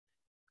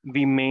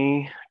 We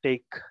may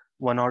take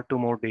 1 or 2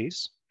 more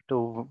days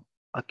to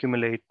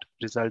accumulate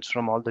results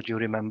from all the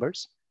jury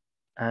members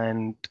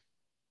and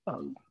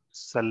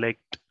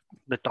select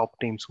the top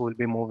teams who will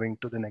be moving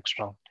to the next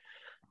round.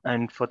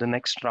 And for the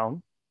next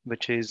round,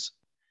 which is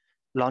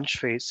launch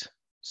phase,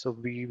 so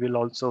we will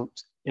also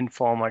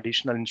inform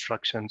additional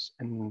instructions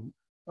in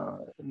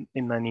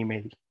an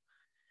email.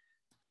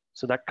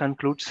 So that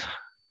concludes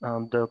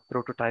the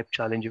prototype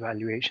challenge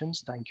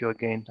evaluations. Thank you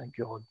again. Thank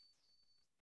you all.